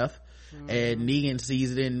to her death. And Negan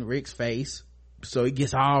sees it in Rick's face, so he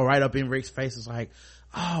gets all right up in Rick's face. It's like,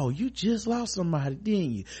 oh, you just lost somebody,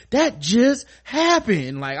 didn't you? That just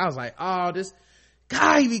happened. Like, I was like, oh, this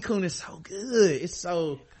guy Ivy Coon is so good. It's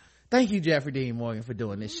so, thank you, Jeffrey Dean Morgan, for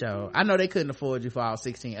doing this show. I know they couldn't afford you for all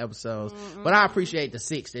 16 episodes, but I appreciate the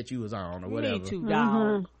 6 that you was on or whatever. Me too,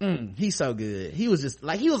 dog. He's so good. He was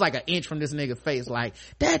like an inch from this nigga's face, like,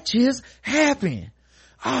 that just happened.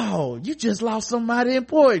 oh, you just lost somebody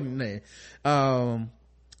important. And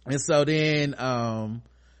so then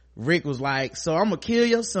Rick was like, so I'm gonna kill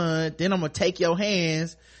your son, then I'm gonna take your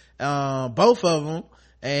hands, both of them.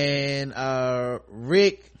 And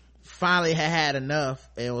Rick finally had enough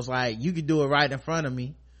and was like, you can do it right in front of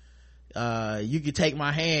me, you can take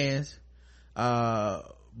my hands,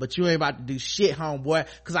 but you ain't about to do shit, homeboy,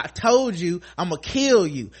 because I told you I'm gonna kill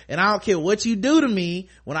you, and I don't care what you do to me.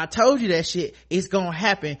 When I told you that shit, it's gonna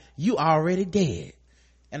happen. You already dead.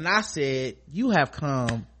 And I said, you have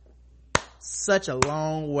come such a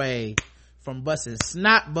long way from busting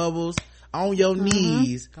snot bubbles on your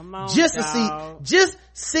knees. Come on, just dog. to see, just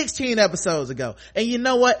 16 episodes ago. And you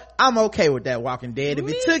know what? I'm okay with that, Walking Dead. If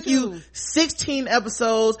it took you 16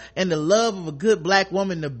 episodes and the love of a good black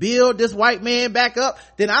woman to build this white man back up,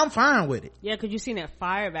 then I'm fine with it. Yeah, cause you seen that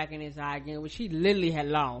fire back in his eye again, which he literally had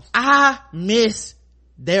lost. I miss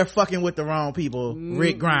they're fucking with the wrong people,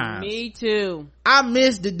 Rick Grimes. Me too. I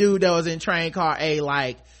miss the dude that was in Train Car A,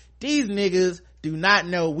 like, these niggas do not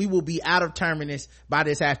know we will be out of Terminus by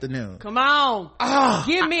this afternoon. Come on.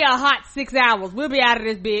 Give me a hot 6 hours. We'll be out of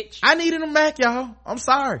this bitch. I needed them back, y'all. I'm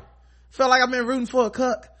sorry. Felt like I've been rooting for a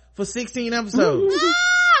cuck for 16 episodes.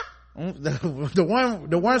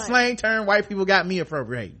 the one slang term white people got me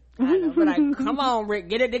appropriating. I know, but like, come on, Rick,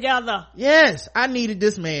 get it together. Yes, I needed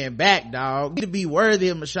this man back, dog, to be worthy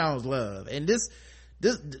of Michonne's love. And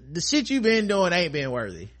the shit you been doing ain't been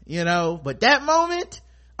worthy, you know. But that moment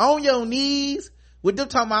on your knees with them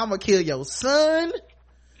talking about, I'm gonna kill your son,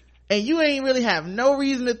 and you ain't really have no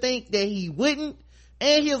reason to think that he wouldn't,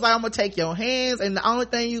 and he was like, I'm gonna take your hands, and the only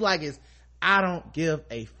thing you like is, I don't give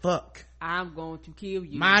a fuck, I'm going to kill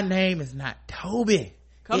you. my name is not Toby,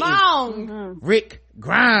 come it on. Rick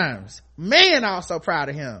Grimes. Man, I was so proud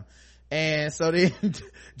of him. And so then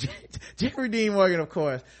Jeffrey Dean Morgan, of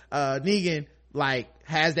course, Negan, like,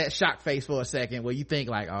 has that shock face for a second where you think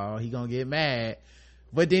like, oh, he gonna get mad,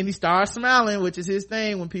 but then he starts smiling, which is his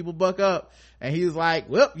thing when people buck up, and he was like,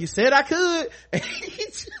 well, you said I could. And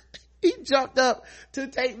he jumped up to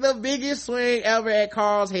take the biggest swing ever at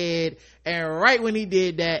Carl's head, and right when he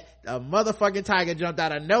did that, a motherfucking tiger jumped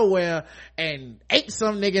out of nowhere and ate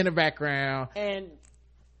some nigga in the background. And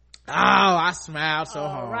I smiled so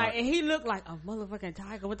hard. Right, and he looked like a motherfucking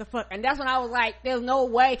tiger. What the fuck? And that's when I was like, there's no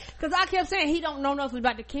way, because I kept saying he don't know nothing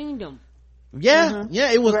about the kingdom. Yeah,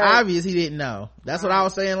 it was obvious he didn't know. That's what I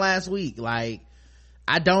was saying last week. Like,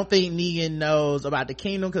 I don't think Negan knows about the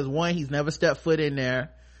kingdom, because one, he's never stepped foot in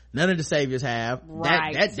there. None of the saviors have.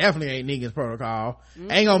 Right. That definitely ain't Negan's protocol.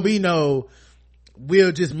 Ain't gonna be no,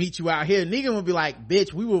 we'll just meet you out here. Negan will be like,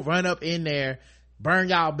 bitch, we will run up in there, burn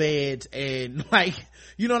y'all beds, and like,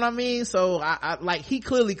 you know what I mean? So I like, he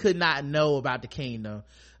clearly could not know about the kingdom.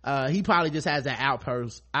 He probably just has that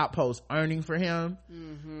outpost earning for him,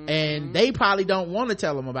 and they probably don't want to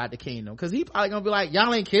tell him about the kingdom, because he probably gonna be like,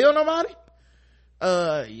 y'all ain't kill nobody,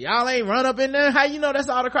 y'all ain't run up in there, how you know that's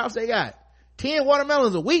all the crops they got? 10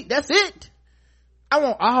 watermelons a week, that's it. I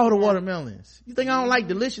want all the watermelons. You think I don't like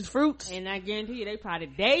delicious fruits? And I guarantee you, they probably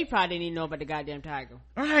didn't even know about the goddamn tiger.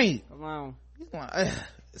 Right. Come on.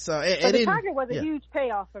 So the tiger was a huge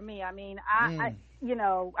payoff for me. I mean, I you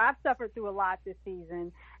know, I've suffered through a lot this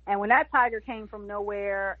season, and when that tiger came from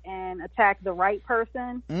nowhere and attacked the right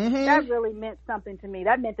person, that really meant something to me.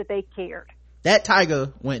 That meant that they cared. That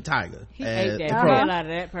tiger went tiger. He ate that hell out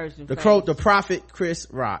of that person. The prophet Chris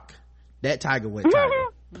Rock. That tiger went tiger.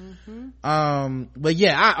 But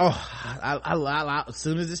yeah, I as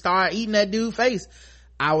soon as it started eating that dude's face,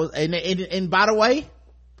 I was, and by the way,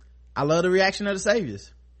 I love the reaction of the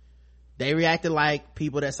saviors. They reacted like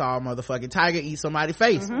people that saw a motherfucking tiger eat somebody's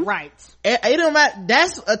face. Right. It don't matter.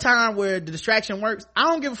 That's a time where the distraction works. I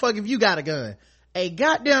don't give a fuck if you got a gun. A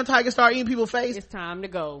goddamn tiger start eating people's face. It's time to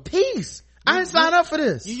go. Peace. I didn't sign up for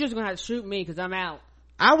this. You just gonna have to shoot me because I'm out.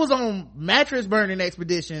 I was on mattress burning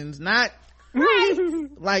expeditions, not right.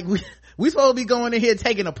 Like we supposed to be going in here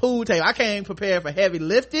taking a pool table. I came prepared for heavy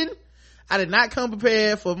lifting. I did not come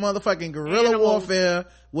prepared for motherfucking guerrilla warfare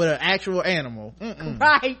with an actual animal.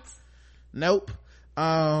 Right. Nope.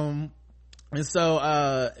 And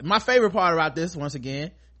so my favorite part about this, once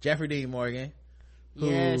again, Jeffrey Dean Morgan,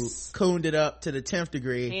 who cooned it up to the 10th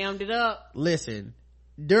degree, hammed it up. Listen,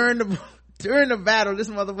 during the battle, this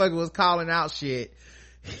motherfucker was calling out shit.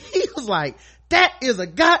 He was like, that is a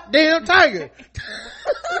goddamn tiger. That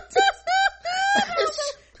was the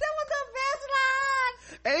best line.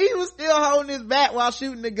 And he was still holding his bat while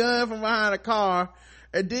shooting the gun from behind a car.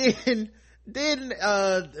 And then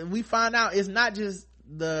we find out it's not just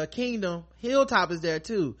the kingdom. Hilltop is there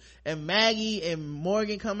too, and Maggie and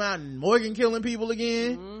Morgan come out, and Morgan killing people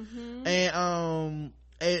again.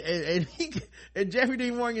 and Jeffrey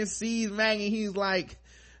Dean Morgan sees Maggie. He's like,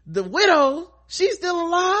 the widow, she's still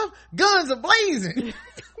alive, guns are blazing. They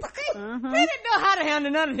didn't know how to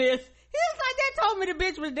handle none of this. He was like, they told me the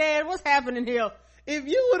bitch was dead. What's happening here? If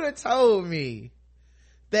you would have told me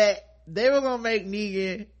that they were gonna make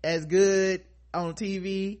Negan as good on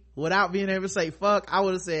TV without being able to say fuck, I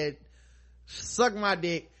would have said, suck my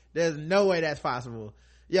dick. There's no way that's possible.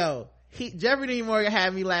 Yo, Jeffrey Dean Morgan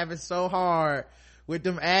had me laughing so hard with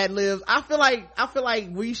them ad libs. I feel like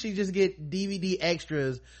we should just get DVD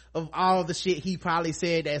extras of all the shit he probably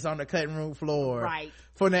said that's on the cutting room floor, right,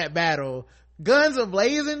 for that battle. Guns are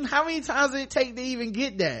blazing. How many times did it take to even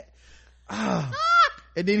get that?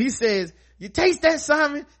 And then he says, you taste that,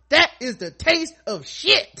 Simon? That is the taste of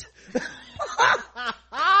shit.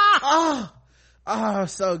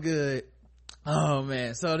 So good. Oh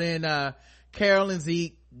man. So then Carol and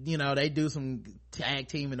Zeke, you know, they do some tag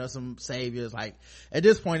teaming or some saviors. Like at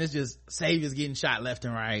this point it's just saviors getting shot left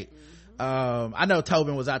and right. I know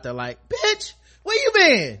Tobin was out there like, bitch, where you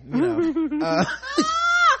been? You know,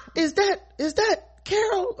 is that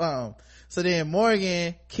Carol? So then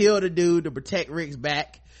Morgan killed a dude to protect Rick's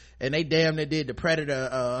back, and they damn near did the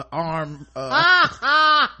Predator arm,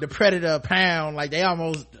 the Predator pound, like they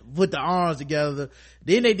almost put the arms together.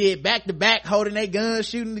 Then they did back to back, holding their guns,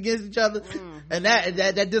 shooting against each other. And that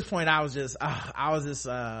at this point I was having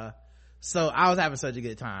such a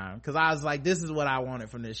good time, because I was like, this is what I wanted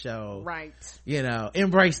from this show, right? You know,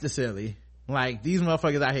 embrace the silly. Like these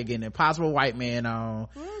motherfuckers out here getting Impossible White Man on,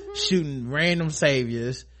 shooting random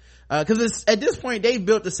saviors. Cause it's, at this point they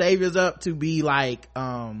built the saviors up to be like,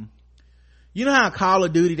 you know how in Call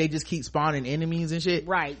of Duty they just keep spawning enemies and shit?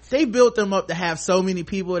 Right. They built them up to have so many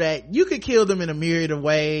people that you could kill them in a myriad of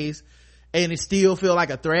ways and it still feel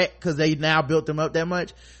like a threat, because they now built them up that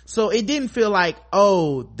much. So it didn't feel like,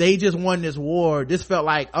 oh, they just won this war. This felt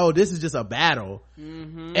like, oh, this is just a battle.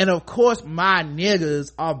 And of course my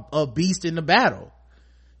niggas are a beast in the battle.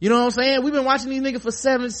 You know what I'm saying? We've been watching these niggas for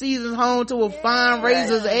 7 seasons, home to a fine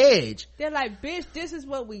razor's edge. They're like, bitch, this is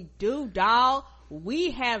what we do, dog. We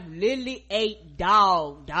have literally ate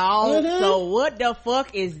dog. So what the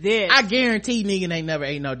fuck is this? I guarantee Negan ain't never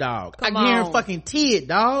ate no dog. Come I guarantee it,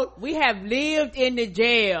 dog. We have lived in the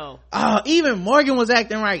jail. Even Morgan was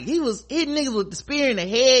acting right. He was hitting niggas with the spear in the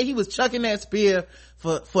head. He was chucking that spear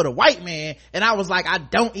for the white man, and I was like, I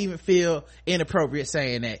don't even feel inappropriate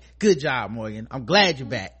saying that. Good job, Morgan. I'm glad you're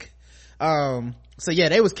back. So yeah,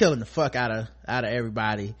 they was killing the fuck out of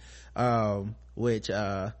everybody, which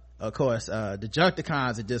of course the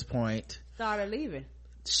Junktocons at this point started leaving,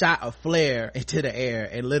 shot a flare into the air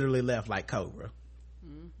and literally left like Cobra.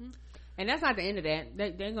 And that's not the end of that.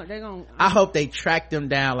 They're gonna I hope they track them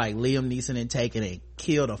down like Liam Neeson and Taken and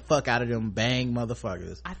kill the fuck out of them bang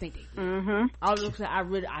motherfuckers. I think they will.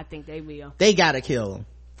 I think they will. They gotta kill them.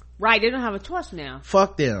 Right, they don't have a choice now.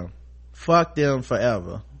 Fuck them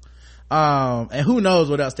forever. And who knows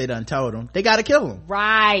what else they done told them. They gotta kill them.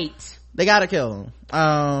 Right, they gotta kill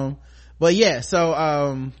them. But yeah,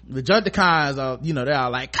 so the Junktocons are, you know, they're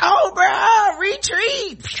all like, Cobra,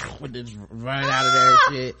 retreat, just running out of there and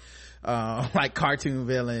shit, like cartoon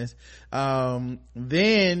villains. Then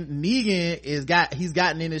Negan he's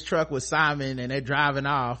gotten in his truck with Simon and they're driving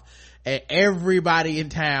off, and everybody in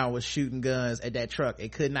town was shooting guns at that truck.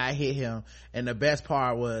 It could not hit him, and the best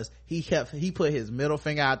part was he put his middle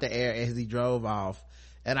finger out the air as he drove off,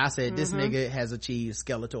 and I said, this nigga has achieved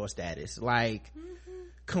Skeletor status, like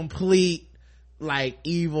complete, like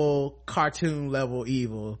evil, cartoon level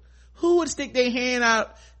evil. Who would stick their hand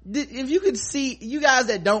out? If you could see, you guys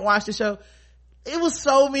that don't watch the show, it was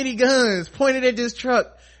so many guns pointed at this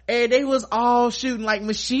truck, and they was all shooting like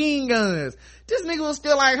machine guns. This nigga was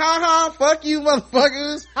still like, fuck you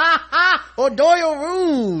motherfuckers, or Doyle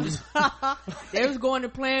rules. They was going to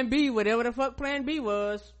plan B, whatever the fuck plan B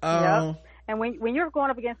was. Yep. And when you're going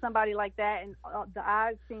up against somebody like that, and the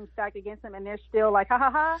odds seem stacked against them, and they're still like,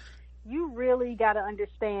 you really got to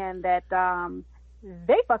understand that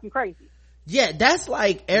they fucking crazy. Yeah, that's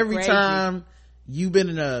like every time you've been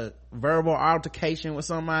in a verbal altercation with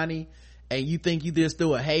somebody and you think you just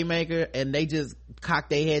threw a haymaker and they just cock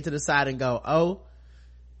their head to the side and go, oh,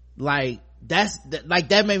 like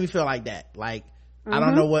that made me feel like that. Like, I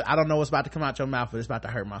don't know what's about to come out your mouth, but it's about to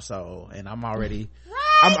hurt my soul, and I'm already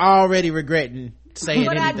regretting saying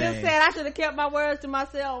but anything. I just said I should have kept my words to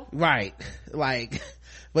myself. Right. Like,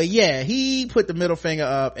 but yeah, he put the middle finger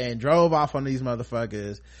up and drove off on these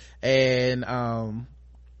motherfuckers, and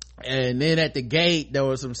then at the gate there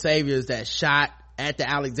were some saviors that shot at the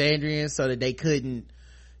Alexandrians so that they couldn't,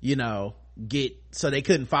 so they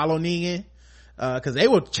couldn't follow Negan. cause they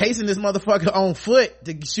were chasing this motherfucker on foot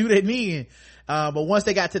to shoot at Negan. But once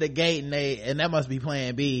they got to the gate and that must be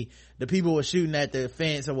plan B, the people were shooting at the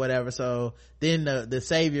fence or whatever. So then the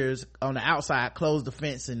saviors on the outside closed the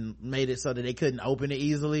fence and made it so that they couldn't open it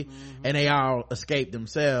easily. And they all escaped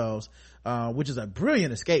themselves, which is a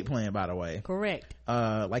brilliant escape plan, by the way. Correct.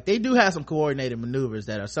 Like they do have some coordinated maneuvers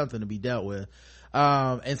that are something to be dealt with.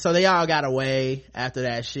 And so they all got away after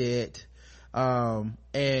that shit.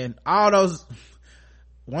 And all those,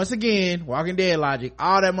 once again, Walking Dead logic,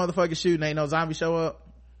 all that motherfucking shooting, ain't no zombie show up.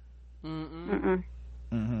 Ain't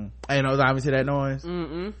no zombies to that noise.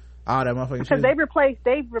 All that motherfucking because shooting.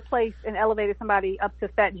 they've replaced and elevated somebody up to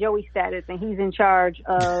Fat Joey status, and he's in charge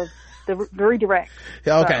of the redirect.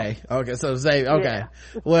 Okay, so say okay. Yeah.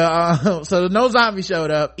 Well, so no zombie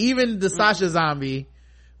showed up. Even the Sasha zombie,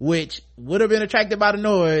 which would have been attracted by the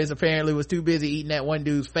noise, apparently was too busy eating that one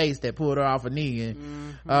dude's face that pulled her off of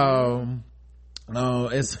Negan.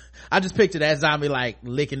 I just picture that zombie like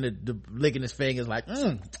licking his fingers like, this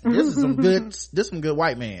is some good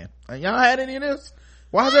white man. Y'all had any of this?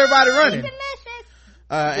 Why is everybody running?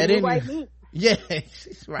 Yeah,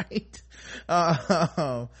 she's right.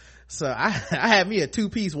 So I had me a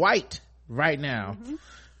 2-piece white right now.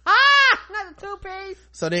 Not a 2-piece.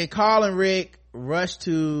 So then Carl and Rick rush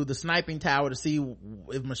to the sniping tower to see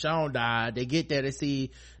if Michonne died. They get there to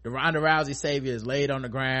see the Ronda Rousey savior is laid on the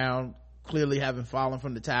ground, clearly having fallen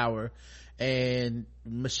from the tower, and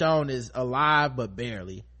Michonne is alive but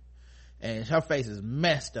barely, and her face is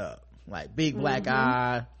messed up, like big black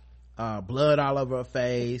eye, blood all over her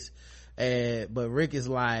face. But Rick is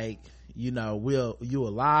like, you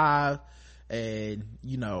alive, and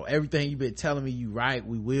everything you've been telling me, you right,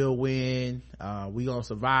 we will win, we gonna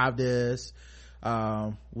survive this.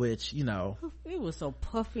 Which it was so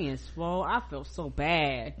puffy and swole. I felt so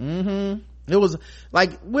bad. It was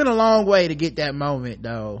like, went a long way to get that moment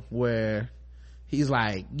though, where he's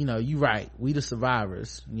like, you right, we the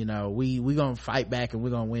survivors, we gonna fight back and we're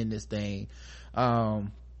gonna win this thing.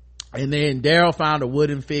 And then Daryl found a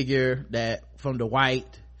wooden figure that from Dwight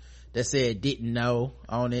that said didn't know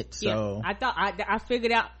on it. So yeah, I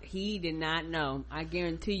figured out he did not know. I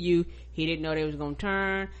guarantee you he didn't know they was gonna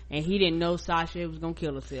turn, and he didn't know Sasha was gonna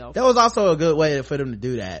kill herself. That was also a good way for them to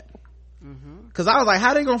do that. Cause I was like,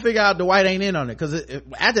 how they gonna figure out Dwight ain't in on it? Cause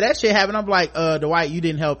after that shit happened, I'm like, Dwight, you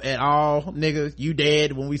didn't help at all, nigga. You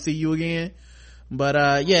dead when we see you again.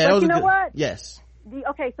 But yeah, that was what? Yes.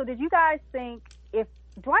 Okay, so did you guys think, if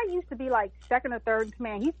Dwight used to be like second or third in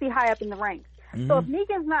command, he'd be high up in the ranks. So if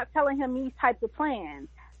Negan's not telling him these types of plans,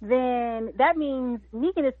 then that means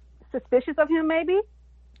Negan is suspicious of him, maybe.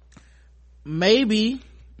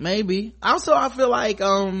 Also, I feel like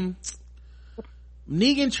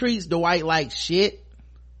Negan treats Dwight like shit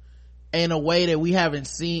in a way that we haven't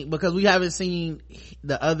seen, because we haven't seen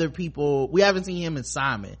the other people. We haven't seen him and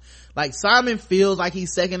Simon. Like, Simon feels like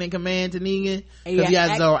he's second in command to Negan because he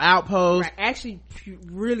has his own outpost. Right, actually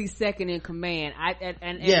really second in command.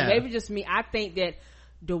 Maybe just me, I think that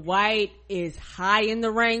Dwight is high in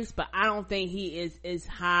the ranks, but I don't think he is as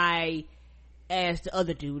high as the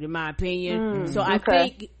other dude, in my opinion. I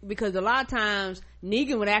think, because a lot of times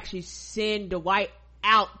Negan would actually send Dwight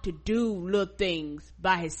out to do little things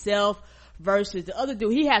by himself, versus the other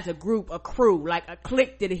dude, he has a crew, like a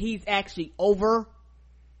clique that he's actually over.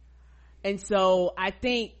 And so I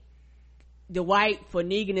think Dwight for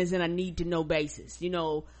Negan is in a need to know basis,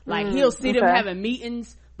 like he'll see them having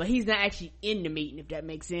meetings, but he's not actually in the meeting, if that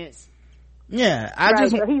makes sense. Yeah,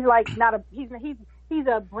 so he's like he's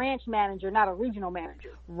a branch manager, not a regional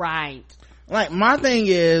manager. Right. Like, my thing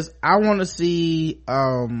is, I want to see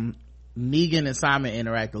Negan and Simon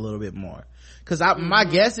interact a little bit more, because my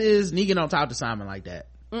guess is Negan don't talk to Simon like that.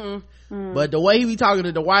 But the way he be talking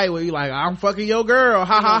to Dwight, where he like, I'm fucking your girl,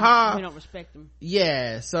 ha ha ha, we don't respect him.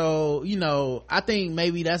 Yeah, so I think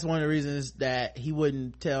maybe that's one of the reasons that he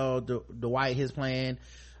wouldn't tell Dwight his plan.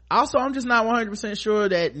 Also, I'm just not 100% sure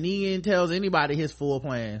that Negan tells anybody his full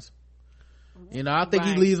plans. I think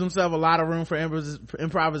he leaves himself a lot of room for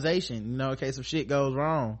improvisation, in case some shit goes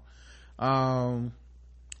wrong.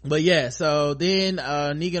 But yeah, so then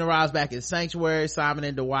Negan arrives back at Sanctuary. Simon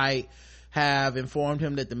and Dwight have informed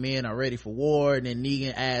him that the men are ready for war, and then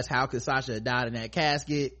Negan asks how could Sasha have died in that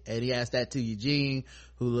casket, and he asked that to Eugene,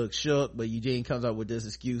 who looks shook, but Eugene comes up with this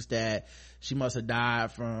excuse that she must have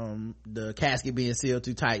died from the casket being sealed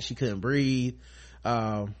too tight, she couldn't breathe,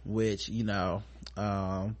 which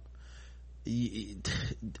Negan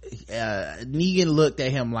looked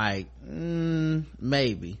at him like,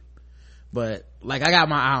 maybe, but like, I got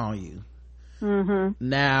my eye on you.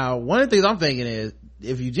 Now, one of the things I'm thinking is,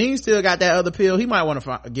 if Eugene still got that other pill, he might want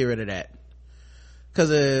to get rid of that, Cause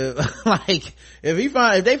like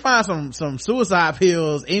if they find some suicide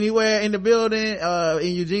pills anywhere in the building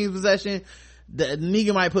in Eugene's possession, the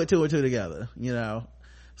nigga might put two and two together, you know.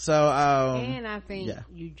 So and I think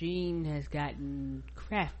Eugene has gotten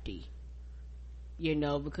crafty, you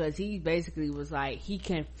know, because he basically was like he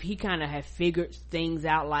kind of had figured things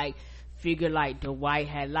out, like figured like Dwight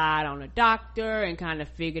had lied on the doctor, and kind of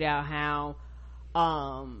figured out how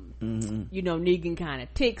you know, Negan kind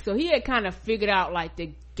of ticks. So he had kind of figured out like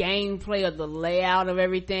the gameplay of the layout of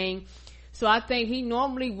everything. So I think he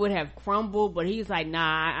normally would have crumbled, but he's like,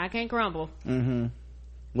 nah, I can't crumble.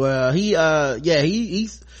 Well, he's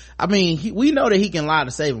I mean, we know that he can lie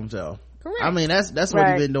to save himself. Correct. I mean, that's what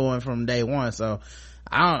he's been doing from day one. So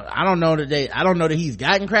I don't know that he's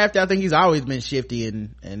gotten crafty. I think he's always been shifty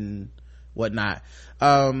and whatnot.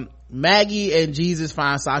 Maggie and Jesus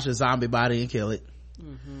find Sasha's zombie body and kill it.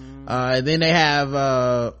 And then they have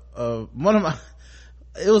one of my,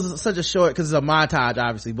 it was such a short, because it's a montage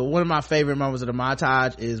obviously, but one of my favorite moments of the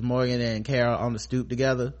montage is Morgan and Carol on the stoop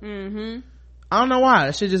together. I don't know why,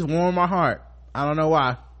 that shit just warmed my heart. I don't know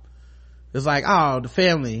why. It's like, oh, the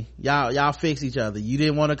family, y'all fix each other. You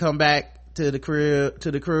didn't want to come back to the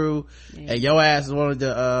crew, and your ass wanted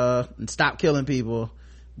to stop killing people,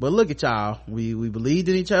 but look at y'all, we believed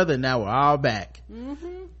in each other, and now we're all back.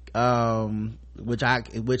 Which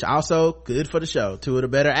also good for the show. Two of the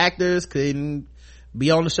better actors couldn't be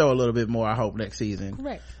on the show a little bit more, I hope, next season.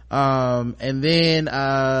 Correct. And then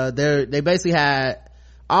they basically had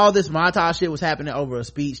all this montage shit was happening over a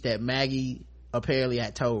speech that Maggie apparently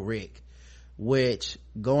had told Rick, which,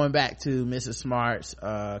 going back to Mrs. Smart's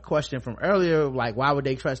question from earlier, like why would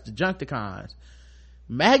they trust the Junktocons,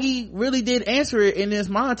 Maggie really did answer it in this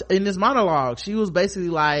monologue. She was basically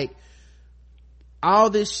like,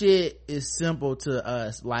 all this shit is simple to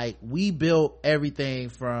us. Like, we built everything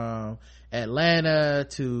from Atlanta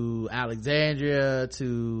to Alexandria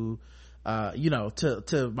to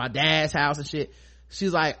to my dad's house and shit.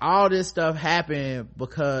 She's like, all this stuff happened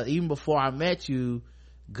because even before I met you,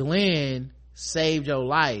 Glenn saved your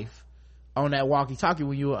life on that walkie-talkie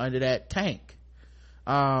when you were under that tank.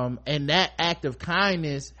 And that act of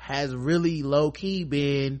kindness has really low-key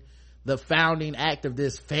been the founding act of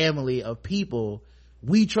this family of people.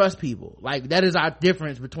 We trust people. Like, that is our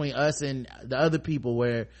difference between us and the other people,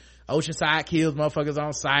 where Oceanside kills motherfuckers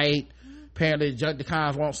on sight. Apparently the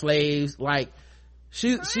Junktocons want slaves. Like,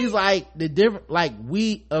 she's like, the different, like,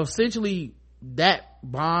 we essentially, that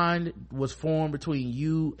bond was formed between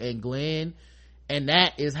you and Glenn, and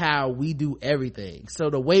that is how we do everything. So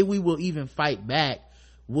the way we will even fight back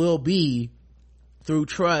will be through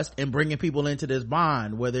trust and bringing people into this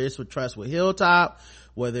bond, whether it's with trust with Hilltop,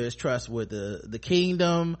 whether it's trust with the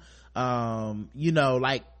kingdom,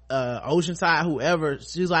 like Oceanside, whoever.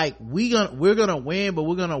 She's like, we're gonna win, but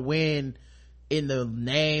we're gonna win in the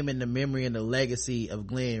name and the memory and the legacy of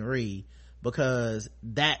Glenn Reed, because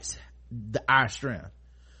that's our strength.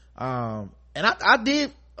 And I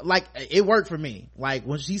did, like, it worked for me. Like,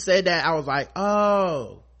 when she said that, I was like,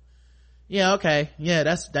 oh yeah, okay, yeah,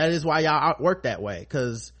 that is why y'all work that way,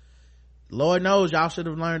 because Lord knows y'all should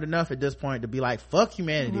have learned enough at this point to be like, fuck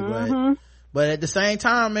humanity. But at the same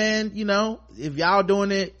time, man, if y'all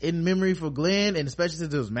doing it in memory for Glenn, and especially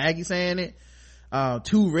since it was Maggie saying it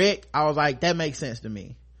to Rick, I was like, that makes sense to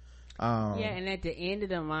me. And at the end of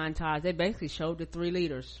the montage, they basically showed the three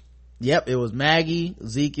leaders. Yep, it was Maggie,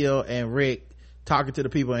 Ezekiel, and Rick talking to the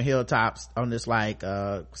people in Hilltops on this like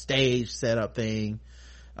stage setup thing.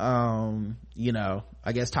 I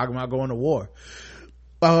guess talking about going to war.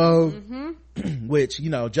 Which,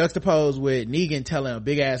 juxtaposed with Negan telling a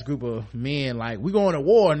big ass group of men like, we going to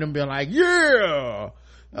war, and them being like, yeah.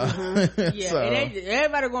 So, and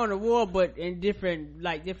everybody going to war, but in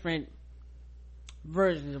different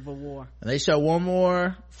versions of a war. And they show one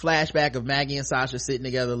more flashback of Maggie and Sasha sitting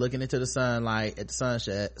together looking into the sunlight at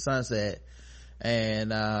the sunset,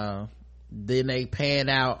 and then they pan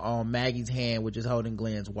out on Maggie's hand, which is holding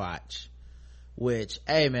Glenn's watch, which,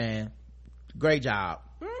 hey man, great job.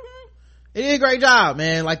 It did a great job,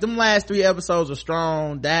 man. Like, them last 3 episodes were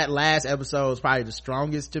strong. That last episode is probably the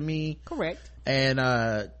strongest to me. Correct. And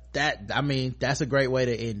that's a great way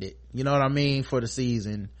to end it, you know what I mean, for the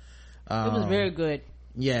season. It was very good.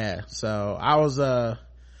 Yeah, so I was I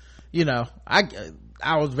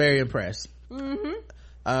was very impressed.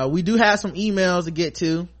 We do have some emails to get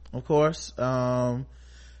to, of course,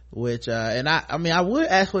 which and I would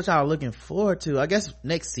ask what y'all are looking forward to, I guess,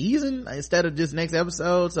 next season instead of just next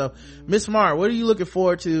episode. So Miss Smart, what are you looking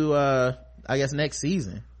forward to next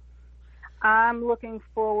season? I'm looking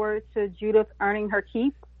forward to Judith earning her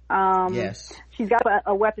keep. Yes. She's got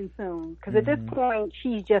a weapon soon, because at this point,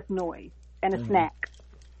 she's just noise and a snack.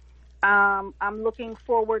 I'm looking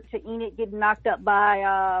forward to Enid getting knocked up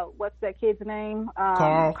by, what's that kid's name?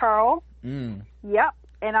 Carl. Yep.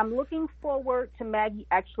 And I'm looking forward to Maggie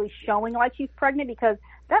actually showing like she's pregnant, because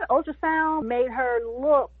that ultrasound made her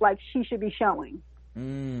look like she should be showing.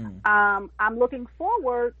 I'm looking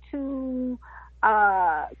forward to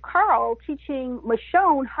Carl teaching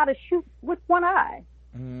Michonne how to shoot with one eye.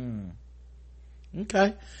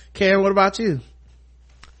 Okay. Karen, what about you?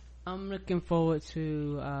 I'm looking forward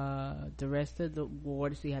to the rest of the war,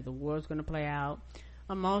 to see how the war is going to play out.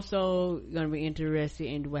 I'm also going to be interested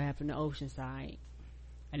in what happened to Oceanside,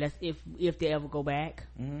 and that's if they ever go back.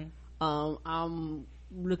 I'm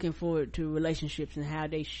looking forward to relationships and how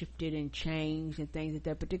they shifted and changed and things like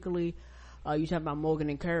that. Particularly, you talking about Morgan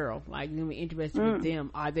and Carol. Like, you're gonna be interested with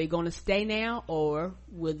them. Are they going to stay now, or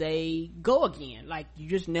will they go again? Like, you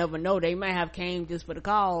just never know. They might have came just for the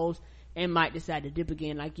cause and might decide to dip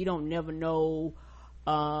again. Like, you don't never know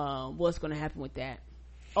what's going to happen with that.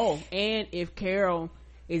 Oh, and if Carol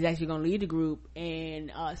is actually going to lead the group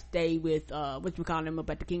and stay with what you call them up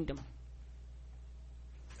at the Kingdom.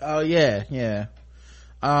 Oh yeah.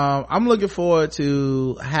 I'm looking forward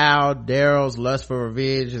to how Daryl's lust for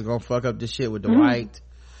revenge is gonna fuck up this shit with Dwight.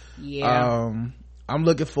 Yeah. I'm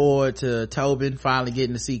looking forward to Tobin finally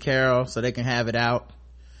getting to see Carol so they can have it out.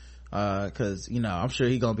 Cause, I'm sure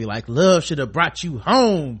he's gonna be like, love should have brought you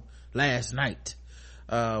home last night.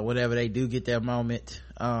 Whenever they do get their moment.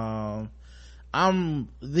 I'm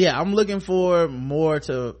looking for more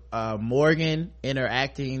to Morgan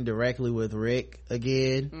interacting directly with Rick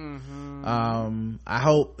again. I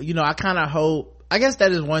hope, I guess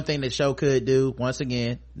that is one thing the show could do. Once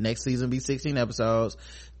again, next season be 16 episodes.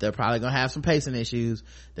 They're probably gonna have some pacing issues.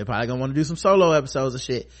 They're probably gonna want to do some solo episodes of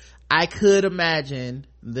shit. I could imagine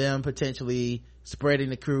them potentially spreading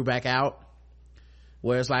the crew back out,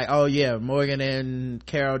 where it's like, oh yeah, Morgan and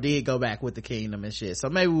Carol did go back with the Kingdom and shit, so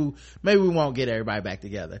maybe we won't get everybody back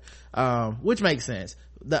together, which makes sense.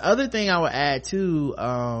 The other thing I would add too,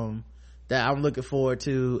 that I'm looking forward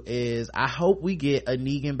to is I hope we get a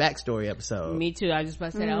Negan backstory episode. Me too. I just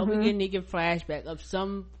about to say, I hope we get a Negan flashback of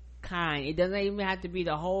some kind. It doesn't even have to be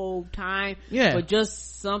the whole time, but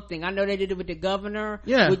just something. I know they did it with the governor,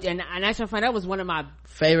 and actually I find that was one of my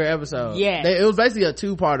favorite episodes. It was basically a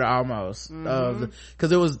two-parter almost,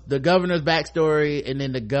 because it was the governor's backstory and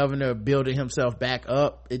then the governor building himself back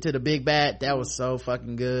up into the big bad. That was so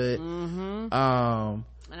fucking good. And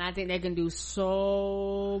I think they can do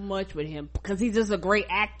so much with him because he's just a great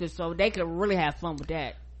actor, so they could really have fun with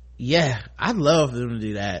that. Yeah, I'd love them to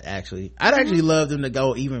do that. Actually, I'd actually love them to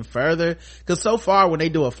go even further, because so far when they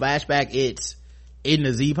do a flashback, it's in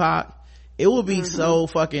the Z-Pod. It would be so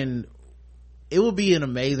fucking, it would be an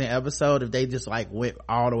amazing episode if they just like went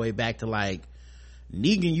all the way back to like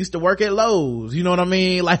Negan used to work at Lowe's, you know what I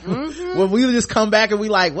mean? Like when we would just come back and we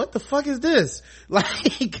like, what the fuck is this?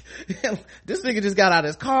 Like this nigga just got out of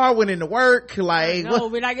his car, went into work, like no,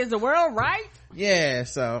 we're like, is the world right? Yeah,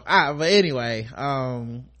 so but anyway,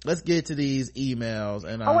 let's get to these emails.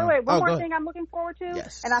 And wait, one more thing I'm looking forward to.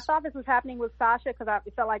 Yes. And I thought this was happening with Sasha because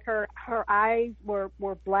it felt like her eyes were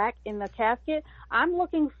black in the casket. I'm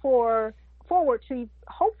looking forward to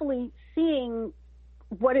hopefully seeing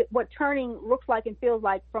what turning looks like and feels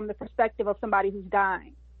like from the perspective of somebody who's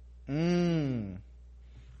dying.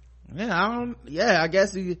 I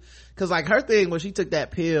guess because like her thing was she took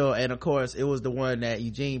that pill, and of course it was the one that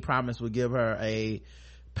Eugene promised would give her a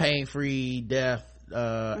pain-free death,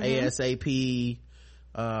 ASAP,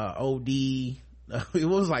 OD. It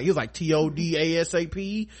was like TOD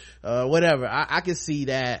ASAP, whatever. I could see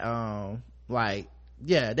that.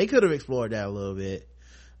 They could have explored that a little bit.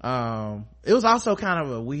 It was also kind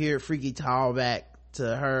of a weird, freaky callback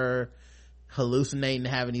to her hallucinating,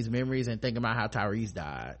 having these memories and thinking about how Tyrese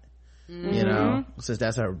died. Since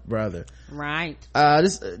that's her brother, right?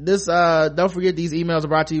 This don't forget, these emails are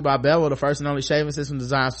brought to you by Bevel, the first and only shaving system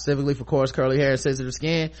designed specifically for coarse, curly hair and sensitive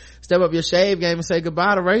skin. Step up your shave game and say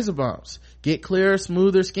goodbye to razor bumps. Get clearer,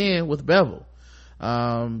 smoother skin with Bevel.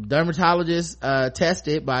 Dermatologists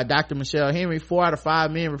tested by Dr. Michelle Henry, 4 out of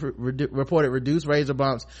 5 men reported reduced razor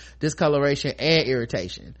bumps, discoloration, and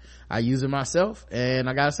irritation. I use it myself, and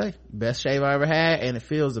I gotta say, best shave I ever had, and it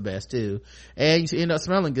feels the best too. And you end up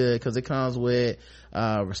smelling good because it comes with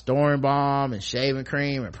restoring balm and shaving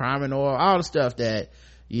cream and priming oil, all the stuff that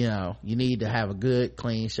you need to have a good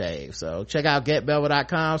clean shave. So check out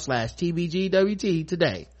getbevel.com/tbgwt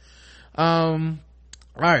today. All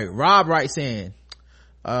right, Rob writes in,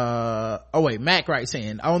 Mac writes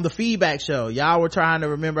in, on the feedback show, y'all were trying to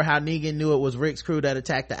remember how Negan knew it was Rick's crew that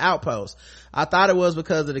attacked the outpost. I thought it was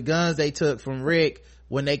because of the guns they took from Rick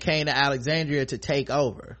when they came to Alexandria to take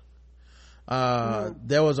over.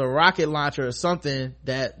 There was a rocket launcher or something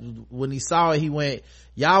that when he saw it, he went,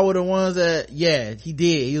 y'all were the ones that, yeah, he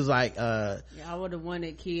did. He was like, y'all were the one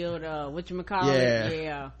that killed,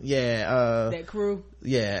 whatchamacallit? Yeah. That crew.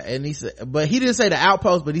 Yeah. And he said, but he didn't say the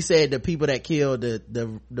outpost, but he said the people that killed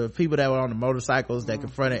the people that were on the motorcycles that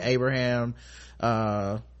confronted Abraham,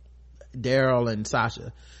 Daryl and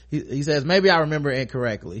Sasha. He says, maybe I remember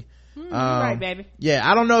incorrectly. Right, baby. Yeah,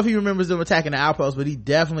 I don't know if he remembers them attacking the outpost, but he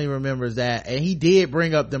definitely remembers that. And he did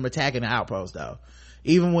bring up them attacking the outpost though.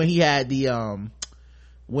 Even when he had the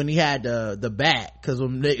bat,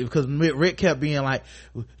 because Rick kept being like,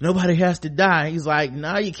 nobody has to die. He's like,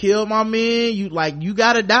 nah, you killed my men. You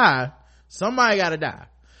gotta die. Somebody gotta die.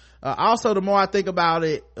 Also, the more I think about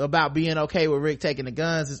it, about being okay with Rick taking the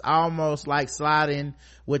guns, it's almost like sliding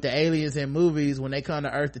with the aliens in movies when they come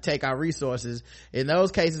to Earth to take our resources. In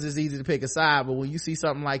those cases, it's easy to pick a side, but when you see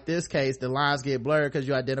something like this case, the lines get blurred because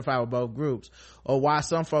you identify with both groups. Or why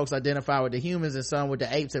some folks identify with the humans and some with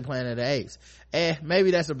the apes and Planet of the Apes.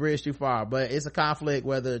 Maybe that's a bridge too far, but it's a conflict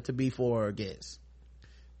whether to be for or against.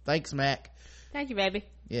 Thanks, Mac. Thank you, baby.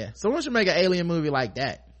 Yeah, someone should make an alien movie like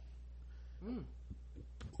that.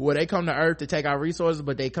 Where they come to Earth to take our resources,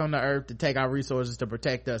 but they come to Earth to take our resources to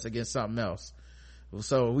protect us against something else.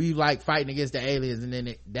 So we like fighting against the aliens, and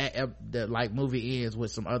then the like movie ends with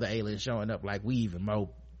some other aliens showing up like we even more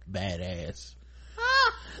badass.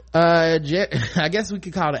 I guess we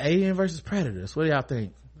could call it Alien versus Predators. What do y'all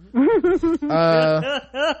think?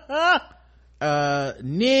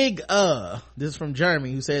 This is from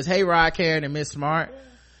Jeremy, who says, hey Rod, Karen, and Miss Smart.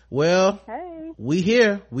 Well, hey. We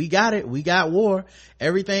here. We got it. We got war.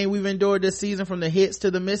 Everything we've endured this season, from the hits to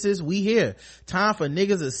the misses, we here. Time for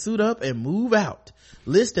niggas to suit up and move out.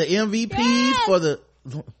 List the MVPs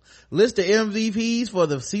for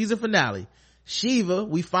the season finale. Shiva,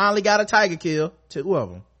 we finally got a tiger kill. 2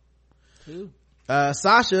 of them. 2.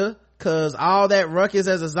 Sasha, cause all that ruckus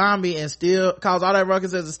as a zombie and still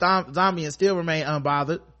remain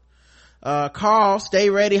unbothered. Carl, stay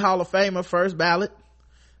ready, Hall of Famer, first ballot.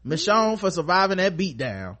 Michonne for surviving that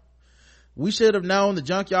beatdown. We should have known the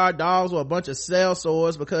Junkyard Dogs were a bunch of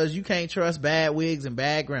sellswords because you can't trust bad wigs and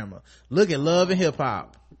bad grammar. Look at Love and Hip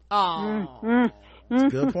Hop. Oh, it's a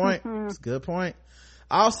good point. It's a good point.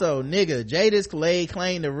 Also, nigga, Jadis laid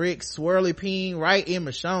claim to Rick's swirly peen right in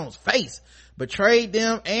Michonne's face, betrayed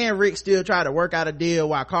them, and Rick still tried to work out a deal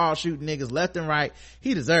while Carl shooting niggas left and right.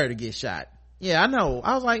 He deserved to get shot. Yeah, I know.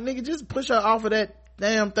 I was like, nigga, just push her off of that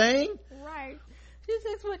damn thing. She's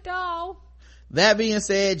 6 foot tall. That being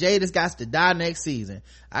said, Jadis got to die next season.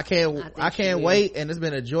 I can't wait, and it's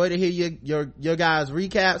been a joy to hear your guys'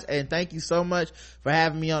 recaps, and thank you so much for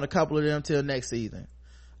having me on a couple of them till next season.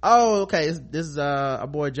 Oh, okay. This is our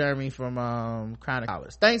boy Jeremy from Crown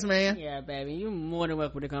College. Thanks, man. Yeah, baby, you're more than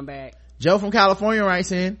welcome to come back. Joe from California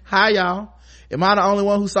writes in, hi y'all. Am I the only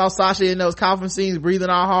one who saw Sasha in those coffin scenes breathing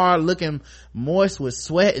all hard, looking moist with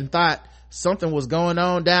sweat, and thought something was going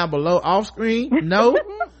on down below off screen? No.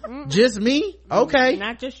 Just me? Okay.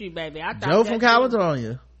 Not just you, baby. I thought Joe from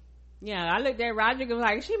California. Yeah, I looked at Roger and was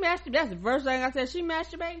like, she masturbated. That's the first thing I said. She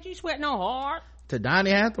masturbating. She sweating on hard. To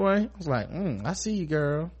Donnie Hathaway, I was like, I see you,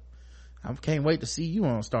 girl. I can't wait to see you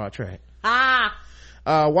on Star Trek.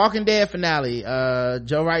 Walking Dead finale.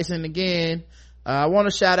 Joe writes in again. I want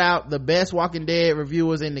to shout out the best Walking Dead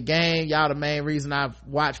reviewers in the game. Y'all the main reason I've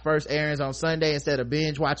watched first airings on Sunday instead of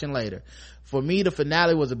binge watching later. For me, the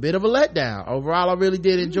finale was a bit of a letdown. Overall, I really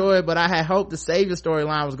did enjoy it, but I had hoped the Savior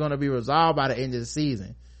storyline was going to be resolved by the end of the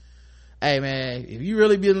season. Hey man, if you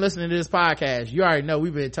really been listening to this podcast, you already know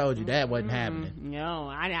we've been told you that wasn't happening. No,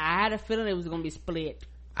 I had a feeling it was going to be split.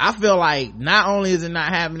 I feel like not only is it not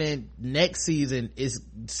happening next season, it's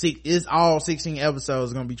all 16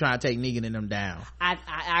 episodes going to be trying to take Negan and them down. I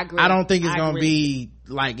agree. I don't think it's going to be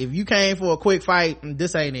like, if you came for a quick fight,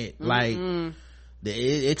 this ain't it. Like,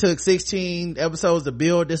 it took 16 episodes to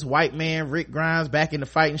build this white man Rick Grimes back into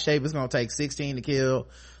fighting shape. It's going to take 16 to kill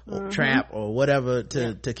or Trap or whatever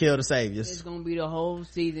to kill the Saviors. It's going to be the whole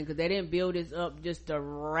season because they didn't build this up just to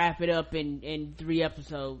wrap it up in 3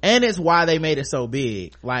 episodes. And it's why they made it so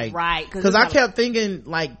big. Like, right. Because I kept thinking,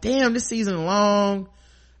 like, damn, this season long.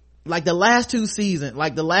 Like the last 2 seasons,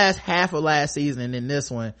 like the last half of last season and then this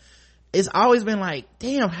one, it's always been like,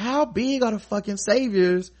 damn, how big are the fucking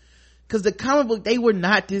Saviors? Because the comic book, they were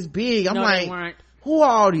not this big. I'm like, who are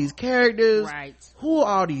all these characters? Right. Who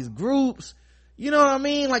are all these groups? You know what I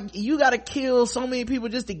mean? Like, you gotta kill so many people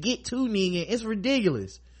just to get to Negan. It's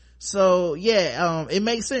ridiculous. So yeah, it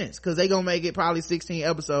makes sense because they gonna make it probably 16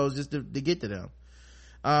 episodes just to get to them.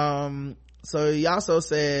 So he also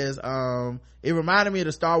says, it reminded me of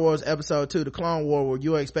the Star Wars episode 2, the Clone War, where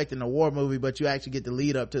you are expecting a war movie, but you actually get the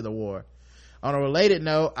lead up to the war. On a related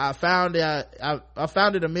note, I found it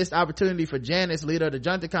a missed opportunity for Janice, leader of the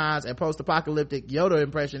Junktocons and post-apocalyptic Yoda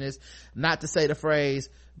impressionist, not to say the phrase,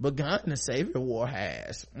 begun the Savior War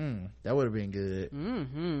has. That would have been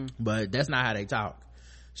good. But that's not how they talk.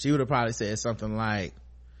 She would have probably said something like,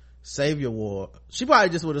 Savior War. She probably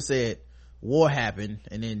just would have said, war happened,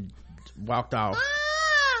 and then walked off.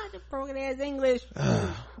 The broken ass English.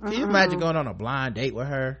 Can you imagine going on a blind date with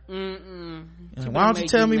her? Why don't you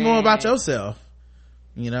tell me more about yourself?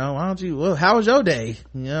 You know, why don't you, well, how was your day?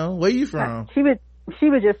 You know, where you from? She would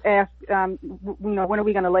just ask, you know, when are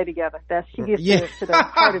we going to lay together? She gets to the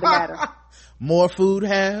heart of the matter. More food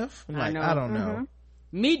have? I don't know.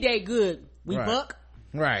 Me day good. We buck.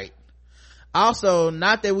 Right. Also,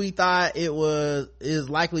 not that we thought is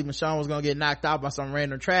likely Michonne was gonna get knocked out by some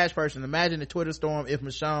random trash person. Imagine the Twitter storm if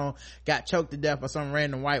Michonne got choked to death by some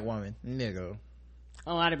random white woman. Nigga.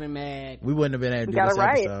 Oh, I'd have been mad. We wouldn't have been able to do this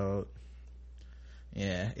episode.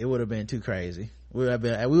 Yeah, it would have been too crazy. We would have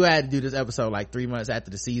had to do this episode like 3 months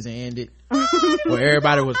after the season ended, where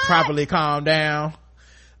everybody was properly calmed down.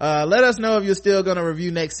 Let us know if you're still gonna review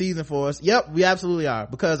next season for us. Yep, we absolutely are,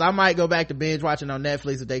 because I might go back to binge watching on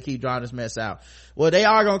Netflix if they keep drawing this mess out. Well, they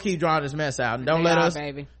are gonna keep drawing this mess out, and don't let us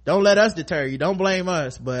deter you. Don't blame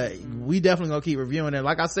us, but we definitely gonna keep reviewing it.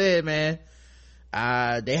 Like I said, man,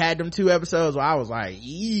 they had them 2 episodes where I was like,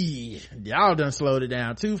 y'all done slowed it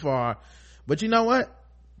down too far. But you know what,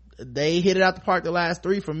 they hit it out the park the last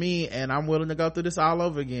 3 for me, and I'm willing to go through this all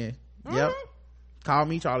over again. Yep. Call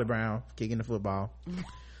me Charlie Brown, kicking the football.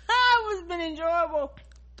 It's been enjoyable.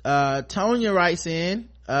 Tonya writes in,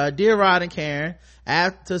 dear Rod and Karen, I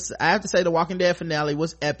have to say the Walking Dead finale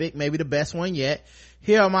was epic, maybe the best one yet.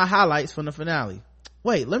 Here are my highlights from the finale.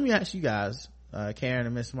 Wait, let me ask you guys, Karen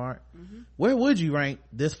and Miss Smart, where would you rank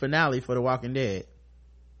this finale for the Walking Dead?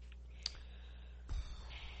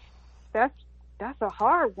 That's a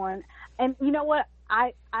hard one. And you know what,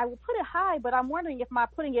 I would put it high, but I'm wondering if my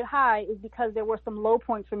putting it high is because there were some low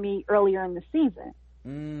points for me earlier in the season.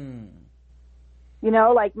 You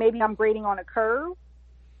know, like maybe I'm grading on a curve.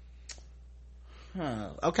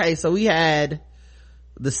 Okay, so we had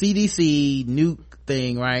the CDC nuke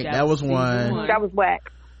thing, right? That was one. That was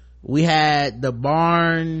whack. We had the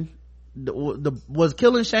barn, was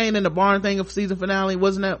killing Shane in the barn thing of season finale,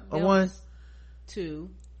 wasn't that a one? 2.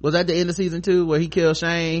 Was that the end of season 2 where he killed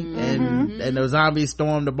Shane and the zombies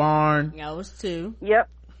stormed the barn? Yeah, it was 2. Yep.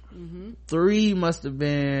 3 must have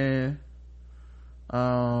been,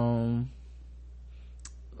 let's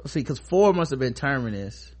see, because 4 must have been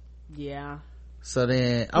Terminus. Yeah. So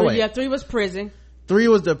then, 3 was prison. 3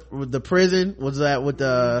 was the prison. Was that with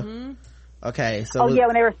the? Okay, so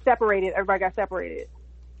when they were separated, everybody got separated.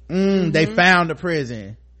 They found the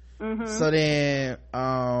prison. So then,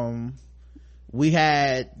 we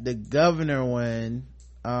had the governor one.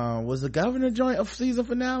 Was the governor joint of season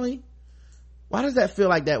finale? Why does that feel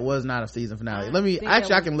like that was not a season finale? Let me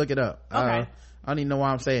I can look it up. Okay. I don't even know why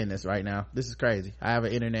I'm saying this right now. This is crazy. I have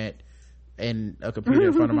an internet and a computer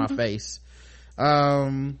in front of my face.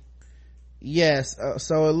 Yes.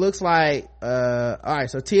 So it looks like, all right.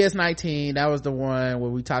 So TS19, that was the one where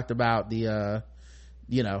we talked about the,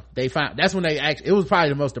 you know, they found, that's when they actually, it was probably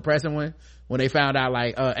the most depressing one, when they found out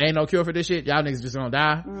like, ain't no cure for this shit. Y'all niggas just gonna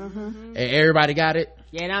die. And everybody got it.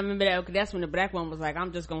 Yeah, and I remember that. That's when the black one was like,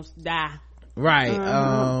 I'm just gonna die. Right.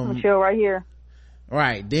 Michelle right here.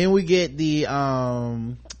 Right. Then we get the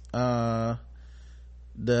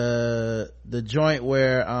joint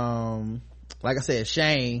where, like I said,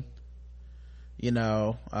 Shane, you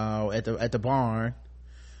know, at the barn.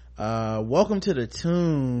 Welcome to the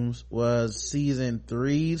Tombs was season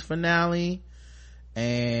 3's finale.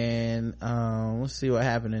 And, let's see what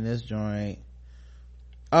happened in this joint.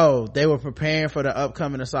 Oh, they were preparing for the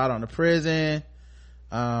upcoming assault on the prison.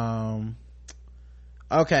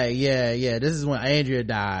 Okay, yeah, this is when Andrea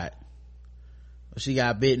died. She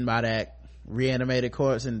got bitten by that reanimated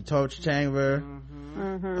corpse in the torture chamber.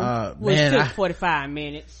 Which took 45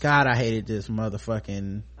 minutes. God, I hated this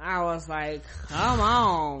motherfucking. I was like, come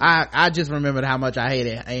on. I just remembered how much I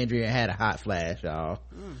hated Andrea and had a hot flash, y'all.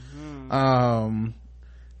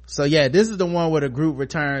 So yeah, this is the one where the group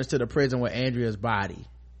returns to the prison with Andrea's body.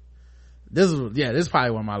 This is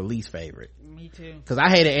probably one of my least favorite. Me too. Cause I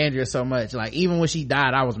hated Andrea so much. Like, even when she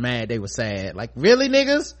died, I was mad. They were sad. Like, really,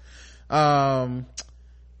 niggas?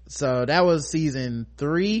 So that was season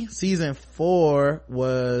 3. Season 4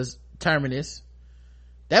 was Terminus.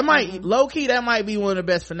 That might, low-key, that might be one of the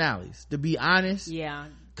best finales, to be honest. Yeah.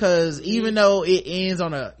 Cause even though it ends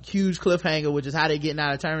on a huge cliffhanger, which is how they getting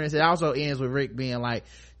out of Terminus, it also ends with Rick being like,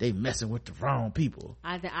 they messing with the wrong people.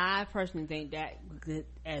 I personally think that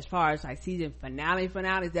as far as like season finales,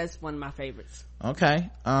 that's one of my favorites. Okay.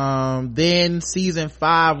 Then season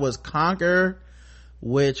 5 was Conquer,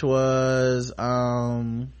 which was,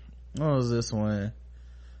 what was this one?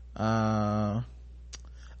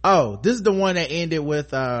 This is the one that ended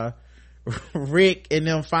with, Rick and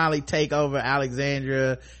them finally take over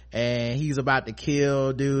Alexandria, and he's about to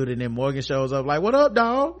kill dude, and then Morgan shows up like, what up,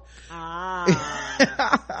 dog? Oh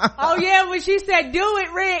yeah, when she said, do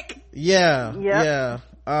it, Rick. Yeah.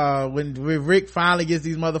 When Rick finally gets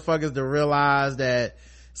these motherfuckers to realize that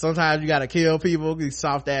sometimes you gotta kill people, these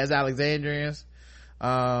soft ass Alexandrians.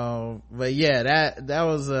 But yeah, that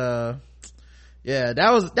was a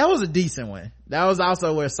decent one. That was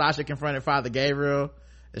also where Sasha confronted Father Gabriel,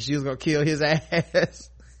 and she was gonna kill his ass.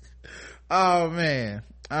 Oh man.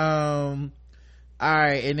 All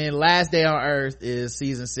right, and then Last Day on Earth is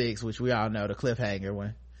season 6, which we all know, the cliffhanger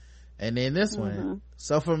one. And then this one.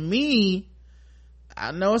 So for me,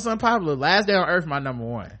 I know it's unpopular, Last Day on Earth my number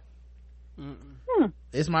 1.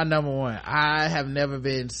 It's my number 1. I have never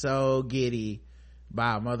been so giddy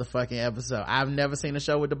by a motherfucking episode. I've never seen a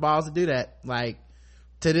show with the balls to do that. Like,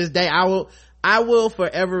 to this day, I will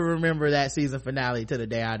forever remember that season finale to the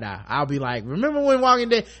day I die. I'll be like, remember when Walking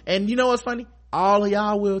Dead? And you know what's funny? All of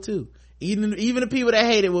y'all will too. Even the people that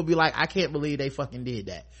hate it will be like, I can't believe they fucking did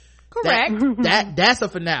that. Correct. That's a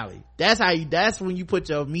finale. That's when you put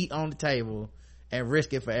your meat on the table and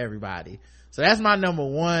risk it for everybody. So that's my number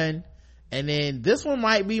 1. And then this one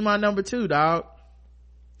might be my number 2, dog.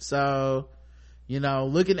 So, and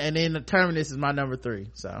then the Terminus is my number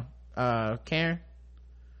 3. So, Karen?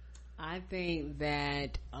 I think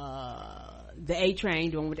that, the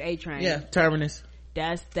A-Train, the one with the A-Train. Yeah, Terminus.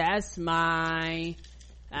 That's my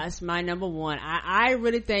number 1. I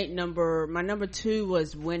really think my number 2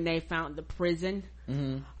 was when they found the prison.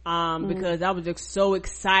 Because I was just so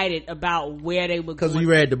excited about where they were going. Because you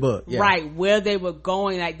read the book. Yeah. Right, where they were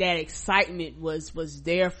going, like that excitement was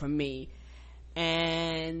there for me.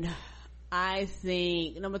 And I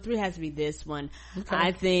think number 3 has to be this one. Okay.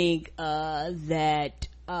 I think, that,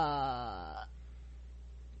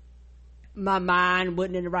 my mind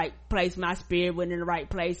wasn't in the right place, my spirit wasn't in the right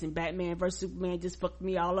place, and Batman vs Superman just fucked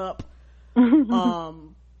me all up.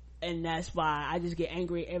 And that's why I just get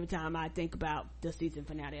angry every time I think about the season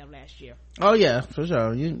finale of last year. Oh yeah, for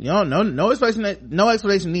sure. You don't know, no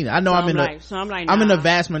explanation needed. I know I'm in the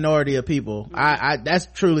vast minority of people. That's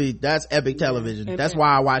epic television. That's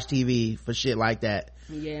why I watch TV, for shit like that.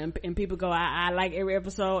 Yeah, and people go, I like every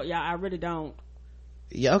episode. Yeah, I really don't.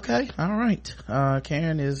 Yeah, okay, all right.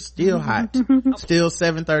 Karen is still hot. Still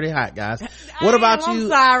 7:30 hot, guys. What about you? I'm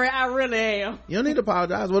sorry, I really am. You don't need to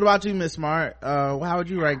apologize. What about you, Miss Smart? How would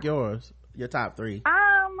you rank yours? Your top 3?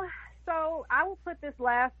 So I would put this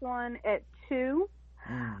last one at 2.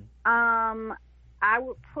 I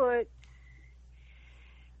would put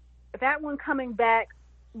that one coming back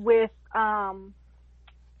with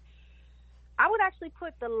I would actually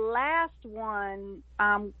put the last one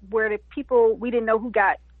where the people, we didn't know who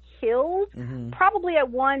got killed, probably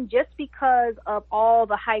at 1, just because of all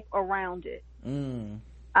the hype around it. And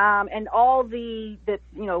all the it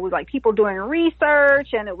was like people doing research,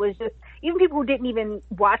 and it was just, even people who didn't even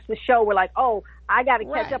watch the show were like, oh, I got to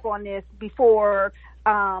catch up on this before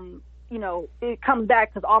it comes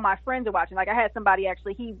back, because all my friends are watching. Like, I had somebody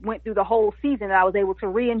actually, he went through the whole season, and I was able to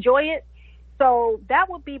re-enjoy it. So that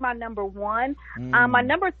would be my number 1. My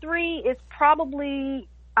number 3 is probably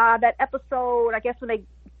that episode, I guess, when they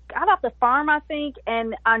got off the farm, I think,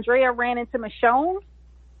 and Andrea ran into Michonne.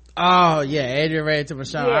 Oh yeah, Andrea ran into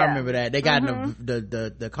Michonne. Yeah. I remember that. They got in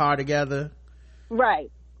the car together.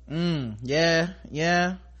 Right. Yeah.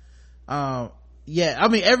 Yeah, I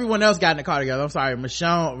mean, everyone else got in the car together. I'm sorry,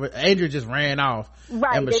 Andrea just ran off.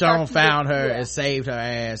 Right. And Michonne found her and saved her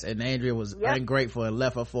ass, and Andrea was ungrateful and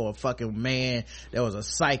left her for a fucking man that was a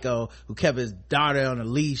psycho who kept his daughter on a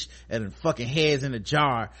leash and her fucking heads in a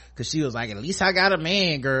jar, because she was like, at least I got a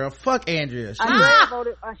man, girl. Fuck Andrea.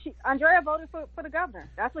 Andrea voted for the governor.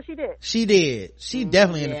 That's what she did. She did. She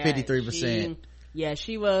definitely in the 53%.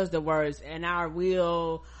 She was the worst, and I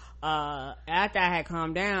will... after I had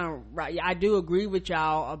calmed down, right, I do agree with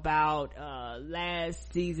y'all about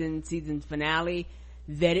last season's finale,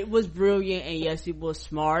 that it was brilliant, and yes, it was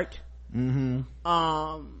smart. I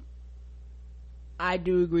I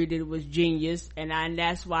do agree that it was genius, and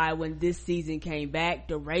that's why when this season came back,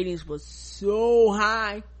 the ratings was so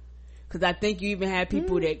high. Cause I think you even had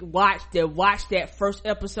people that watched that first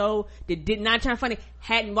episode that did not try funny,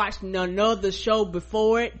 hadn't watched another show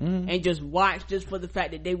before it, and just watched just for the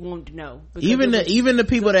fact that they wanted to know. Even the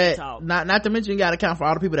people that not to mention, you got to account for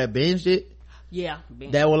all the people that binged it. Yeah,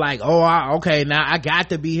 that were like, okay, now I got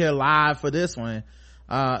to be here live for this one.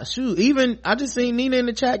 Even I just seen Nina in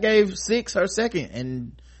the chat gave 6 her second,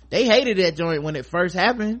 and they hated that joint when it first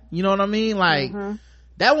happened. You know what I mean? Like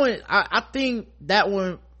that one, I think that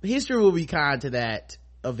one, history will be kind to that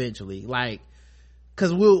eventually. Like,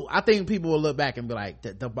 cause I think people will look back and be like,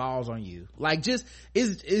 the ball's on you. Like, just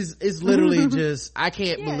it's literally just, I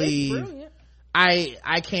can't believe.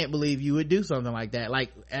 I can't believe you would do something like that.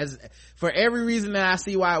 Like, as for every reason that I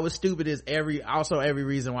see why it was stupid is every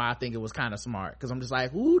reason why I think it was kind of smart. Cause I'm just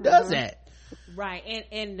like, who does that? Right.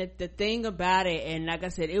 And the thing about it, and like I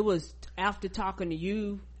said, it was after talking to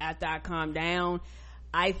you, after I calmed down,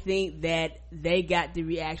 I think that they got the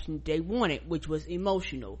reaction they wanted, which was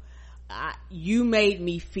emotional. You made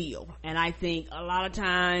me feel. And I think a lot of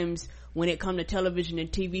times when it comes to television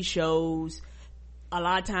and TV shows, a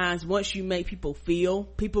lot of times once you make people feel,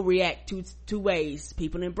 people react two ways.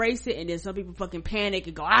 People embrace it, and then some people fucking panic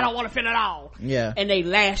and go, I don't want to feel it all. Yeah. And they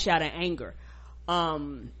lash out in anger.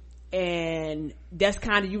 And that's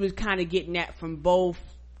you was kind of getting that from both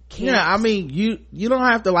camps. Yeah, I mean, you don't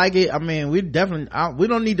have to like it. I mean, we definitely, we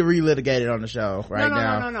don't need to relitigate it on the show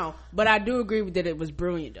now. No. But I do agree that it was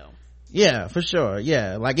brilliant though. Yeah, for sure.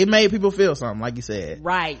 Yeah, like it made people feel something, like you said.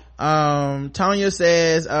 Right. Tonya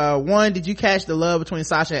says, one, did you catch the love between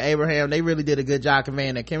Sasha and Abraham? They really did a good job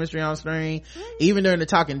conveying their chemistry on screen. Even during the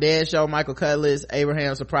Talking Dead show, Michael Cudlitz,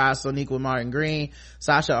 Abraham surprised Sonique with Martin Green,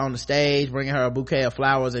 Sasha on the stage bringing her a bouquet of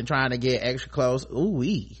flowers and trying to get extra close.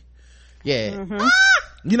 Ooh-wee. Yeah.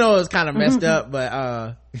 You know, it's kind of messed up,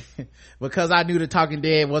 but because I knew the Talking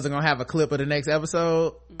Dead wasn't gonna have a clip of the next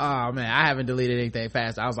episode, oh man, I haven't deleted anything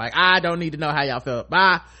fast. I was like, I don't need to know how y'all felt.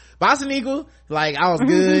 Bye Sonique. Like, I was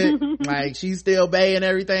good. Like, she's still bae and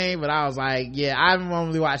everything, but I was like, yeah, I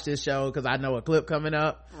normally watch this show because I know a clip coming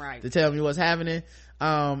up to tell me what's happening.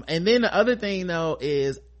 And then the other thing though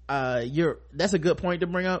is, that's a good point to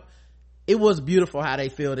bring up. It was beautiful how they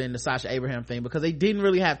filled in the Sasha Abraham thing, because they didn't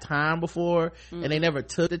really have time before, and they never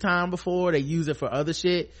took the time before. They used it for other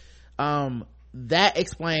shit. That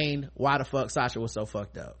explained why the fuck Sasha was so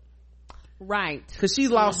fucked up. Right. Cause she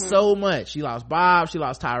lost so much. She lost Bob, she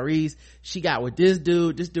lost Tyrese, she got with this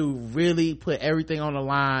dude. This dude really put everything on the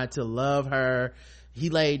line to love her.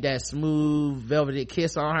 He laid that smooth velvety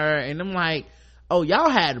kiss on her, and I'm like, oh,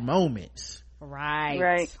 y'all had moments.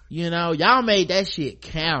 Right. You know, y'all made that shit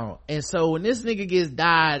count. And so when this nigga gets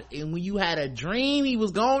died, and when you had a dream he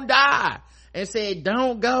was gonna die and said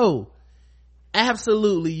don't go,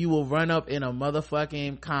 absolutely you will run up in a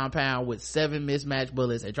motherfucking compound with 7 mismatched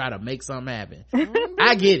bullets and try to make something happen.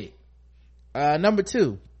 I get it. Number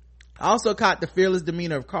 2, I also caught the fearless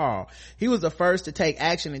demeanor of Carl. He was the first to take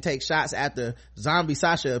action and take shots after zombie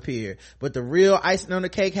Sasha appeared. But the real icing on the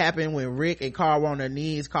cake happened when Rick and Carl were on their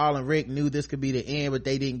knees. Carl and Rick knew this could be the end, but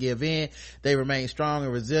they didn't give in. They remained strong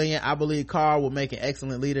and resilient. I believe Carl will make an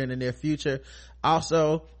excellent leader in the near future.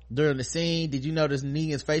 Also, during the scene, did you notice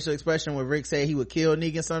Negan's facial expression when Rick said he would kill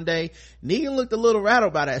Negan someday? Negan looked a little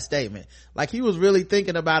rattled by that statement, like he was really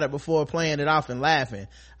thinking about it before playing it off and laughing.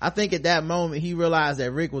 I think at that moment he realized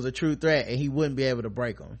that Rick was a true threat and he wouldn't be able to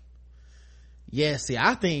break him. Yeah, see,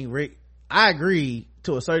 I think Rick, I agree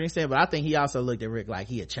to a certain extent, but I think he also looked at Rick like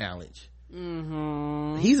he a challenge.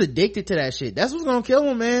 He's addicted to that shit. That's what's gonna kill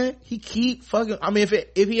him, man. He keep fucking, I mean,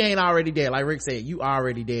 if he ain't already dead, like Rick said, you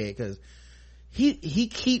already dead, because he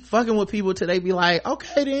keep fucking with people till they be like,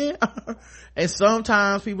 okay then. And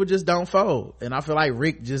sometimes people just don't fold, and I feel like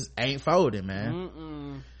Rick just ain't folding,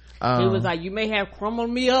 man. He was like, you may have crumbled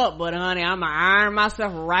me up, but honey, I'ma iron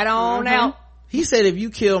myself right on out. He said, if you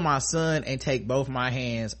kill my son and take both my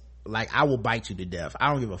hands, like, I will bite you to death. I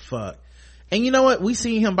don't give a fuck. And you know what, we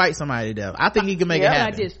seen him bite somebody to death. I think he can make it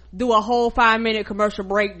happen. I just do a whole 5-minute commercial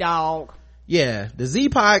break, dog. Yeah, the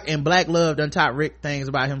Z-Pac and Black Love done taught Rick things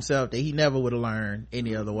about himself that he never would have learned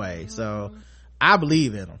any other way. So I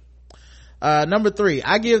believe in him. Number 3,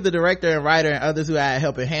 I give the director and writer and others who had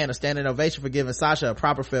helping hand a standing ovation for giving Sasha a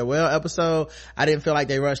proper farewell episode. I didn't feel like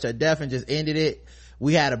they rushed her death and just ended it.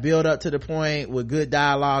 We had a build up to the point with good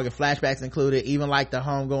dialogue and flashbacks included, even like the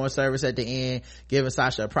homegoing service at the end, giving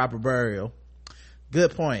Sasha a proper burial.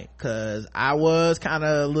 Good point, cause I was kind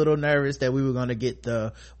of a little nervous that we were gonna get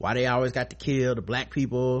the why they always got to kill the black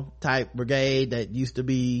people type brigade that used to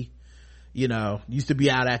be, used to be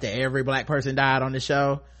out after every black person died on the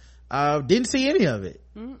show. Didn't see any of it.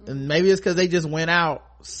 And maybe it's because they just went out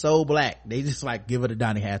so black. They just like, give it a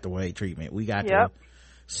Donny Hathaway treatment. We got to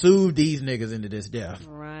soothe these niggas into this death.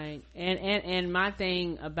 Right. And my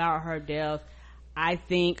thing about her death, I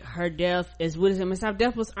think her death, as good as it myself,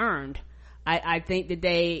 death was earned. I think that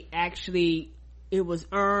it was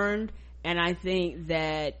earned, and I think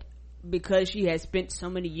that because she had spent so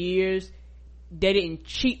many years, they didn't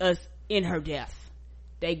cheat us in her death.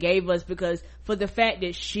 They gave us, because for the fact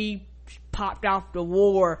that she popped off the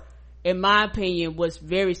war, in my opinion, was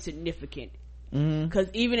very significant. Because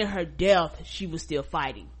even in her death, she was still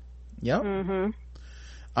fighting. Yep.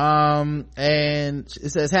 And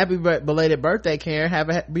it says, happy belated birthday, Karen. Have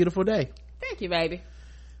a beautiful day. Thank you, baby.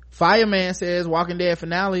 Fireman says, Walking Dead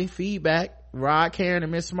finale feedback, Rod, Karen,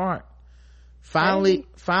 and Miss Smart. Finally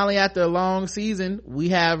after a long season, we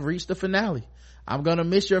have reached the finale. I'm gonna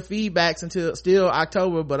miss your feedbacks until still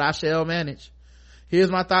October, but I shall manage.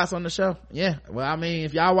 Here's my thoughts on the show. Yeah, well, I mean,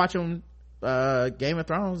 if y'all watching Game of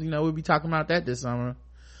Thrones, we'll be talking about that this summer.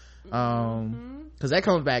 Cause that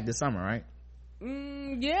comes back this summer, right?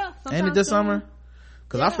 Yeah. Ain't it this summer?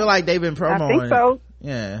 Cause I feel like they've been promoting. I think so.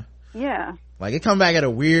 Yeah. Like, it come back at a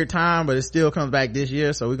weird time, but it still comes back this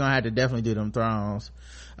year, so we're gonna have to definitely do them Thrones.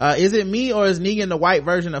 Is it me, or is Negan the white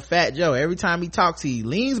version of Fat Joe? Every time he talks, he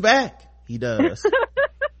leans back. He does.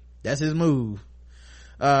 That's his move.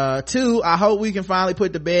 2, I hope we can finally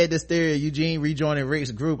put to bed this theory of Eugene rejoining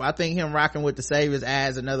Rick's group. I think him rocking with the Saviors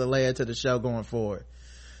adds another layer to the show going forward.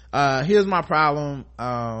 Here's my problem.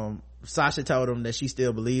 Sasha told him that she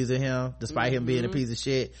still believes in him despite him being a piece of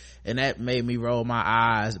shit, and that made me roll my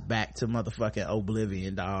eyes back to motherfucking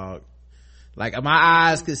Oblivion, dog. Like, my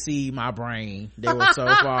eyes could see my brain. They were so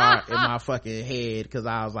far in my fucking head, because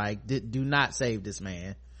I was like, do not save this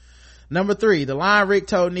man. Number 3, the line Rick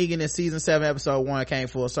told Negan in season 7 episode 1 came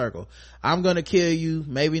full circle. I'm gonna kill you,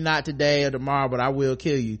 maybe not today or tomorrow, but I will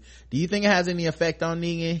kill you. Do you think it has any effect on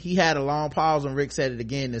Negan? He had a long pause when Rick said it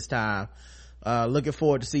again this time. Looking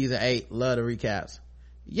forward to season 8. Love the recaps.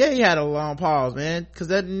 Yeah, he had a long pause, man, because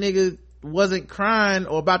that nigga wasn't crying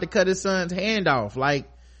or about to cut his son's hand off.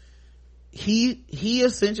 Like, he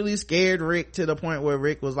essentially scared Rick to the point where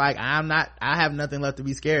Rick was like, I have nothing left to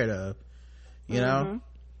be scared of.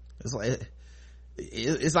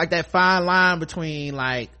 It's like that fine line between,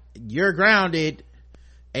 like, you're grounded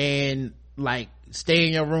and, like, stay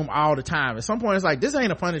in your room all the time. At some point, it's like, this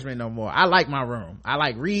ain't a punishment no more. I like my room. I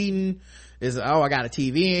like reading. I got a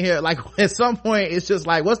TV in here. Like, at some point, it's just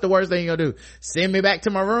like, what's the worst thing you're gonna do? Send me back to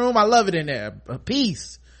my room? I love it in there.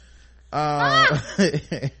 Peace.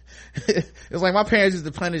 It's like my parents used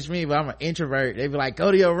to punish me, but I'm an introvert. They'd be like, go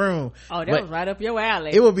to your room. Oh, that was right up your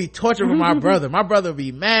alley. It would be torture for my brother. My brother would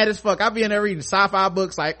be mad as fuck. I'd be in there reading sci-fi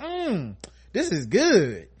books like, this is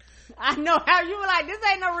good. I know how you were like, this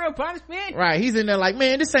ain't no real punishment. Right. He's in there like,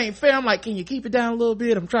 man, this ain't fair. I'm like, can you keep it down a little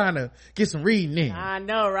bit? I'm trying to get some reading in. I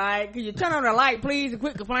know, right? Can you turn on the light, please, and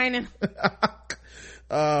quit complaining?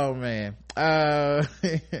 Oh man.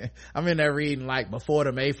 I'm in there reading like Before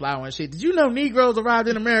the Mayflower and shit. Did you know Negroes arrived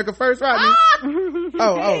in America first, Rodney?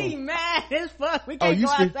 Hey, mad as fuck. We can't go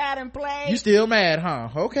outside and play. You still mad, huh?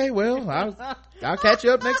 Okay, well, I'll catch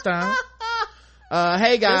you up next time.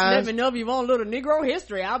 Hey guys, just let me know if you want a little Negro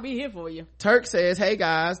history. I'll be here for you. Turk says, hey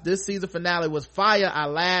guys, this season finale was fire. I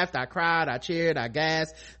laughed, I cried, I cheered, I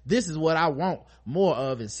gasped. This is what I want more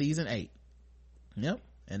of in season 8. Yep.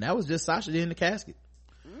 And that was just Sasha in the casket.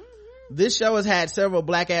 This show has had several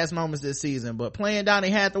black ass moments this season, but playing Donny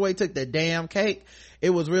Hathaway took the damn cake. It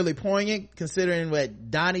was really poignant considering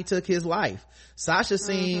what Donny took his life. Sasha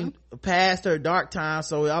seemed past her dark time,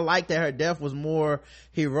 so I like that her death was more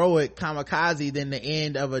heroic kamikaze than the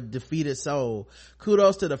end of a defeated soul.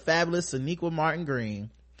 Kudos to the fabulous Sonequa Martin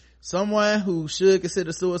Green. Someone who should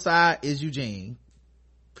consider suicide is Eugene.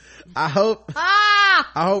 I hope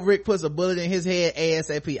Rick puts a bullet in his head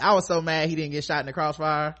ASAP. I was so mad he didn't get shot in the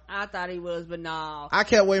crossfire. I thought he was, but no. I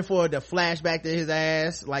kept waiting for it to flash back to his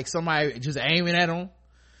ass, like somebody just aiming at him.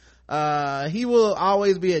 He will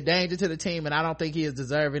always be a danger to the team, and I don't think he is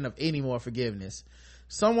deserving of any more forgiveness.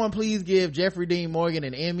 Someone please give Jeffrey Dean Morgan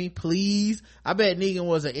an Emmy, please. I bet Negan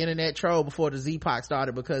was an internet troll before the Z-Pac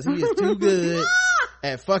started, because he is too good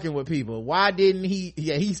at fucking with people. Why didn't he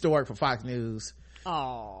used to work for Fox News.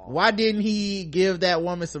 Oh, why didn't he give that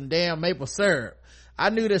woman some damn maple syrup?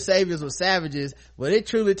 I knew the Saviors were savages, but it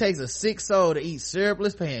truly takes a sick soul to eat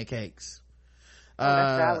syrupless pancakes.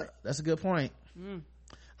 That's a good point.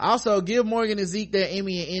 Also, give Morgan and Zeke their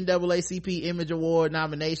Emmy and NAACP Image Award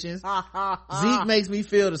nominations. Zeke makes me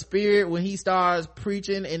feel the spirit when he starts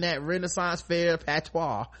preaching in that Renaissance fair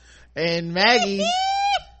patois. And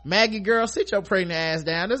Maggie girl, sit your pregnant ass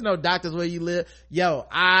down. There's no doctors where you live. Yo,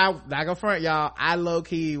 I not gonna front y'all, I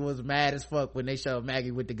low-key was mad as fuck when they showed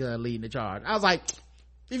Maggie with the gun leading the charge. I was like,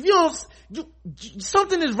 if you don't,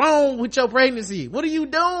 something is wrong with your pregnancy. What are you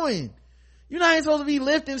doing? You're not even supposed to be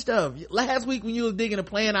lifting stuff. Last week when you was digging a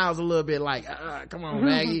plan, I was a little bit like, come on,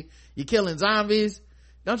 Maggie. You're killing zombies.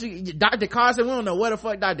 Don't you, Dr. Carson, we don't know what the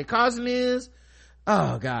fuck Dr. Carson is.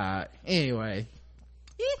 Oh God. Anyway.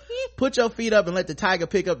 Put your feet up and let the tiger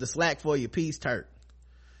pick up the slack for you, peace, Turk.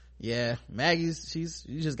 Yeah, Maggie's,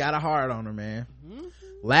 you just got a heart on her, man.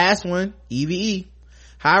 Last one, EVE.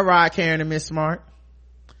 Hi, Rod, Karen, and Miss Smart.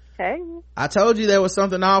 Hey. I told you there was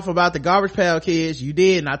something off about the Garbage Pail Kids. You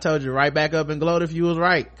did, and I told you right back up and gloat if you was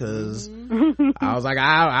right, because I was like,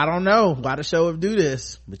 I don't know why the show would do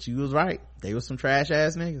this, but you was right. They was some trash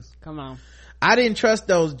ass niggas. Come on. I didn't trust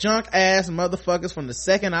those junk ass motherfuckers from the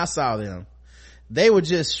second I saw them. They were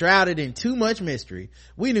just shrouded in too much mystery.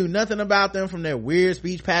 We knew nothing about them, from their weird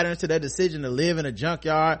speech patterns to their decision to live in a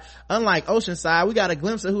junkyard. Unlike Oceanside, we got a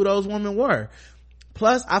glimpse of who those women were.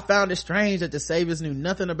 Plus, I found it strange that the Saviors knew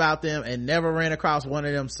nothing about them and never ran across one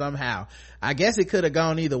of them somehow. I guess it could have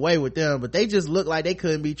gone either way with them, but they just looked like they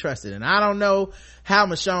couldn't be trusted. And I don't know how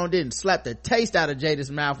Michonne didn't slap the taste out of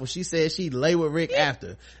Jada's mouth when she said she'd lay with Rick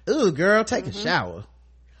after. Ooh, girl, take a shower.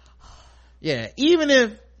 Yeah, even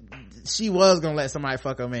if she was gonna let somebody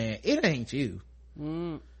fuck her man, it ain't you.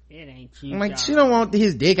 It ain't you. Like, she don't want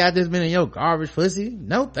his dick out this been in your garbage pussy.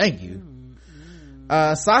 No thank you.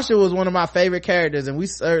 Sasha was one of my favorite characters, and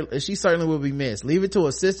she certainly will be missed. Leave it to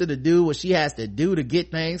a sister to do what she has to do to get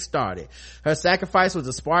things started. Her sacrifice was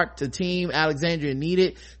a spark to Team Alexandria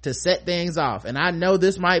needed to set things off. And I know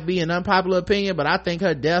this might be an unpopular opinion, but I think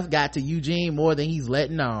her death got to Eugene more than he's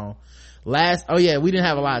letting on. We didn't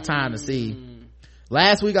have a lot of time to see.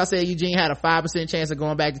 Last week I said Eugene had a 5% chance of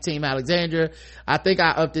going back to Team Alexandria. I think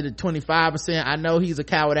I upped it to 25%. I know he's a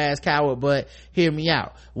coward, but hear me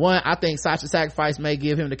out. One, I think Sasha's sacrifice may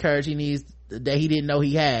give him the courage he needs that he didn't know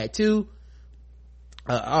he had. Two,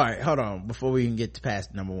 alright, hold on, before we even get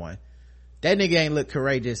past number one. That nigga ain't look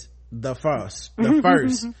courageous the first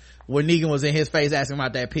when Negan was in his face asking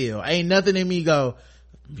about that pill. Ain't nothing in me go,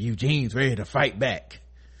 Eugene's ready to fight back.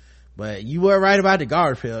 But you were right about the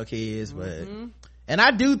Garbage Pail Kids, but and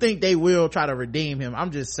I do think they will try to redeem him.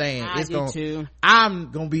 I'm just saying,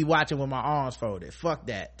 I'm gonna be watching with my arms folded. Fuck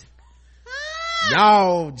that.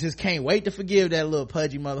 Y'all just can't wait to forgive that little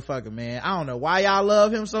pudgy motherfucker, man. I don't know why y'all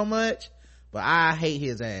love him so much, but I hate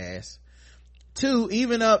his ass. Two,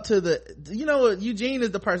 even up to you know what, Eugene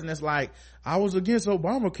is the person that's like, I was against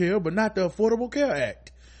Obamacare, but not the Affordable Care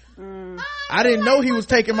Act. I didn't know he was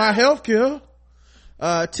taking my health care.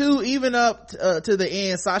 Two, even up to the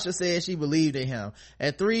end, Sasha said she believed in him.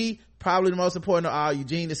 And three, probably the most important of all,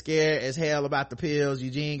 Eugene is scared as hell about the pills.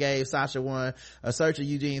 Eugene gave Sasha one. A search of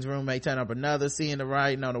Eugene's room may turn up another. Seeing the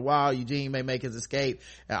writing on the wall, Eugene may make his escape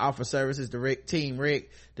and offer services to Team Rick.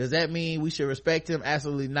 Does that mean we should respect him?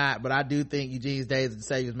 Absolutely not, but I do think Eugene's days of the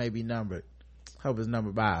Saviors may be numbered. Hope it's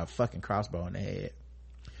numbered by a fucking crossbow in the head.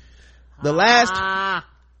 The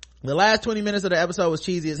last 20 minutes of the episode was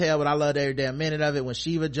cheesy as hell, but I loved every damn minute of it. When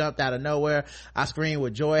Shiva jumped out of nowhere, I screamed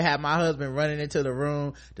with joy, had my husband running into the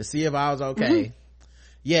room to see if I was okay.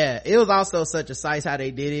 Yeah, it was also such a sight how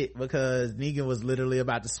they did it, because Negan was literally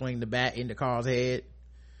about to swing the bat into Carl's head.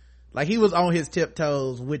 Like, he was on his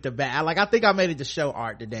tiptoes with the bat. I think I made it to show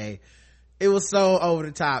art today. It was so over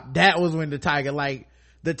the top. That was when the tiger, like,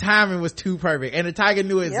 the timing was too perfect. And the tiger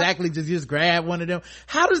knew exactly to just grab one of them.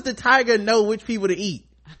 How does the tiger know which people to eat?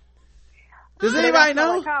 Does anybody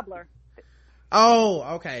know? Like cobbler.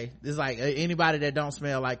 Oh, okay. It's like anybody that don't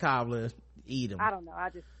smell like cobbler, eat them. I don't know.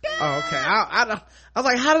 Okay. I was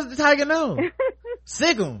like, how does the tiger know?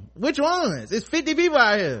 Sick them. Which ones? It's 50 people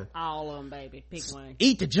out here. All of them, baby. Pick one.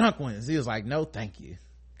 Eat the junk ones. He was like, no, thank you.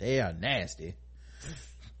 They are nasty.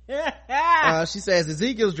 She says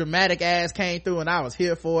Ezekiel's dramatic ass came through and I was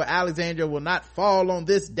here for it. Alexandria will not fall on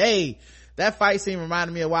this day. That fight scene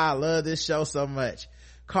reminded me of why I love this show so much.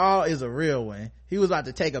 Carl is a real one. He was about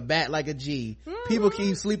to take a bat like a G. People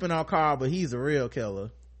keep sleeping on Carl, but he's a real killer.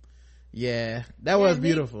 Yeah, that was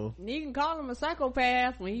beautiful. You can call him a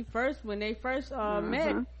psychopath when they first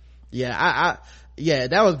met. Yeah, yeah,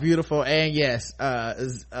 that was beautiful. And yes,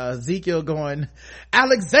 Ezekiel going,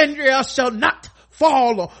 Alexandria shall not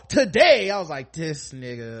fall today. I was like, this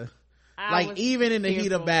nigga. Even in the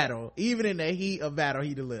heat of battle, he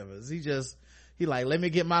delivers. He like, let me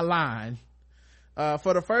get my line.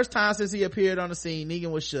 For the first time since he appeared on the scene,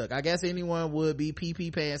 Negan was shook. I guess anyone would be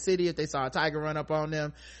PP Pan City if they saw a tiger run up on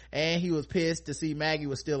them, and he was pissed to see Maggie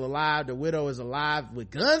was still alive. The widow is alive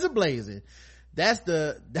with guns a-blazing. That's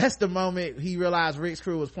the moment he realized Rick's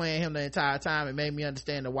crew was playing him the entire time. It made me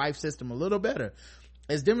understand the wife system a little better.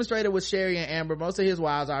 As demonstrated with Sherry and Amber, most of his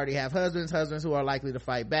wives already have husbands who are likely to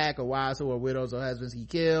fight back, or wives who are widows or husbands he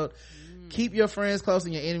killed. Keep your friends close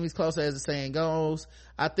and your enemies closer, as the saying goes.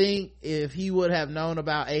 I think if he would have known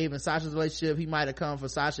about Abe and Sasha's relationship, he might have come for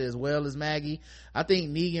Sasha as well as Maggie. I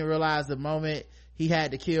think Negan realized the moment he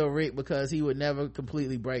had to kill Rick because he would never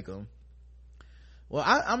completely break him. Well,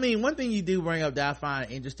 I mean, one thing you do bring up that I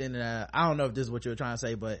find interesting, I don't know if this is what you were trying to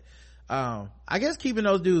say, but I guess keeping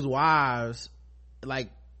those dudes' wives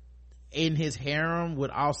like in his harem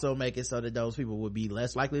would also make it so that those people would be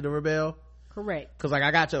less likely to rebel. Correct. Because like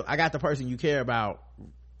I got the person you care about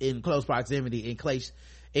in close proximity in case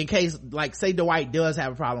like say Dwight does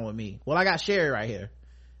have a problem with me. Well, I got Sherry right here,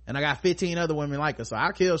 and I got 15 other women like her, so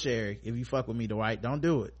I'll kill Sherry if you fuck with me, Dwight. Don't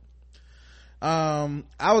do it.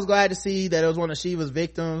 I was glad to see that it was one of Shiva's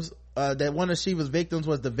victims. That one of Shiva's victims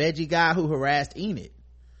was the veggie guy who harassed Enid.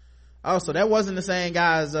 Oh, so that wasn't the same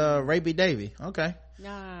guy as Rapey Davy. Okay.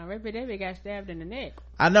 Nah, Rapey Davy got stabbed in the neck.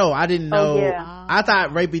 I know. I didn't know. Yeah. I thought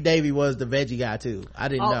Rapey Davy was the veggie guy too. I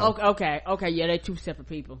didn't know. Okay. Yeah, they're two separate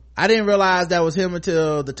people. I didn't realize that was him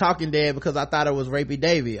until the Talking Dead, because I thought it was Rapey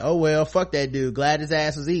Davy. Oh well, fuck that dude. Glad his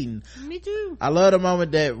ass was eaten. Me too. I love the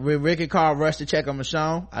moment that when Rick and Carl rushed to check on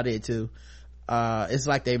Michonne. I did too. It's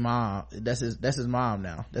like they mom. That's his mom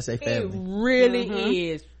now. That's their family. It really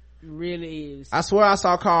is. Really is. I swear I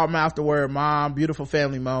saw Carl mouth the word mom. Beautiful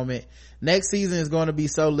family moment. Next season is going to be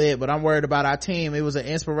so lit, but I'm worried about our team. It was an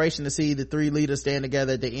inspiration to see the three leaders stand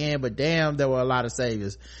together at the end, but damn, there were a lot of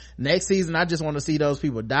saviors. Next season, I just want to see those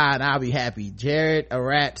people die, and I'll be happy. Jared,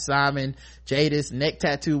 Arat, Simon, Jadis, Neck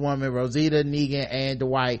Tattoo Woman, Rosita, Negan, and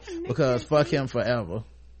Dwight, because fuck him forever.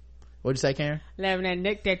 What'd you say, Karen? Loving that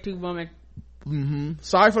Neck Tattoo Woman.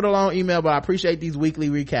 Sorry for the long email, but I appreciate these weekly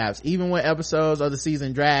recaps. Even when episodes of the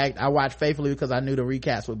season dragged, I watched faithfully because I knew the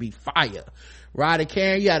recaps would be fire. Rod and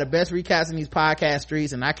Karen, you had the best recaps in these podcast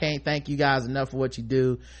streets, and I can't thank you guys enough for what you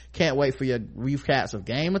do. Can't wait for your recaps of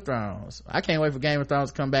Game of Thrones. I can't wait for Game of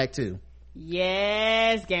Thrones to come back too.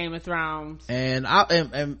 Yes, Game of Thrones. And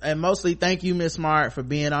mostly thank you, Miss Smart, for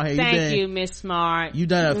being on here. Thank you, Miss Smart. You've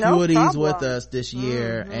done a few of these with us this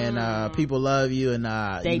year, and people love you, and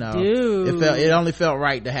they do. It only felt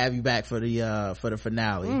right to have you back for the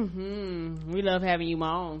finale. We love having you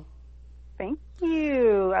on. Thank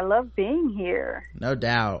you. I love being here. No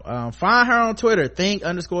doubt. Find her on Twitter,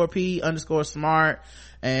 think_P_smart.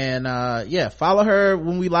 And follow her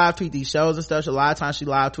when we live tweet these shows and stuff. A lot of times she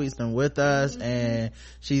live tweets them with us, and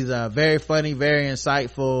she's very funny, very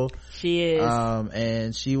insightful. She is.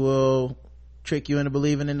 And she will trick you into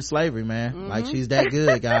believing into slavery, man. Like, she's that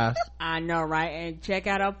good, guys. I know, right? And check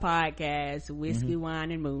out our podcast, Whiskey, Wine,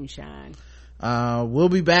 and Moonshine. We'll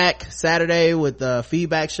be back Saturday with the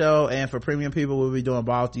feedback show, and for premium people, we'll be doing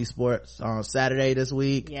Ball T Sports on Saturday this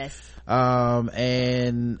week. Yes. Until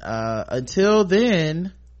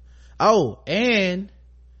then, and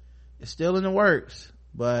it's still in the works,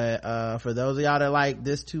 but for those of y'all that like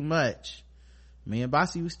this too much, me and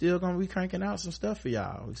Bossy, we still gonna be cranking out some stuff for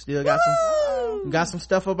y'all. We still got some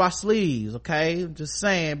stuff up our sleeves. Okay, I'm just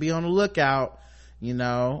saying, be on the lookout,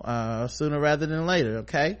 sooner rather than later.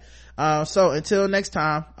 Okay. So until next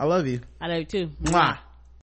time, I love you. I love you too. Mwah.